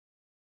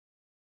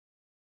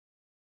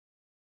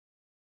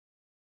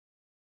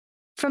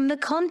 From the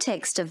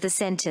context of the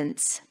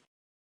sentence.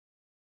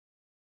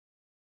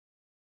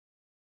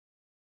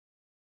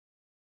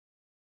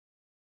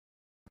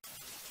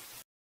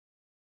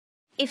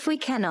 If we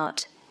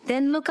cannot,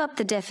 then look up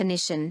the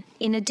definition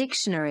in a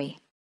dictionary.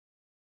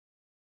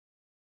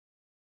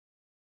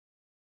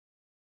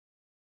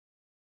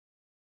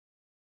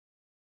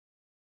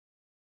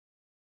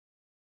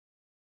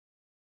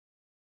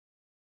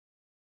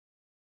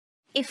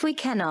 If we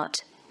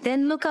cannot,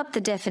 then look up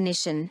the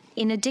definition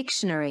in a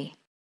dictionary.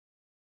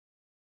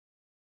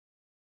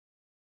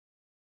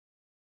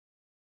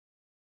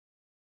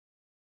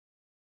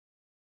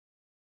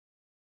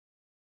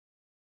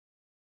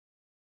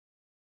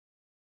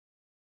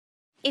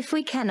 If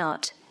we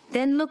cannot,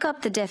 then look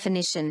up the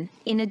definition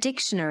in a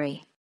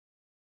dictionary.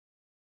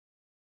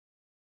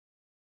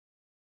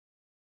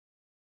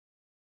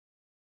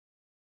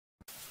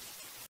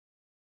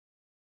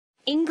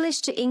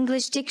 English to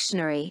English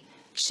dictionary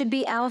should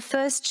be our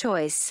first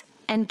choice,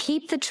 and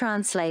keep the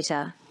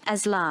translator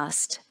as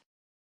last.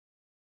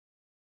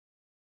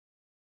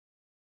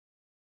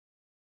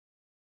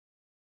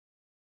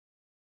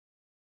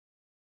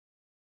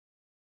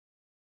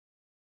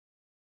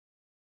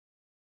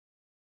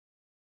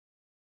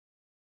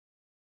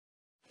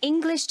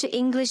 English to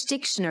English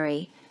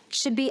dictionary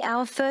should be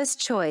our first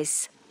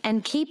choice,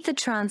 and keep the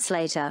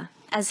translator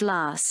as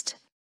last.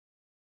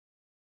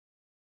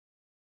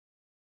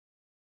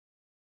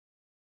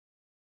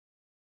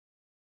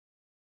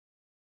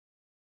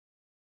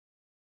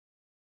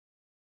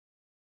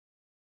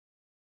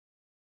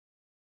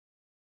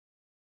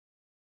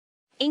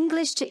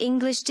 English to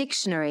English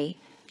dictionary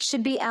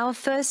should be our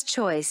first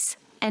choice,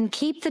 and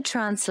keep the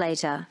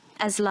translator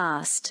as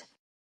last.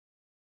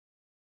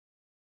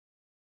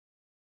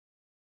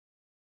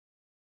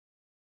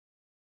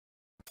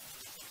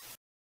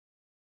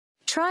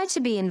 Try to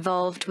be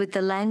involved with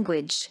the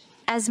language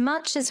as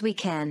much as we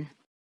can.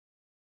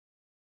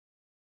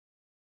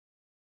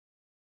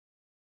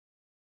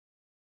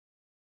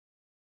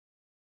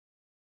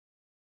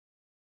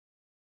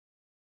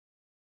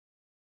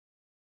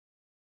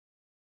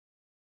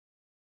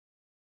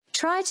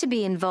 Try to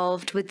be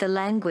involved with the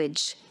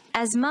language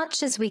as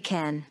much as we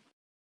can.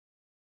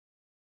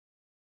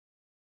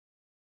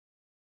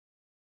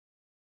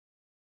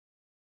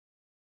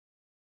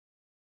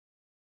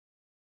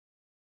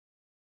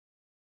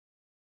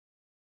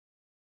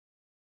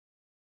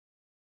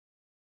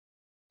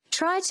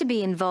 Try to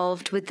be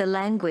involved with the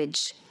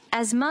language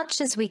as much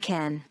as we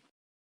can.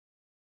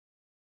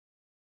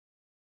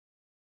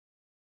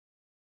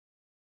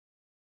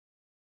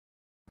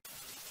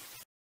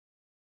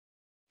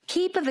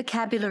 Keep a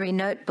vocabulary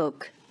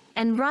notebook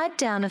and write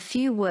down a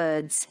few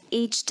words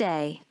each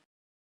day.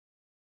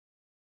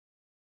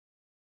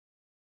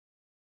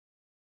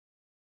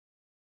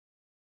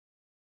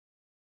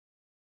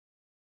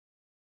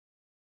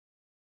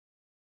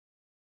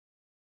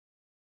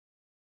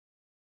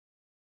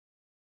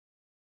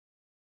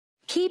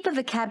 Keep a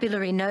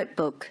vocabulary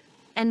notebook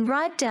and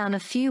write down a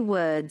few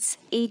words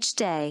each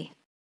day.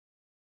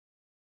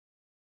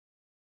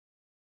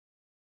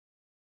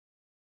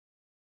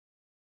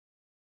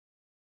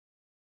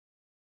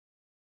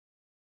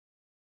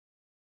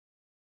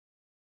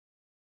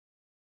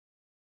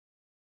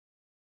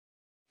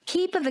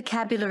 Keep a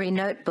vocabulary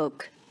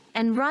notebook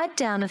and write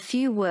down a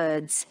few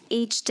words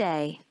each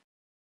day.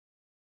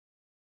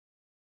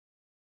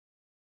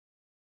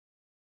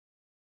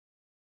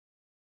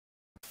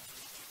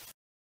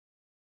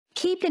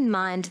 Keep in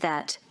mind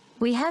that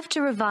we have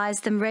to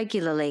revise them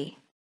regularly.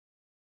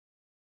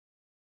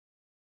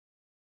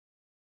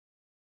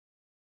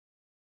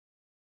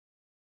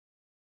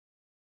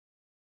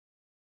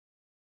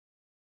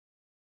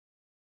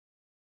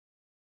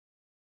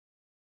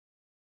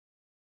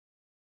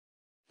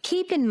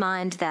 Keep in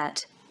mind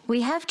that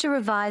we have to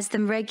revise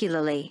them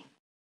regularly.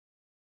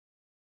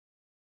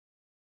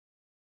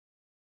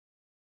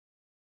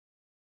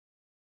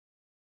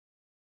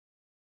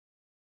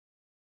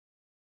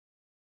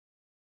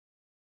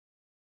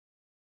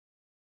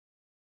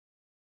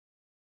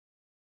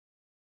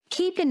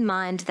 Keep in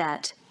mind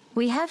that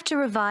we have to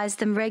revise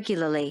them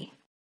regularly.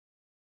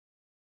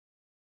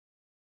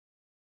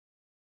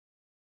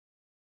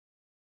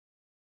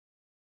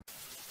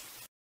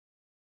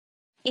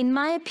 In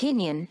my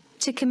opinion,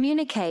 to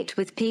communicate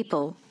with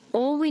people,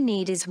 all we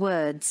need is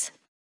words.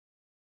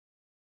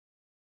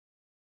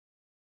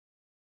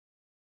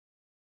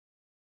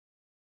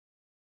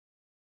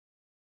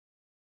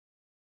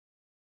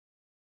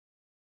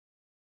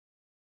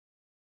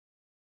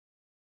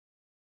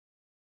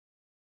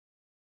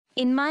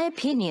 In my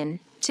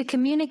opinion, to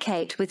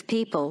communicate with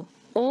people,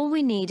 all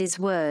we need is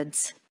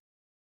words.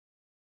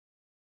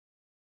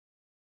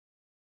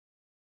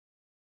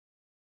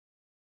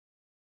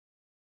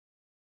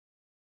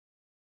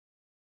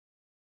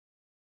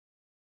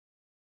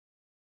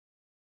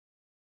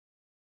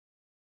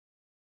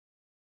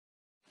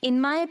 In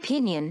my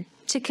opinion,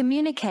 to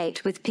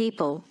communicate with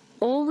people,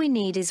 all we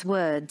need is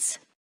words.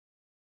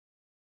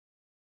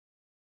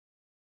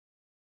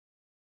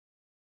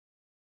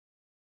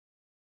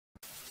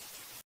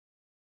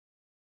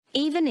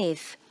 Even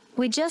if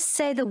we just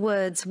say the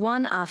words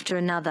one after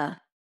another.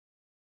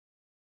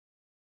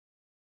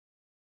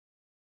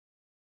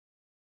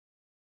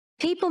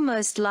 People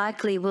most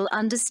likely will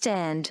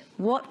understand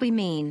what we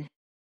mean.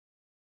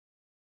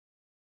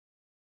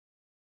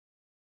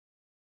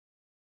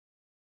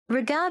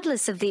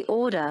 Regardless of the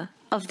order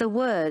of the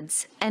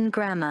words and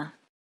grammar.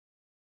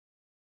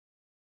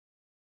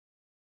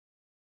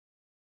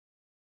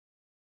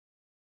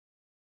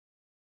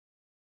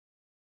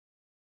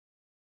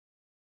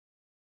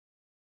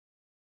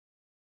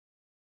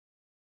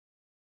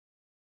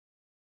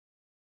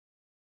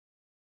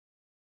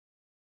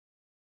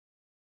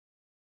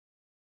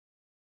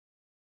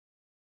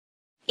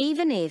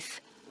 Even if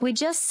we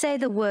just say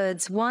the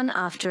words one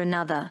after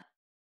another.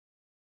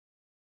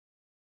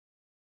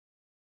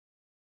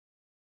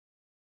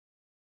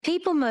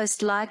 People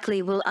most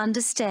likely will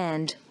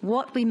understand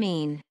what we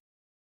mean.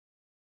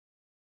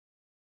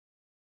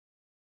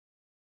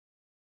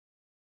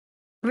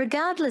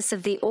 Regardless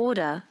of the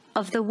order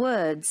of the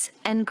words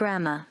and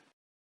grammar.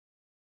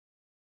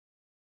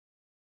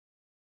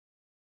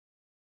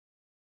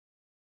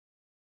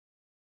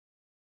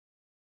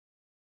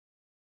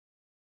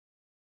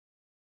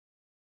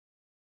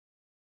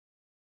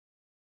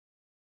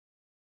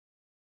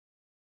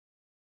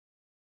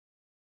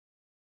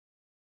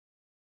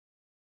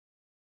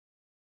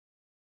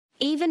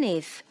 Even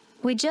if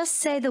we just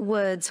say the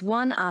words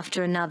one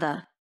after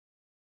another.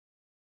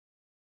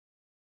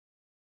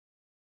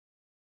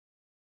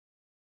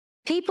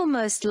 People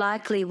most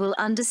likely will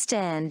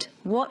understand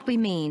what we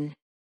mean.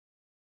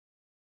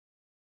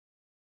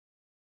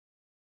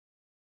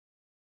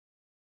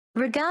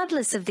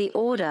 Regardless of the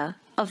order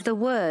of the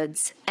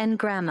words and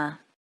grammar.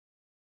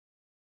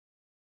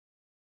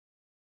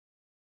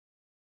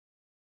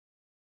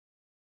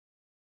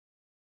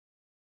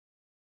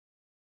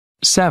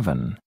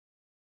 Seven.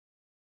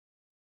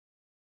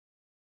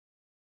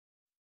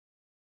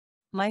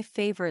 My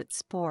favorite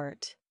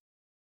sport.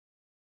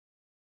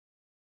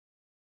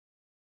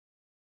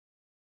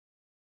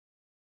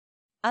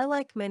 I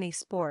like many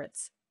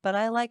sports, but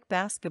I like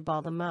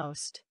basketball the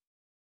most.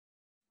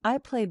 I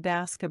play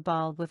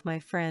basketball with my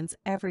friends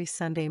every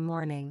Sunday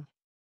morning.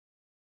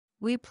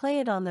 We play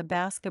it on the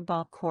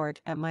basketball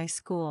court at my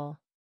school.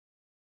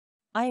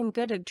 I am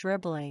good at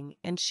dribbling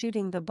and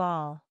shooting the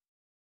ball.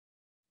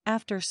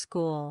 After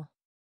school,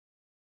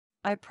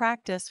 I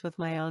practice with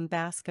my own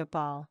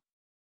basketball.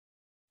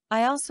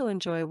 I also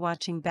enjoy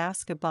watching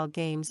basketball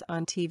games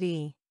on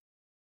TV.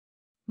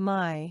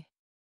 My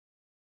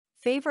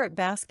favorite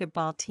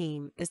basketball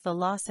team is the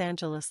Los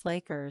Angeles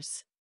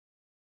Lakers.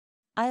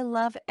 I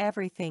love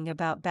everything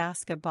about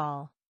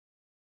basketball.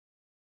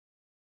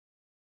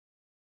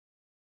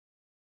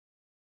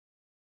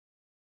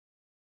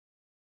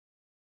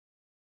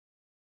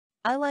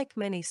 I like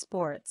many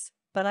sports,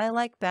 but I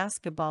like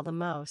basketball the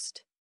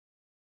most.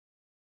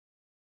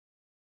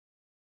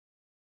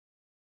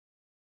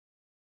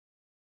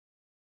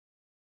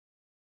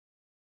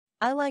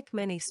 I like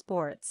many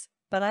sports,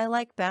 but I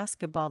like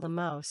basketball the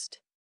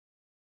most.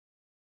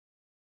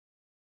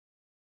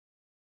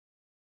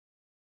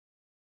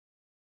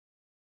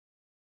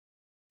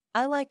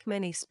 I like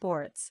many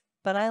sports,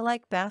 but I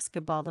like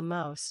basketball the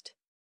most.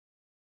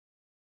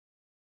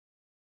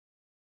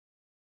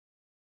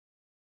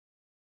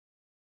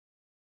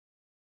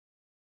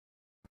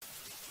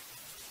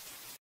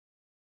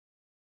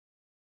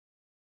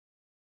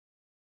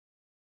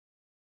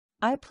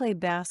 I play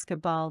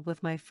basketball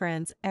with my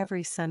friends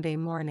every Sunday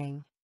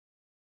morning.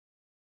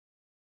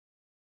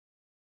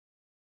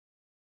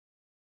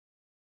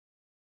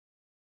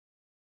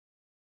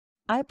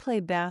 I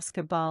play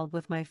basketball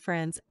with my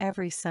friends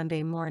every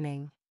Sunday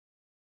morning.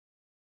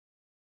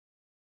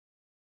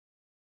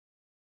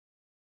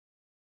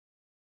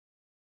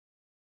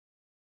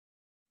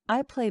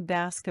 I play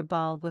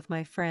basketball with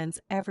my friends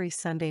every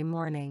Sunday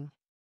morning.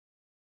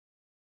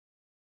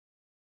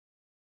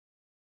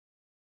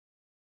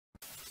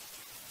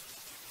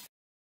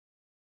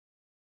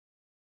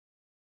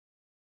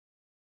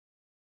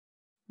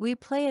 We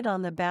play it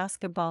on the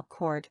basketball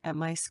court at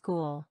my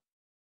school.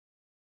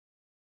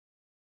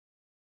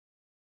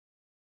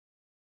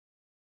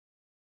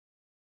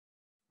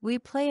 We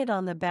play it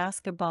on the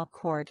basketball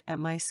court at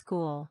my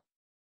school.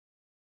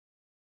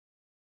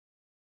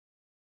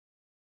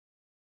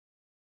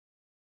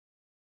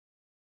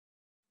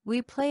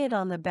 We play it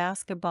on the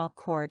basketball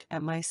court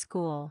at my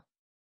school.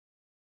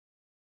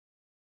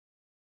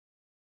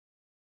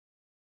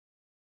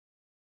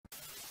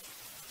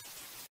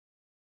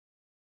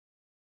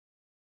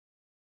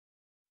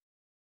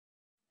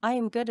 I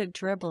am good at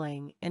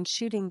dribbling and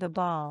shooting the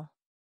ball.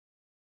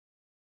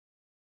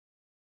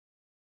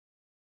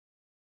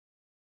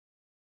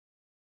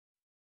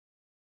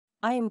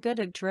 I am good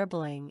at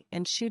dribbling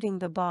and shooting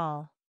the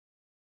ball.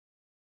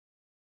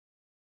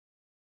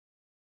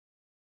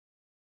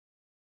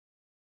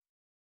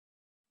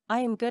 I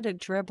am good at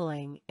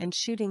dribbling and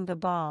shooting the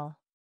ball.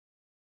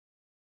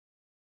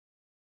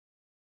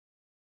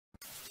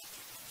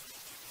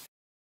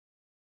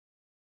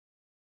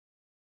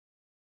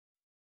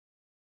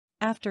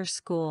 After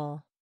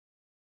school,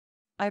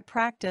 I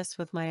practice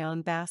with my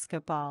own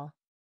basketball.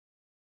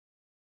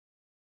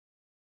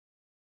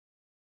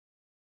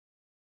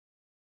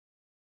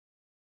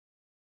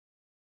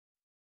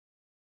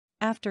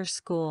 After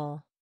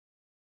school,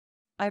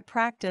 I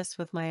practice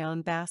with my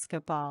own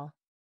basketball.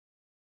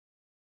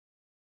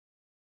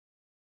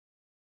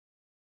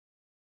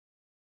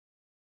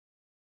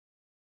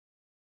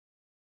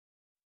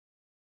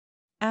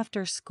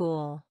 After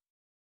school,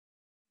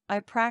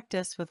 I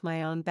practice with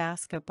my own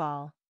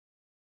basketball.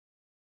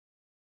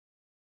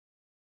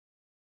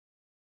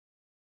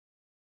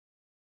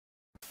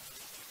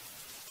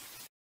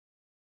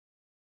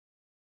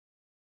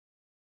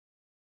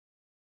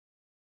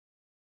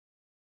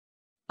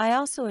 I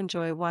also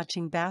enjoy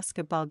watching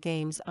basketball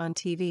games on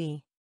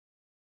TV.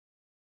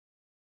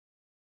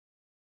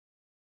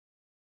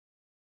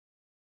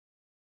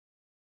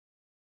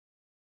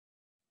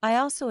 I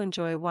also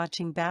enjoy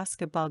watching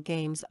basketball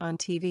games on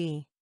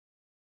TV.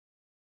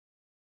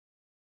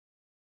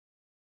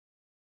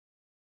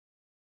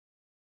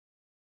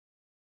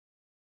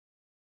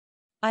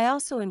 I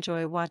also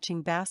enjoy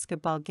watching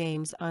basketball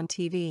games on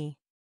TV.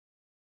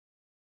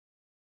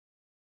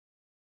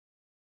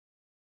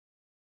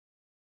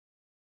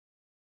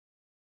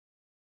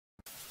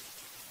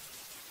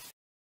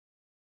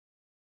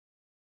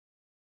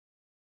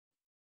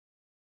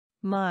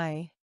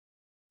 My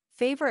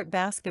favorite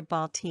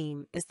basketball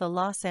team is the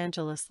Los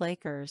Angeles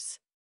Lakers.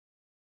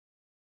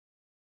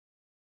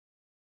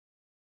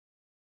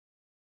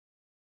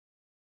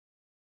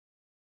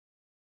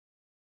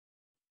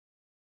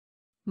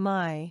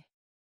 My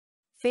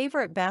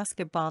favorite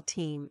basketball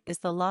team is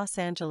the Los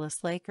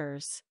Angeles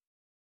Lakers.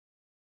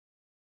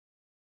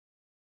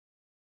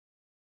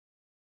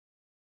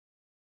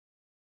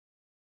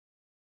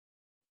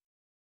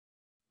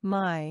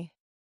 My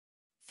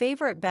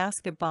favorite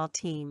basketball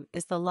team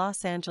is the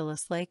Los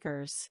Angeles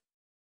Lakers.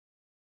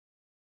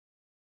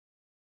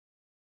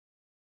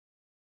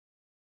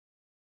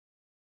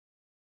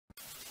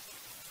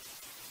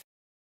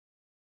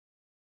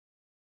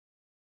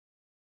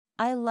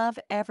 I love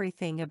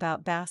everything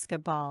about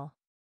basketball.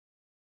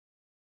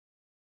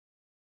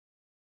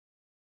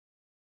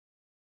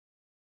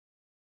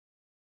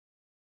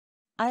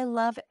 I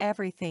love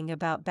everything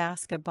about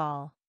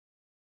basketball.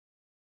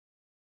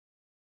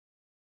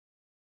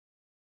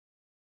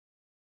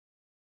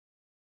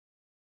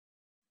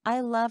 I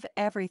love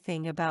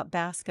everything about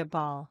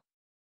basketball.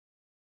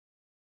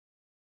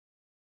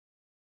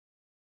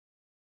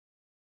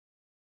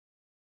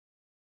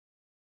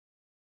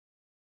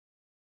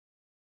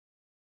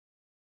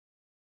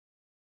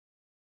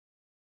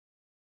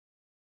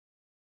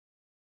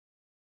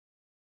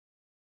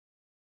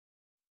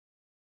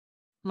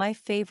 My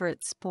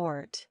favorite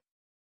sport.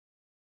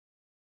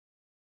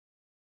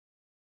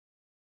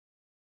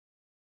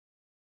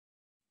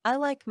 I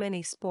like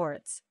many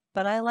sports,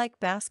 but I like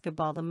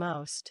basketball the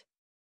most.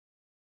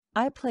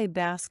 I play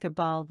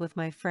basketball with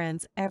my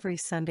friends every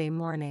Sunday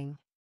morning.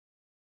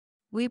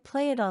 We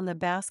play it on the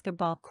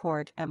basketball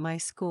court at my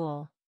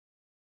school.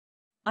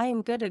 I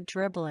am good at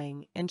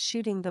dribbling and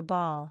shooting the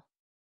ball.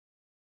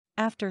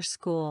 After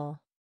school,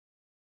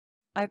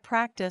 I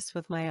practice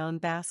with my own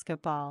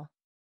basketball.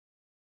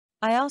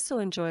 I also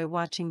enjoy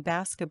watching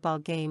basketball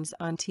games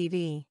on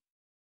TV.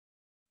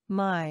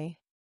 My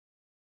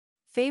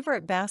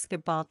favorite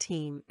basketball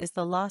team is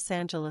the Los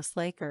Angeles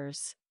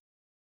Lakers.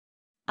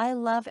 I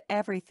love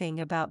everything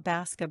about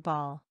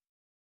basketball.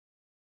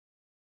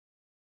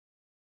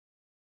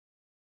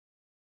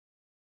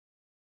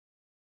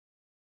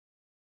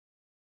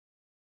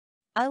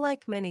 I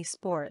like many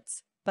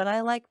sports, but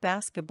I like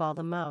basketball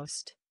the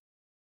most.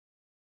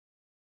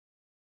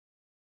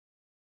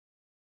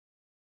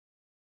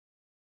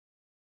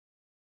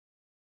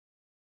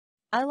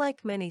 I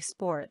like many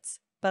sports,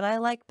 but I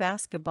like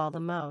basketball the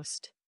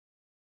most.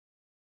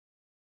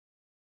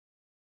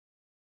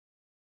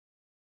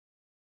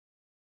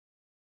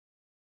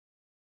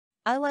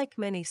 I like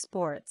many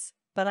sports,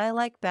 but I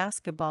like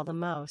basketball the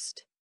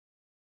most.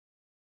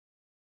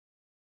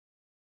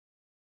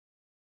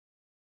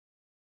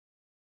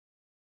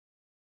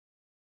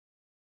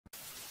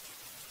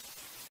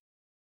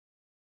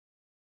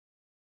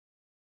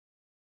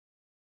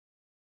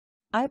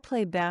 I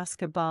play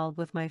basketball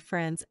with my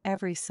friends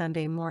every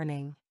Sunday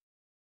morning.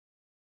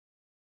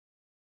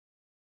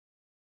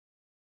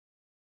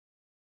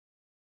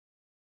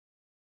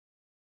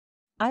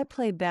 I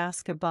play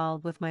basketball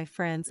with my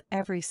friends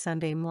every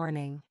Sunday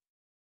morning.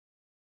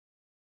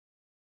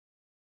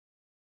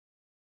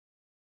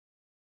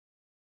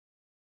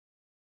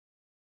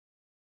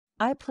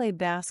 I play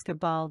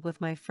basketball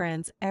with my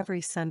friends every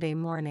Sunday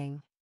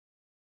morning.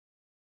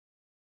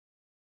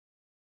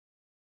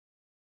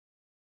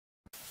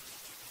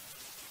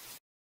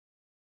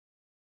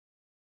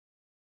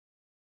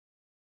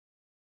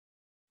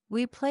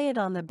 We play it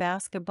on the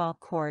basketball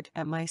court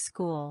at my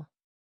school.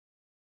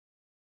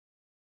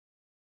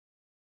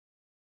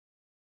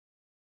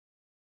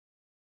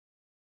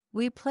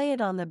 We play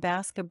it on the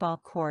basketball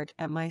court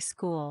at my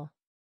school.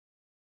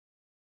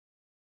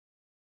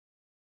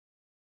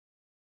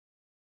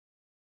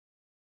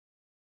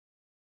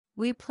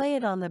 We play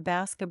it on the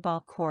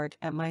basketball court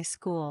at my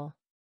school.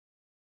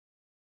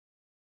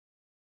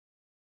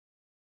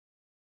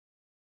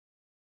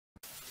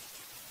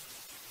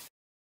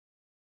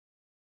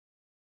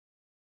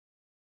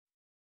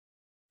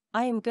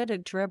 I am good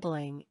at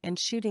dribbling and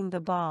shooting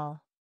the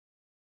ball.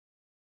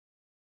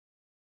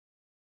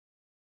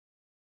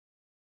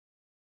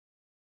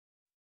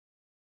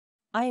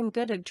 I am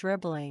good at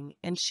dribbling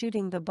and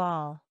shooting the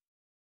ball.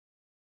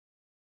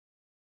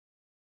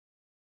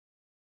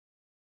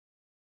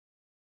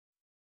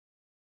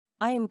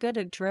 I am good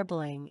at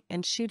dribbling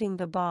and shooting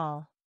the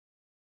ball.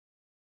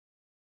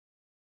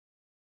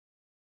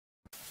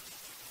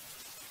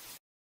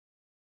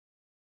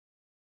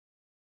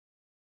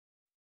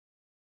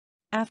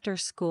 After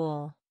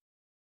school,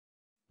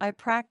 I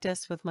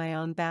practice with my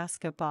own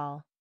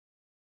basketball.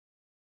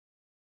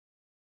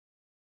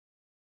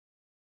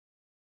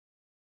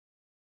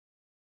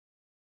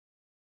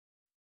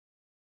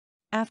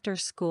 After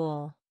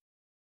school,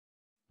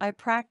 I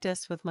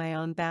practice with my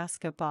own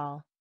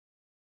basketball.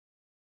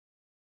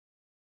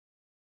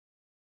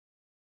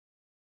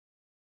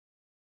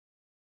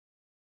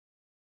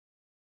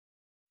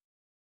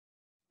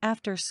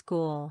 After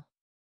school,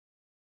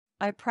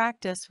 I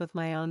practice with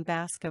my own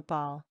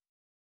basketball.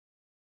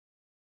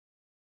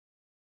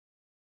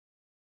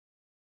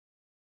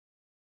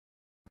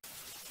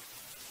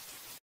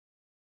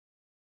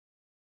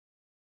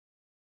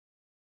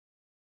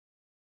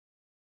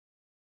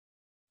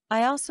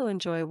 I also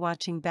enjoy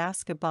watching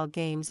basketball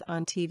games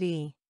on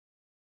TV.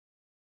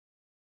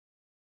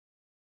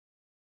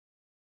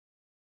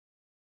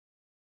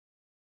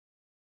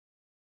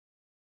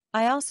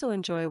 I also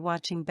enjoy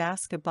watching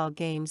basketball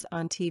games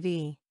on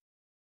TV.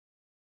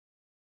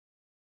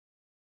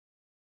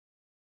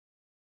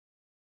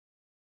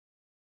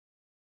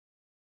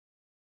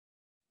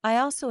 I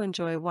also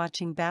enjoy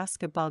watching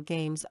basketball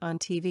games on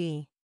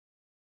TV.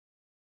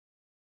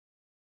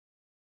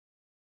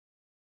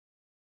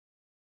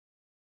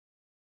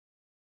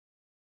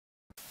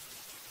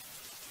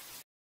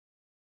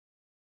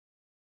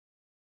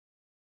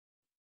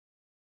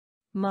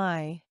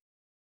 My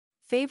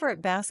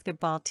favorite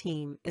basketball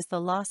team is the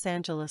Los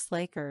Angeles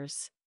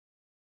Lakers.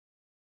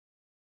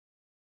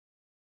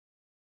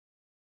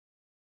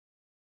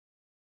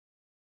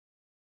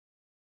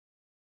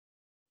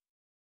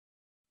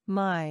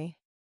 My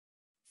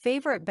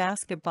favorite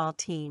basketball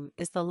team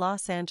is the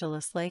Los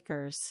Angeles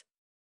Lakers.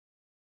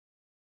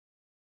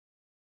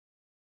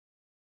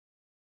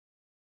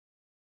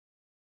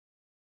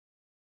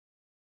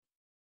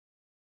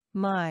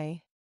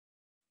 My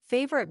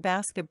favorite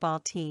basketball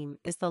team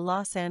is the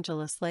Los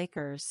Angeles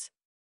Lakers.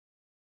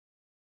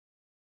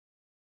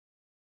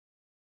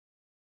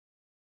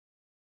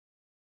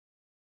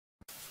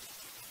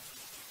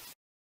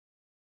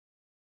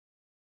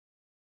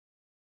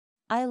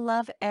 I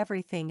love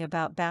everything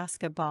about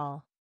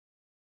basketball.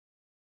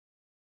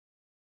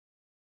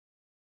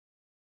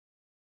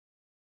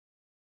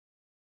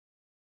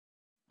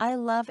 I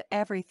love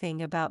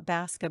everything about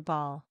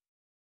basketball.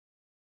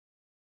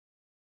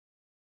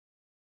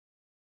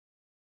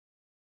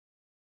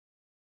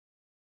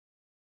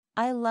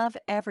 I love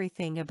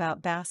everything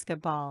about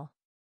basketball.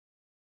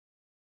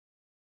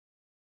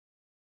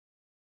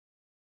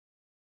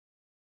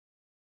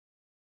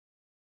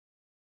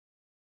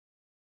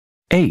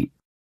 Eight.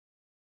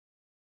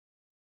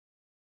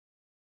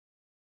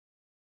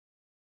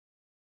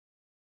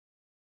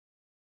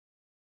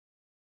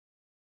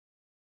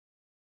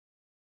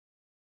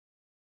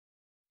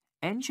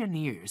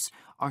 Engineers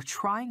are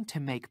trying to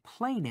make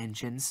plane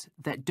engines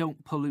that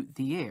don't pollute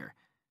the air,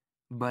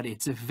 but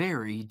it's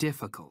very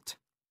difficult.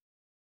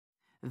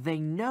 They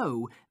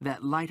know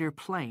that lighter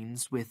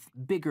planes with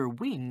bigger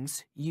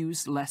wings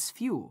use less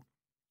fuel.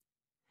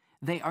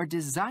 They are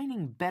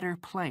designing better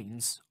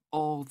planes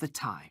all the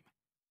time.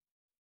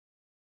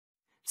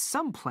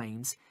 Some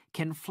planes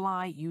can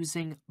fly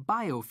using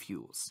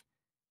biofuels,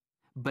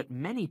 but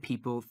many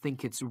people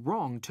think it's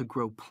wrong to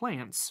grow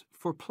plants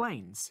for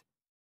planes.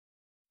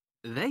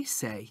 They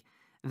say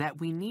that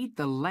we need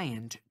the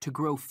land to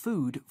grow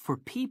food for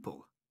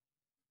people.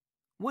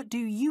 What do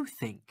you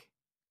think?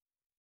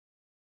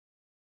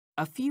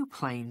 A few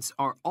planes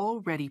are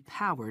already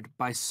powered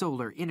by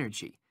solar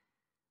energy,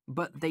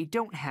 but they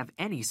don't have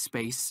any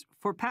space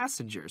for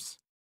passengers.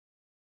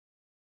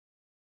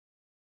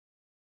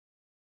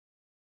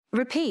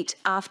 Repeat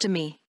after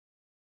me.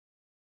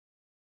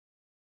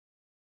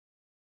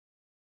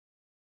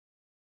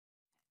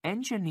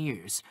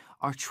 Engineers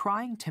are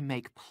trying to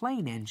make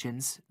plane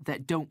engines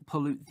that don't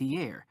pollute the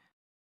air.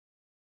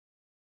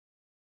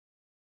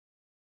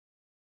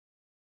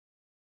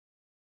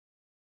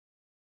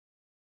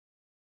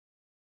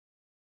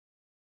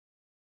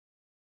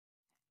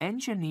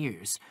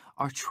 Engineers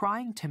are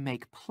trying to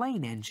make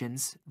plane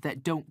engines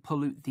that don't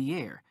pollute the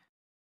air.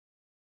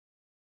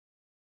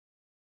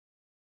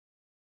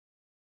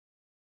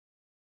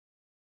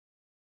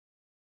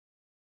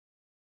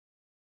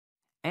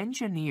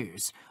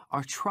 Engineers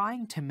are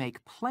trying to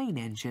make plane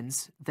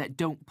engines that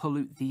don't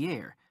pollute the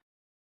air.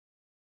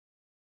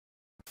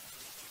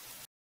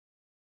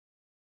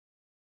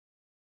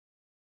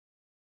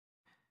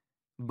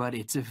 But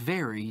it's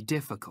very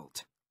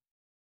difficult.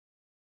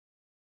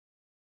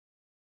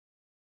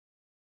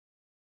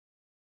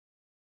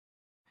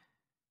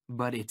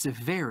 But it's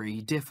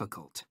very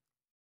difficult.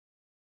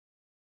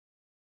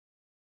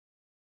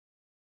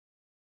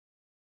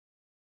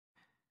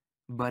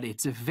 But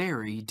it's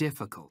very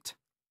difficult.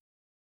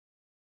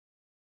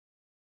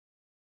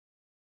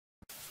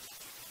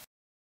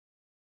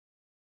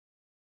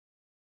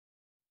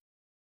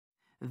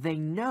 They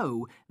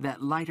know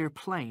that lighter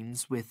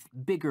planes with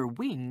bigger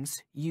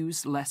wings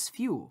use less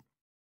fuel.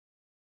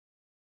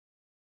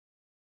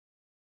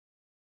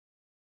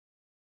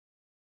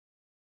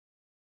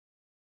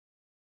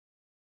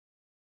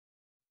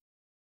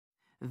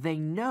 They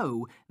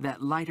know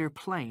that lighter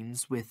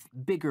planes with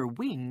bigger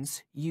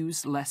wings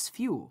use less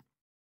fuel.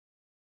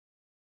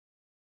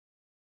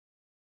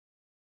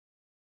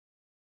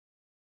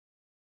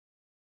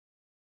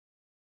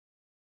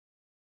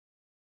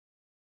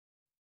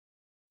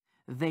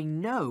 They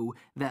know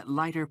that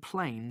lighter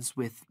planes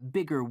with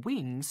bigger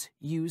wings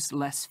use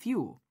less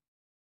fuel.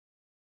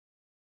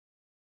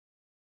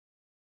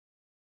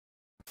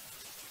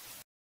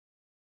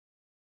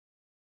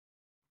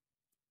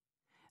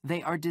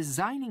 They are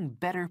designing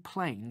better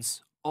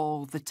planes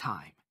all the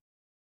time.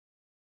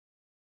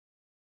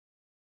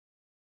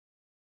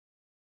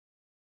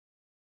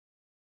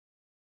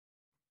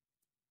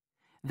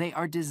 They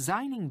are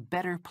designing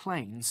better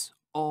planes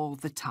all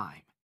the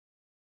time.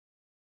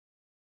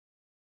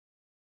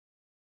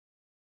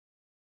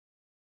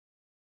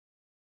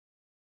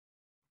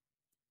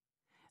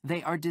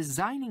 They are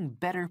designing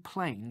better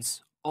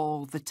planes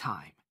all the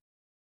time.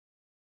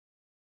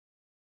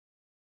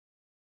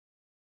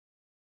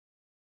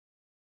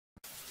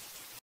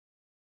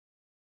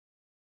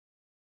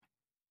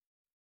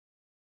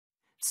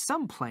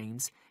 Some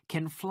planes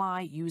can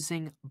fly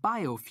using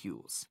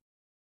biofuels.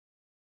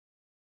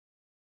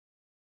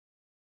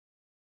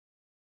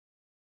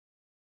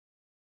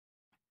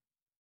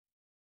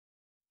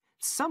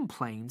 Some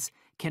planes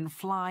can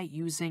fly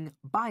using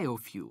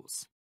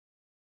biofuels.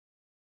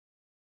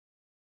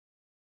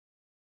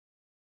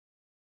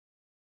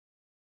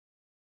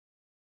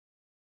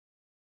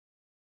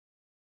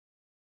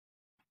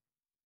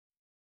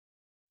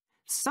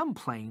 Some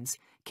planes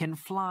can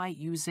fly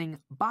using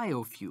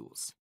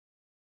biofuels.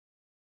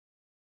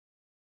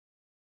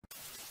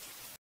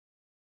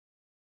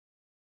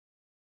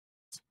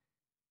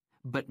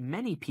 But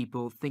many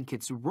people think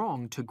it's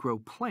wrong to grow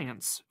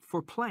plants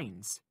for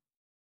planes.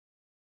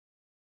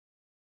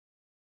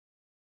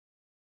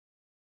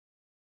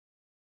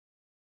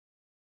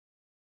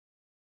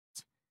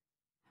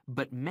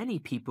 But many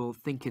people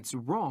think it's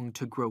wrong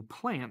to grow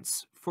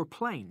plants for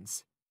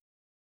planes.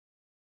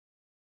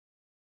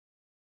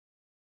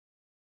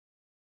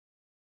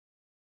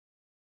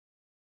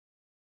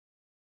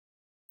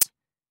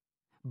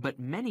 But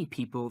many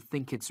people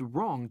think it's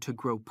wrong to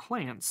grow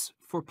plants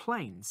for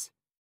planes.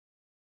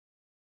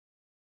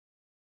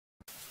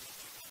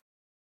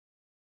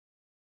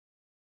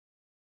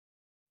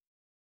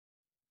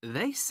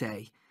 They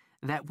say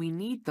that we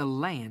need the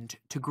land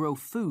to grow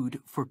food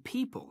for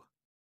people.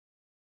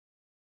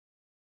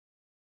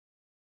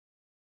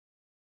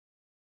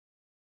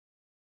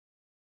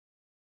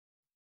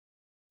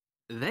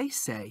 They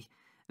say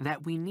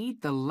that we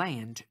need the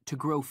land to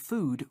grow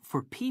food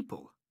for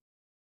people.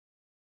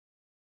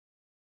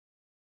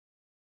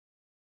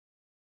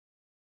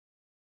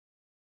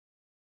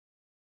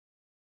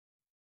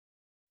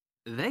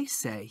 They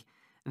say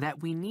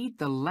that we need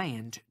the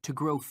land to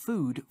grow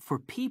food for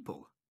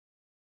people.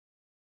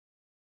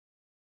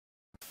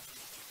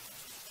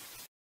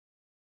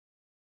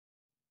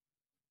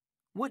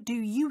 What do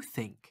you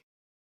think?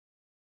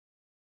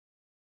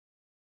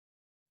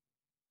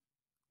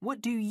 What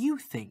do you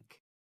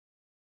think?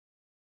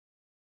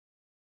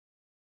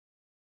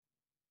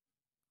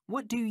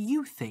 What do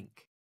you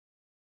think?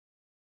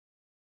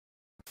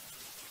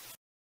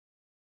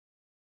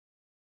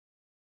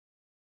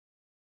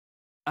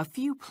 A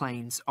few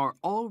planes are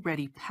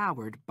already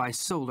powered by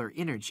solar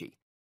energy.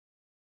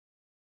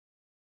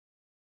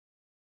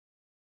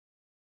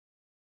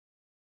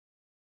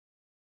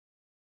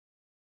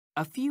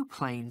 A few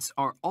planes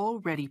are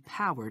already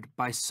powered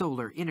by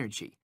solar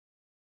energy.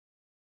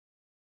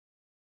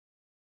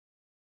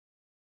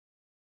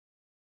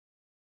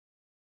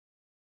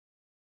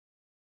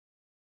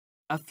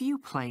 A few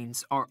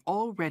planes are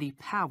already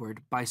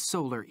powered by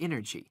solar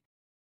energy.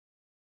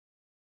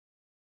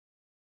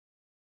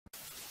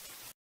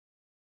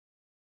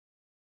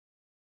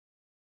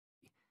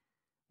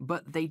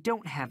 But they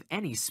don't have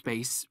any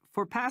space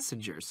for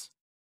passengers.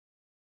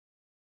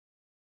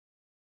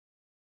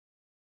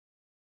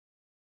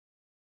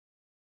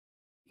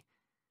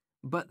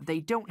 But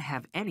they don't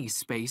have any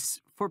space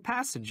for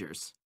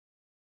passengers.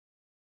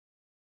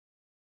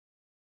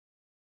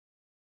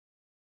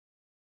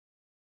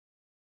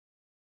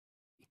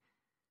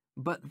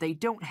 But they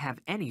don't have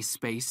any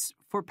space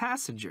for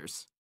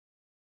passengers.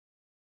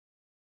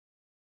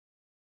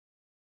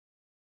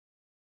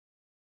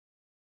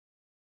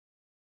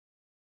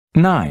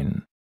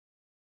 9.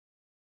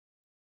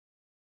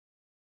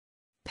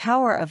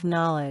 Power of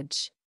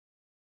knowledge.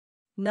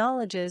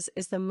 Knowledge is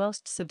the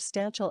most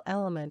substantial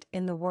element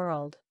in the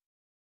world.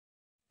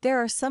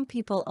 There are some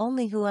people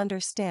only who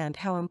understand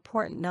how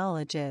important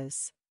knowledge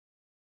is.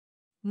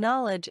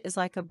 Knowledge is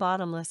like a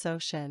bottomless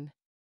ocean.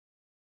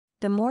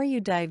 The more you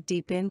dive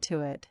deep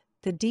into it,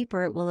 the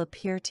deeper it will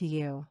appear to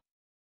you.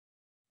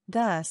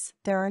 Thus,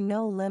 there are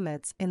no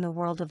limits in the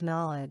world of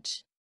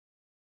knowledge.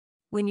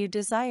 When you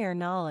desire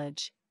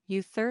knowledge,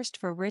 you thirst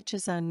for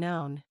riches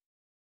unknown.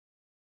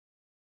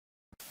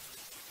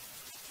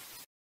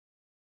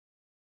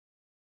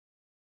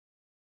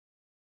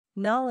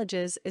 Knowledge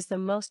is the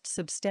most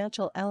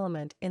substantial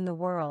element in the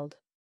world.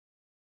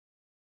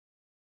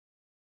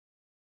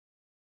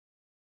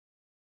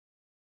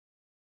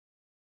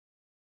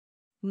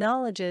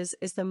 Knowledge is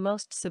the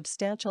most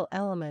substantial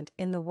element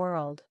in the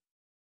world.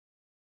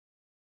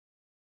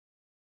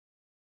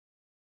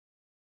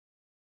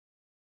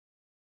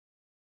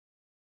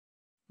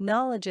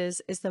 Knowledge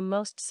is the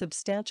most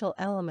substantial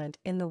element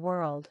in the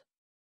world.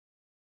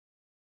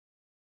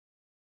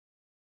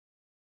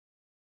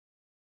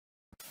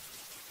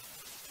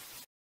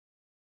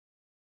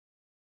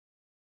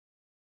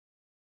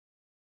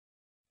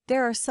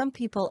 There are some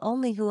people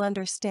only who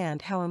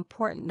understand how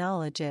important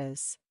knowledge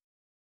is.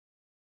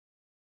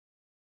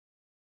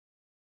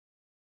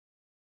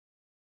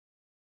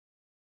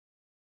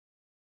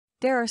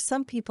 There are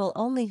some people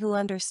only who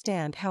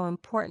understand how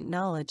important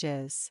knowledge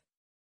is.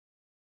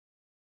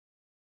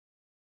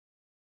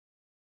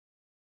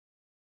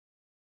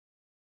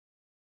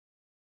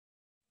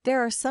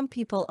 There are some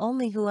people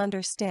only who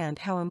understand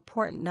how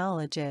important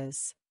knowledge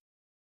is.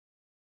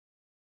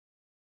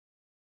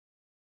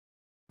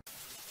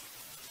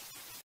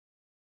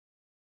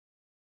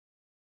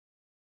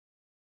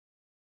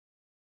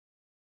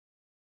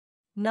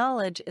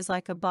 Knowledge is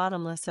like a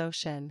bottomless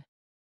ocean.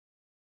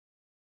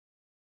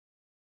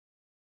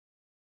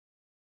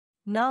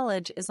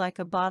 Knowledge is like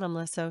a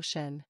bottomless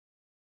ocean.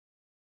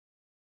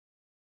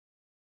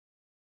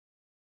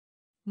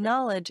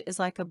 Knowledge is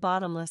like a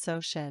bottomless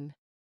ocean.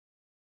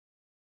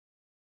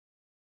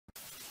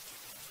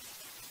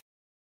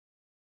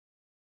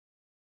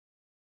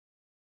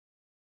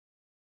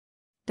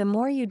 The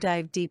more you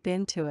dive deep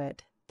into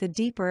it, the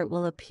deeper it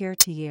will appear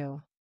to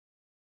you.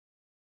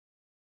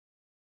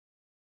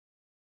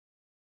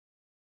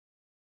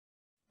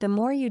 The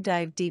more you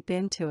dive deep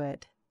into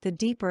it, the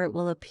deeper it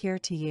will appear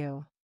to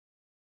you.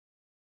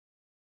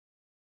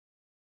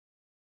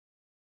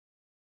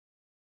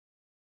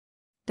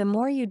 The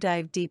more you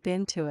dive deep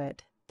into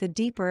it, the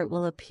deeper it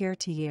will appear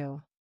to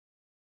you.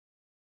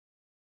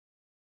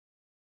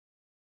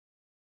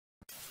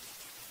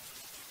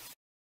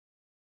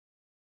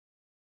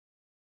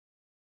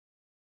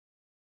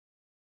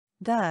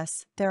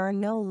 Thus, there are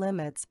no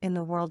limits in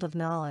the world of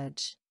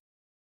knowledge.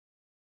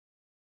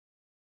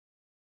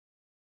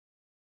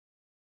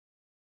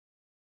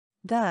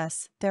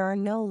 Thus, there are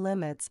no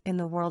limits in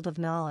the world of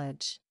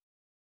knowledge.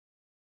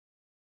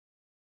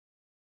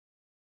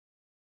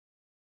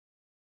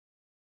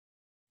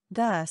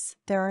 Thus,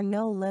 there are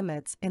no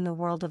limits in the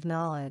world of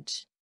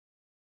knowledge.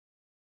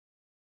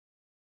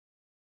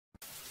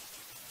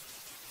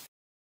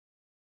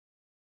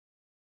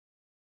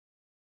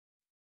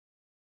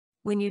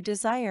 When you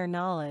desire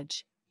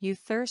knowledge, you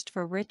thirst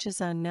for riches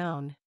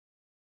unknown.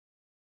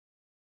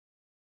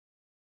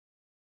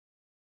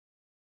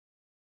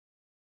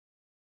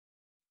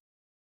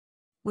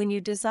 When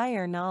you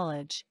desire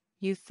knowledge,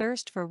 you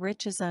thirst for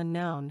riches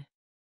unknown.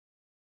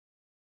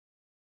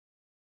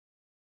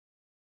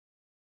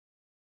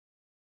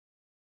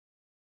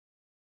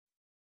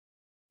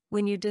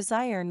 When you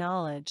desire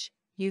knowledge,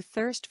 you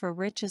thirst for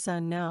riches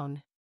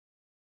unknown.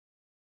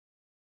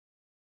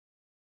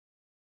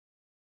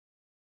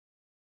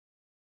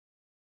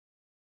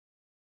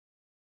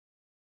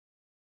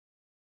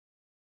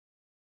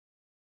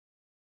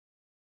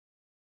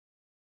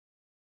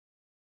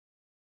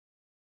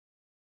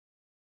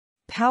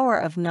 Power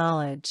of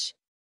knowledge.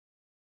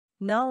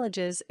 Knowledge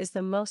is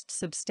the most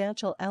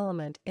substantial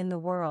element in the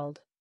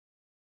world.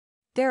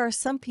 There are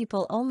some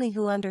people only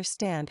who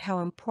understand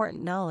how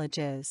important knowledge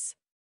is.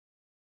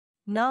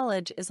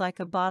 Knowledge is like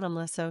a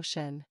bottomless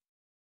ocean.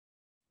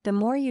 The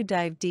more you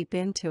dive deep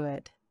into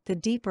it, the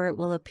deeper it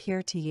will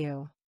appear to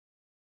you.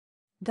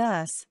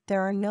 Thus,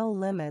 there are no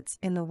limits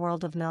in the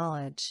world of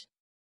knowledge.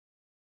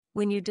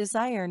 When you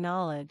desire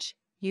knowledge,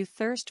 you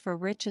thirst for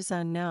riches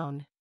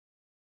unknown.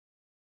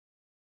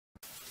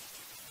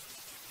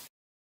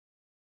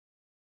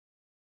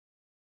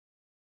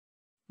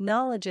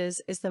 Knowledge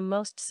is the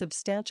most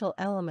substantial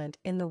element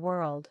in the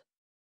world.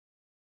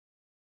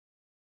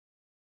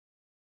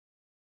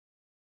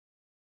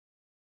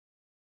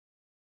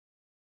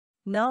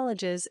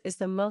 Knowledge is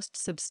the most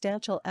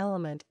substantial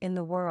element in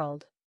the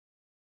world.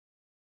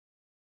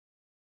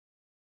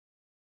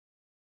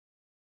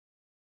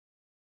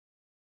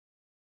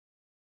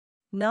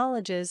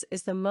 Knowledge is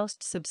the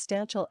most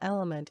substantial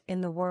element in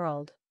the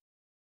world.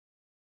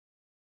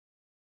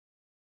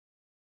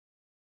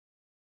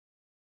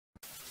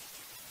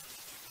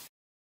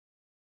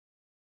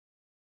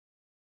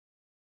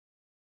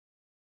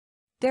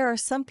 There are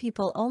some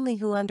people only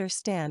who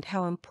understand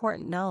how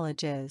important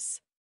knowledge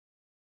is.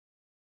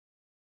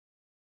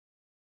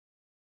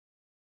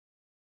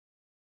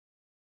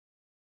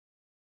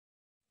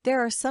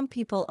 There are some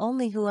people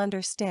only who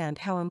understand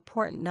how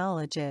important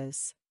knowledge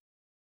is.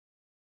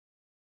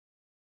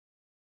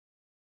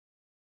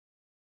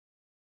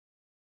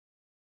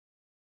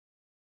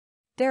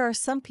 There are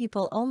some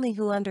people only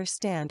who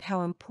understand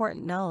how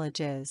important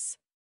knowledge is.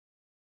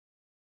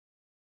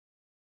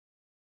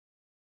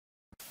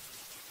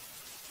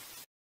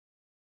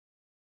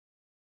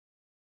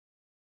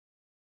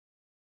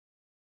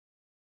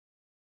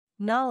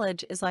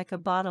 Knowledge is like a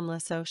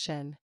bottomless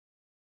ocean.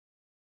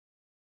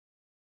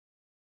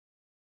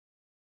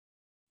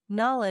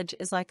 Knowledge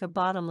is like a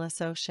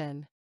bottomless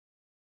ocean.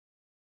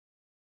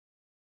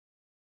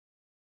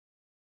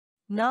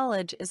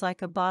 Knowledge is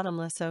like a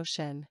bottomless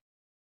ocean.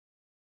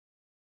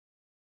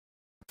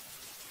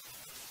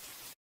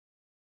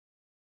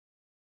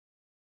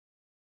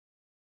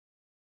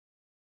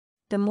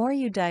 The more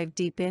you dive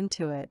deep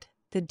into it,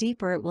 the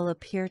deeper it will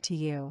appear to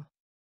you.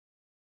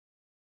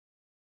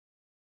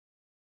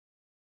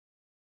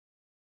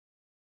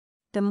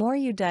 The more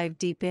you dive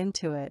deep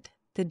into it,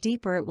 the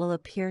deeper it will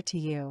appear to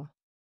you.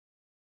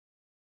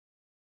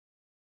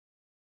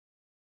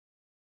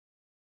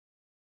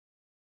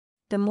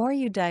 The more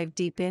you dive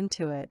deep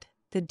into it,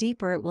 the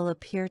deeper it will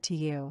appear to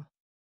you.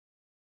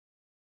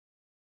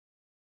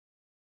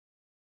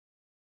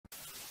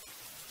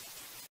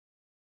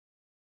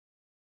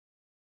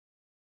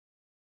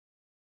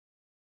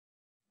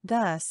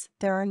 Thus,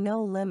 there are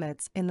no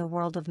limits in the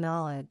world of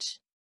knowledge.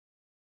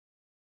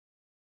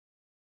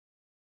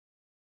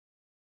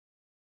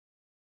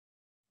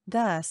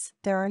 Thus,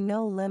 there are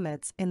no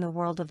limits in the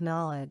world of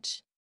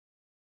knowledge.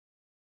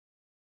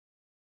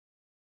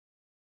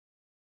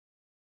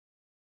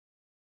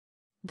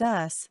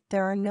 Thus,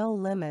 there are no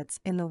limits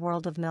in the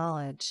world of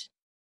knowledge.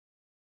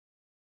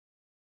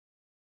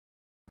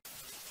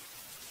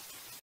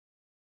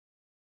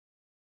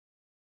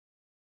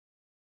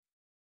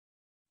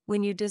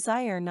 When you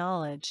desire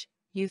knowledge,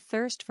 you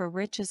thirst for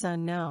riches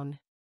unknown.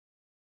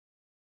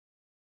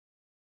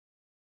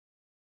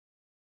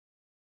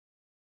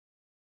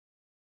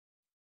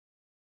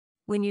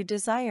 When you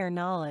desire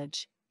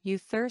knowledge, you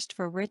thirst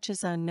for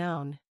riches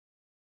unknown.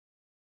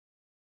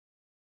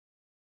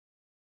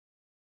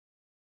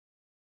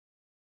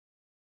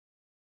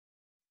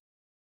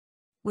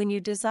 When you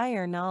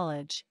desire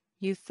knowledge,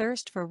 you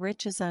thirst for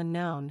riches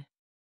unknown.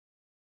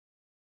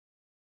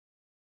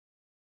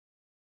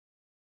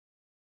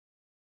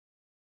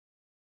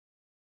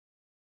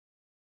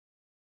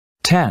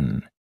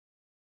 Ten.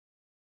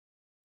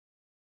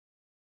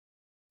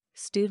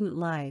 Student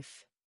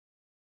life.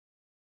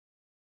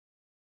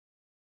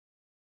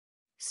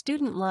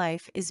 Student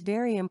life is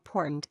very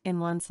important in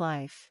one's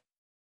life.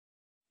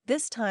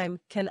 This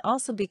time can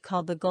also be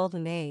called the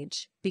golden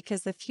age,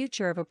 because the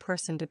future of a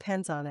person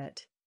depends on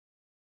it.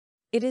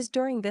 It is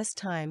during this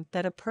time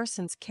that a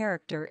person's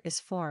character is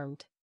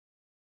formed.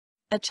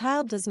 A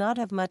child does not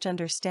have much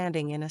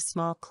understanding in a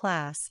small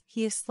class,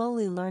 he is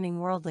slowly learning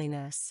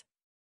worldliness.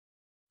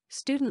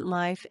 Student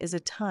life is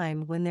a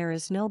time when there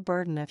is no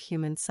burden of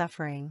human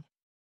suffering.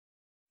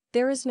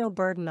 There is no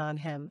burden on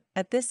him.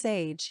 At this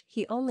age,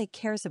 he only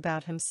cares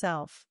about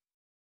himself.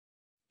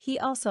 He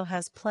also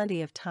has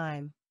plenty of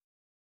time.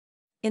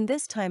 In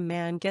this time,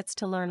 man gets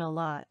to learn a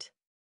lot.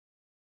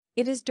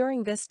 It is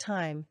during this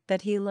time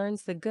that he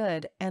learns the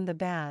good and the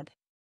bad.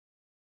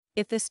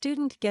 If the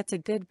student gets a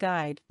good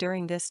guide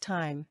during this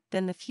time,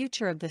 then the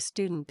future of the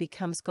student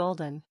becomes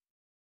golden.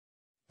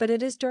 But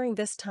it is during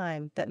this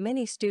time that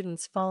many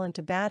students fall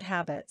into bad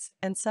habits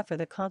and suffer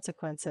the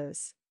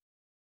consequences.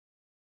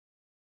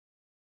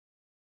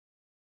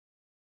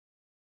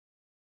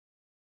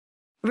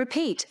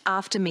 Repeat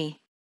after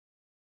me.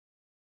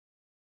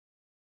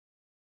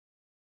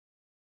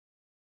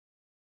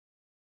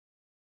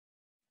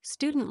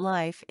 Student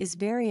life is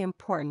very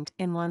important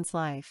in one's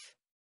life.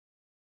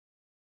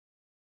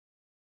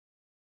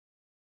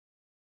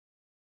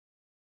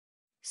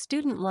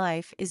 Student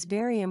life is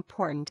very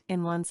important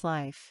in one's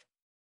life.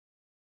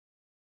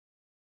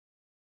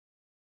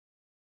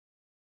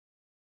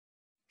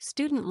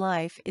 Student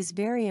life is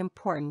very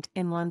important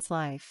in one's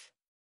life.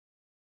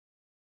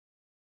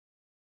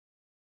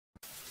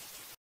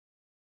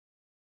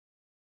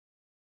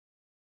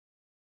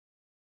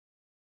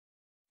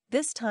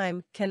 This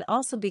time can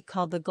also be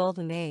called the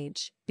golden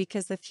age,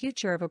 because the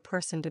future of a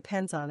person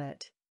depends on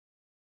it.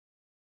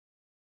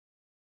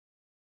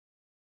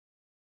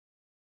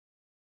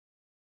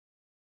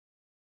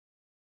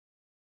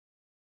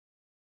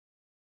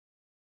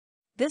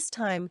 This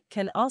time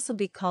can also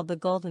be called the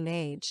golden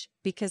age,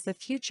 because the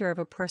future of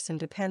a person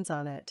depends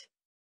on it.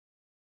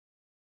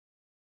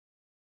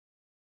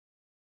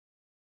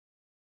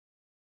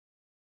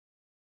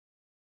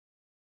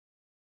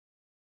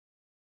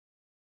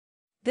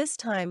 This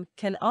time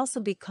can also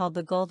be called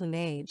the golden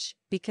age,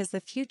 because the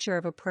future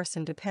of a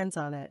person depends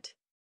on it.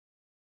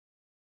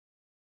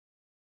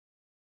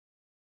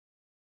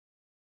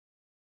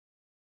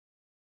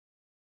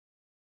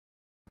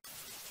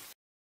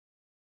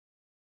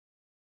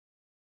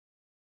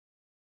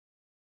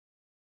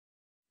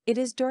 It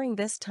is during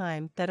this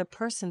time that a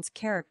person's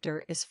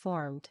character is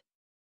formed.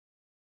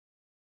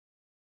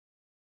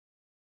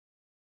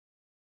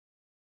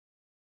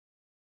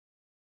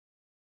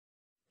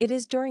 It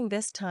is during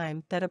this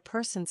time that a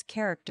person's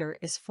character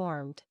is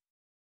formed.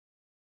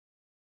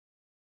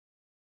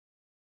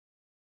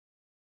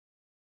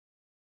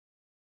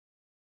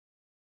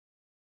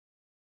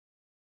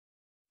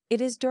 It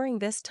is during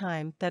this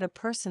time that a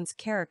person's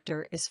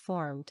character is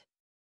formed.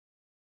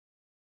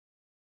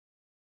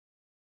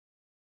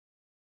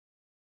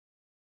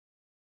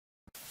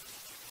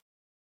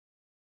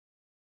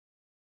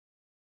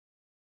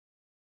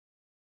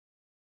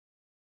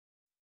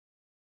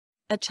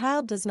 A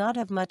child does not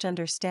have much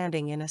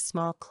understanding in a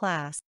small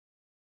class.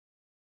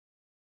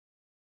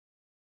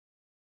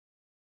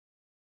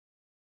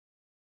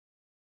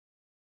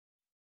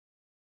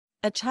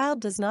 A child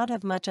does not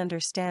have much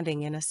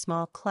understanding in a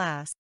small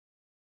class.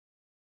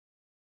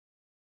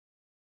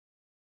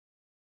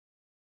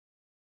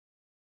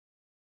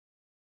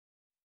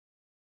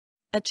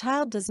 A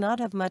child does not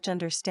have much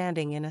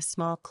understanding in a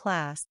small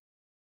class.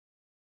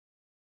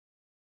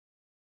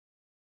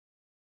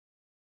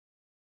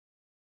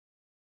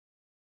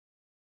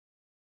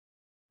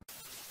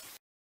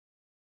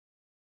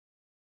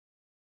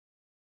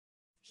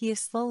 He is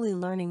slowly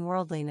learning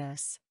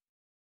worldliness.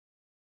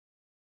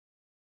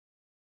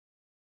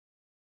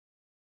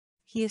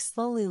 He is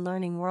slowly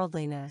learning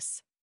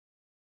worldliness.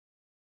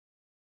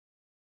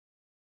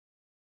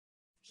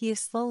 He is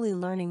slowly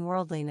learning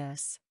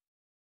worldliness.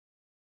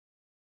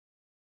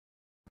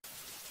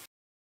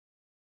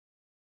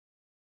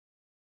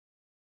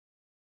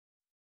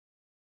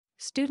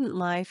 Student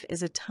life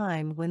is a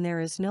time when there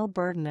is no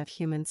burden of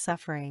human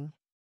suffering.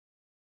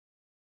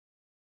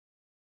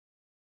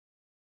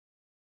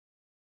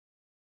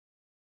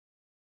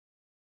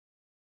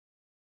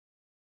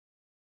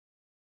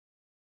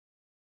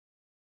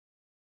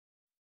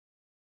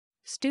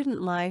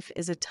 Student life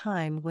is a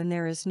time when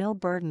there is no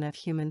burden of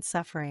human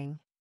suffering.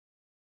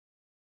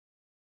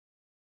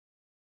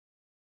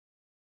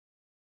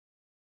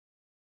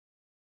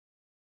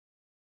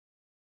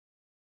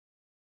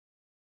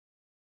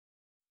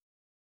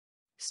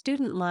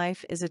 Student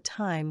life is a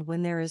time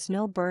when there is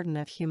no burden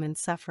of human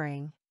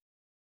suffering.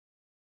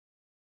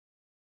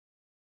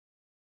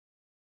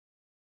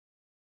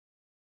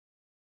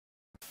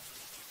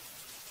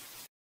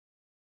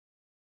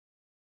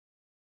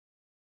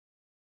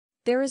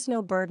 There is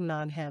no burden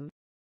on him.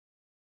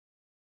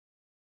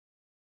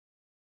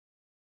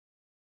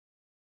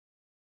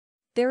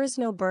 There is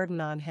no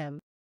burden on him.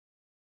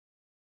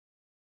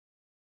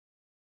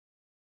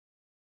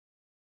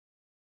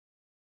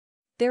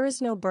 There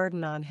is no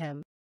burden on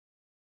him.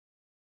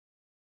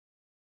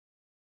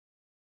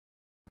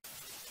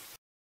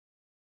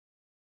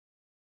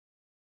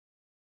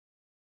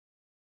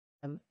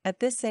 At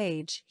this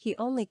age, he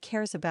only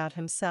cares about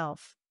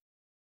himself.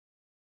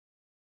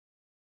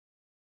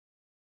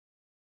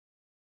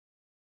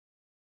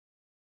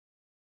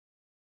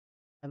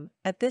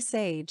 At this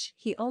age,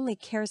 he only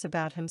cares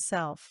about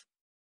himself.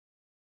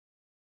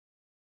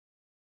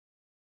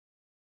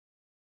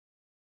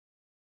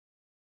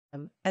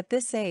 At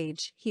this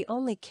age, he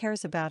only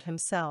cares about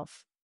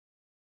himself.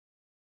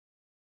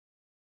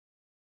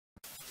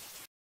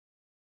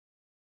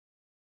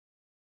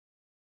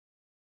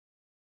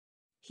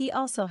 He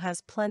also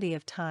has plenty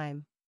of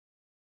time.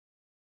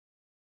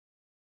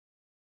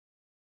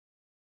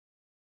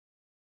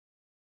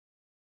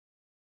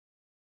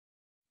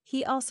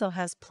 He also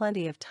has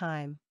plenty of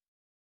time.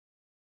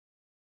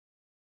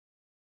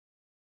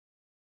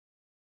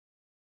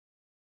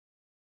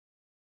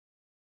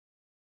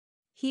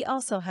 He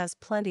also has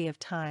plenty of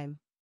time.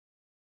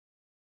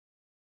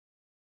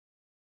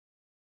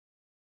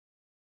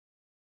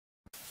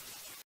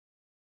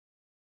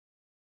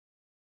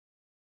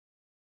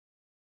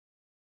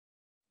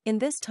 In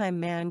this time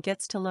man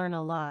gets to learn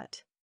a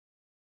lot.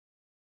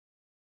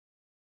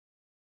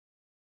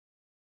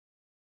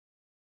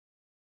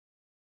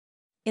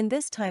 In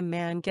this time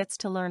man gets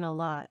to learn a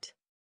lot.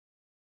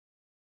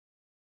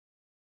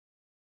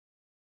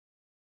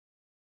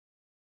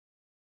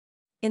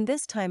 In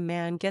this time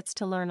man gets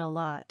to learn a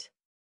lot.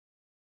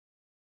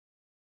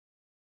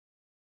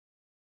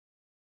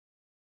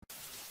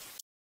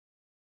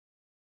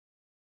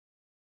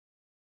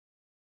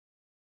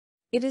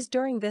 It is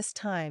during this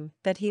time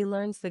that he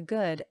learns the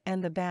good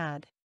and the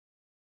bad.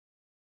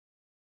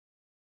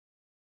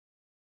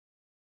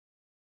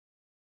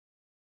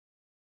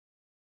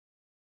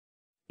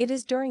 It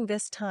is during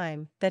this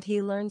time that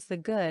he learns the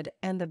good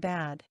and the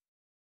bad.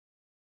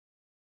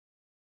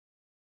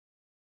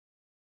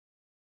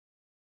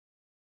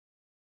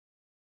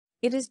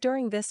 It is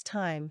during this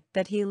time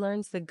that he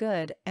learns the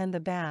good and the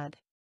bad.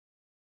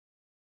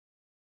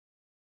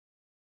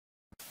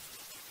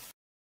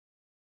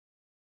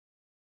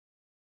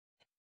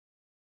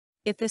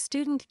 If the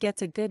student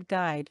gets a good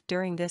guide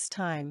during this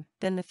time,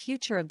 then the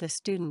future of the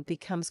student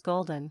becomes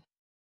golden.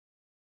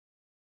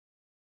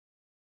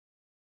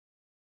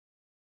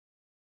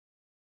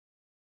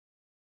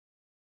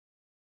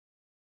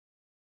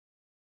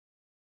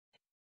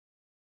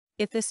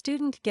 If the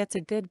student gets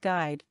a good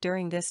guide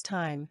during this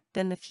time,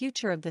 then the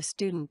future of the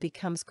student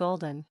becomes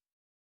golden.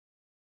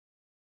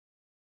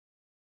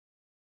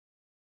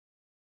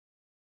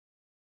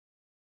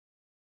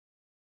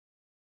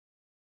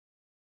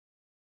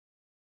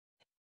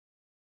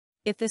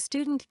 If the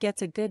student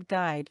gets a good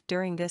guide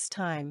during this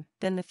time,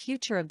 then the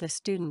future of the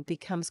student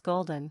becomes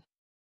golden.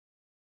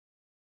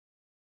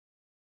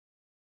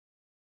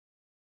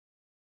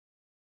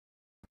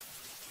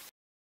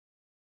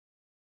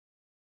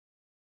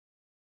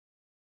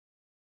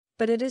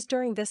 But it is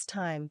during this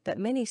time that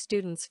many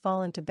students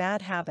fall into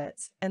bad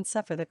habits and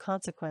suffer the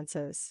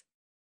consequences.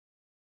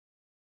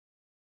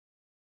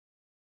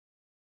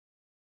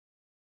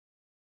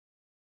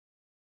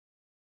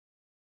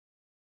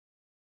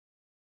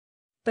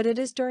 But it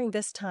is during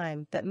this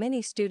time that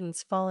many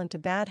students fall into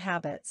bad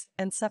habits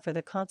and suffer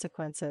the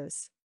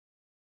consequences.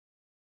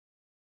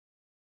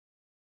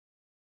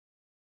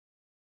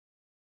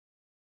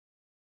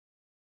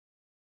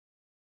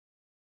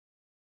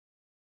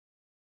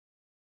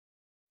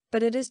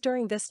 But it is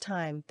during this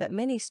time that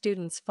many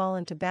students fall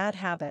into bad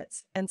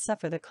habits and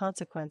suffer the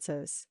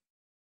consequences.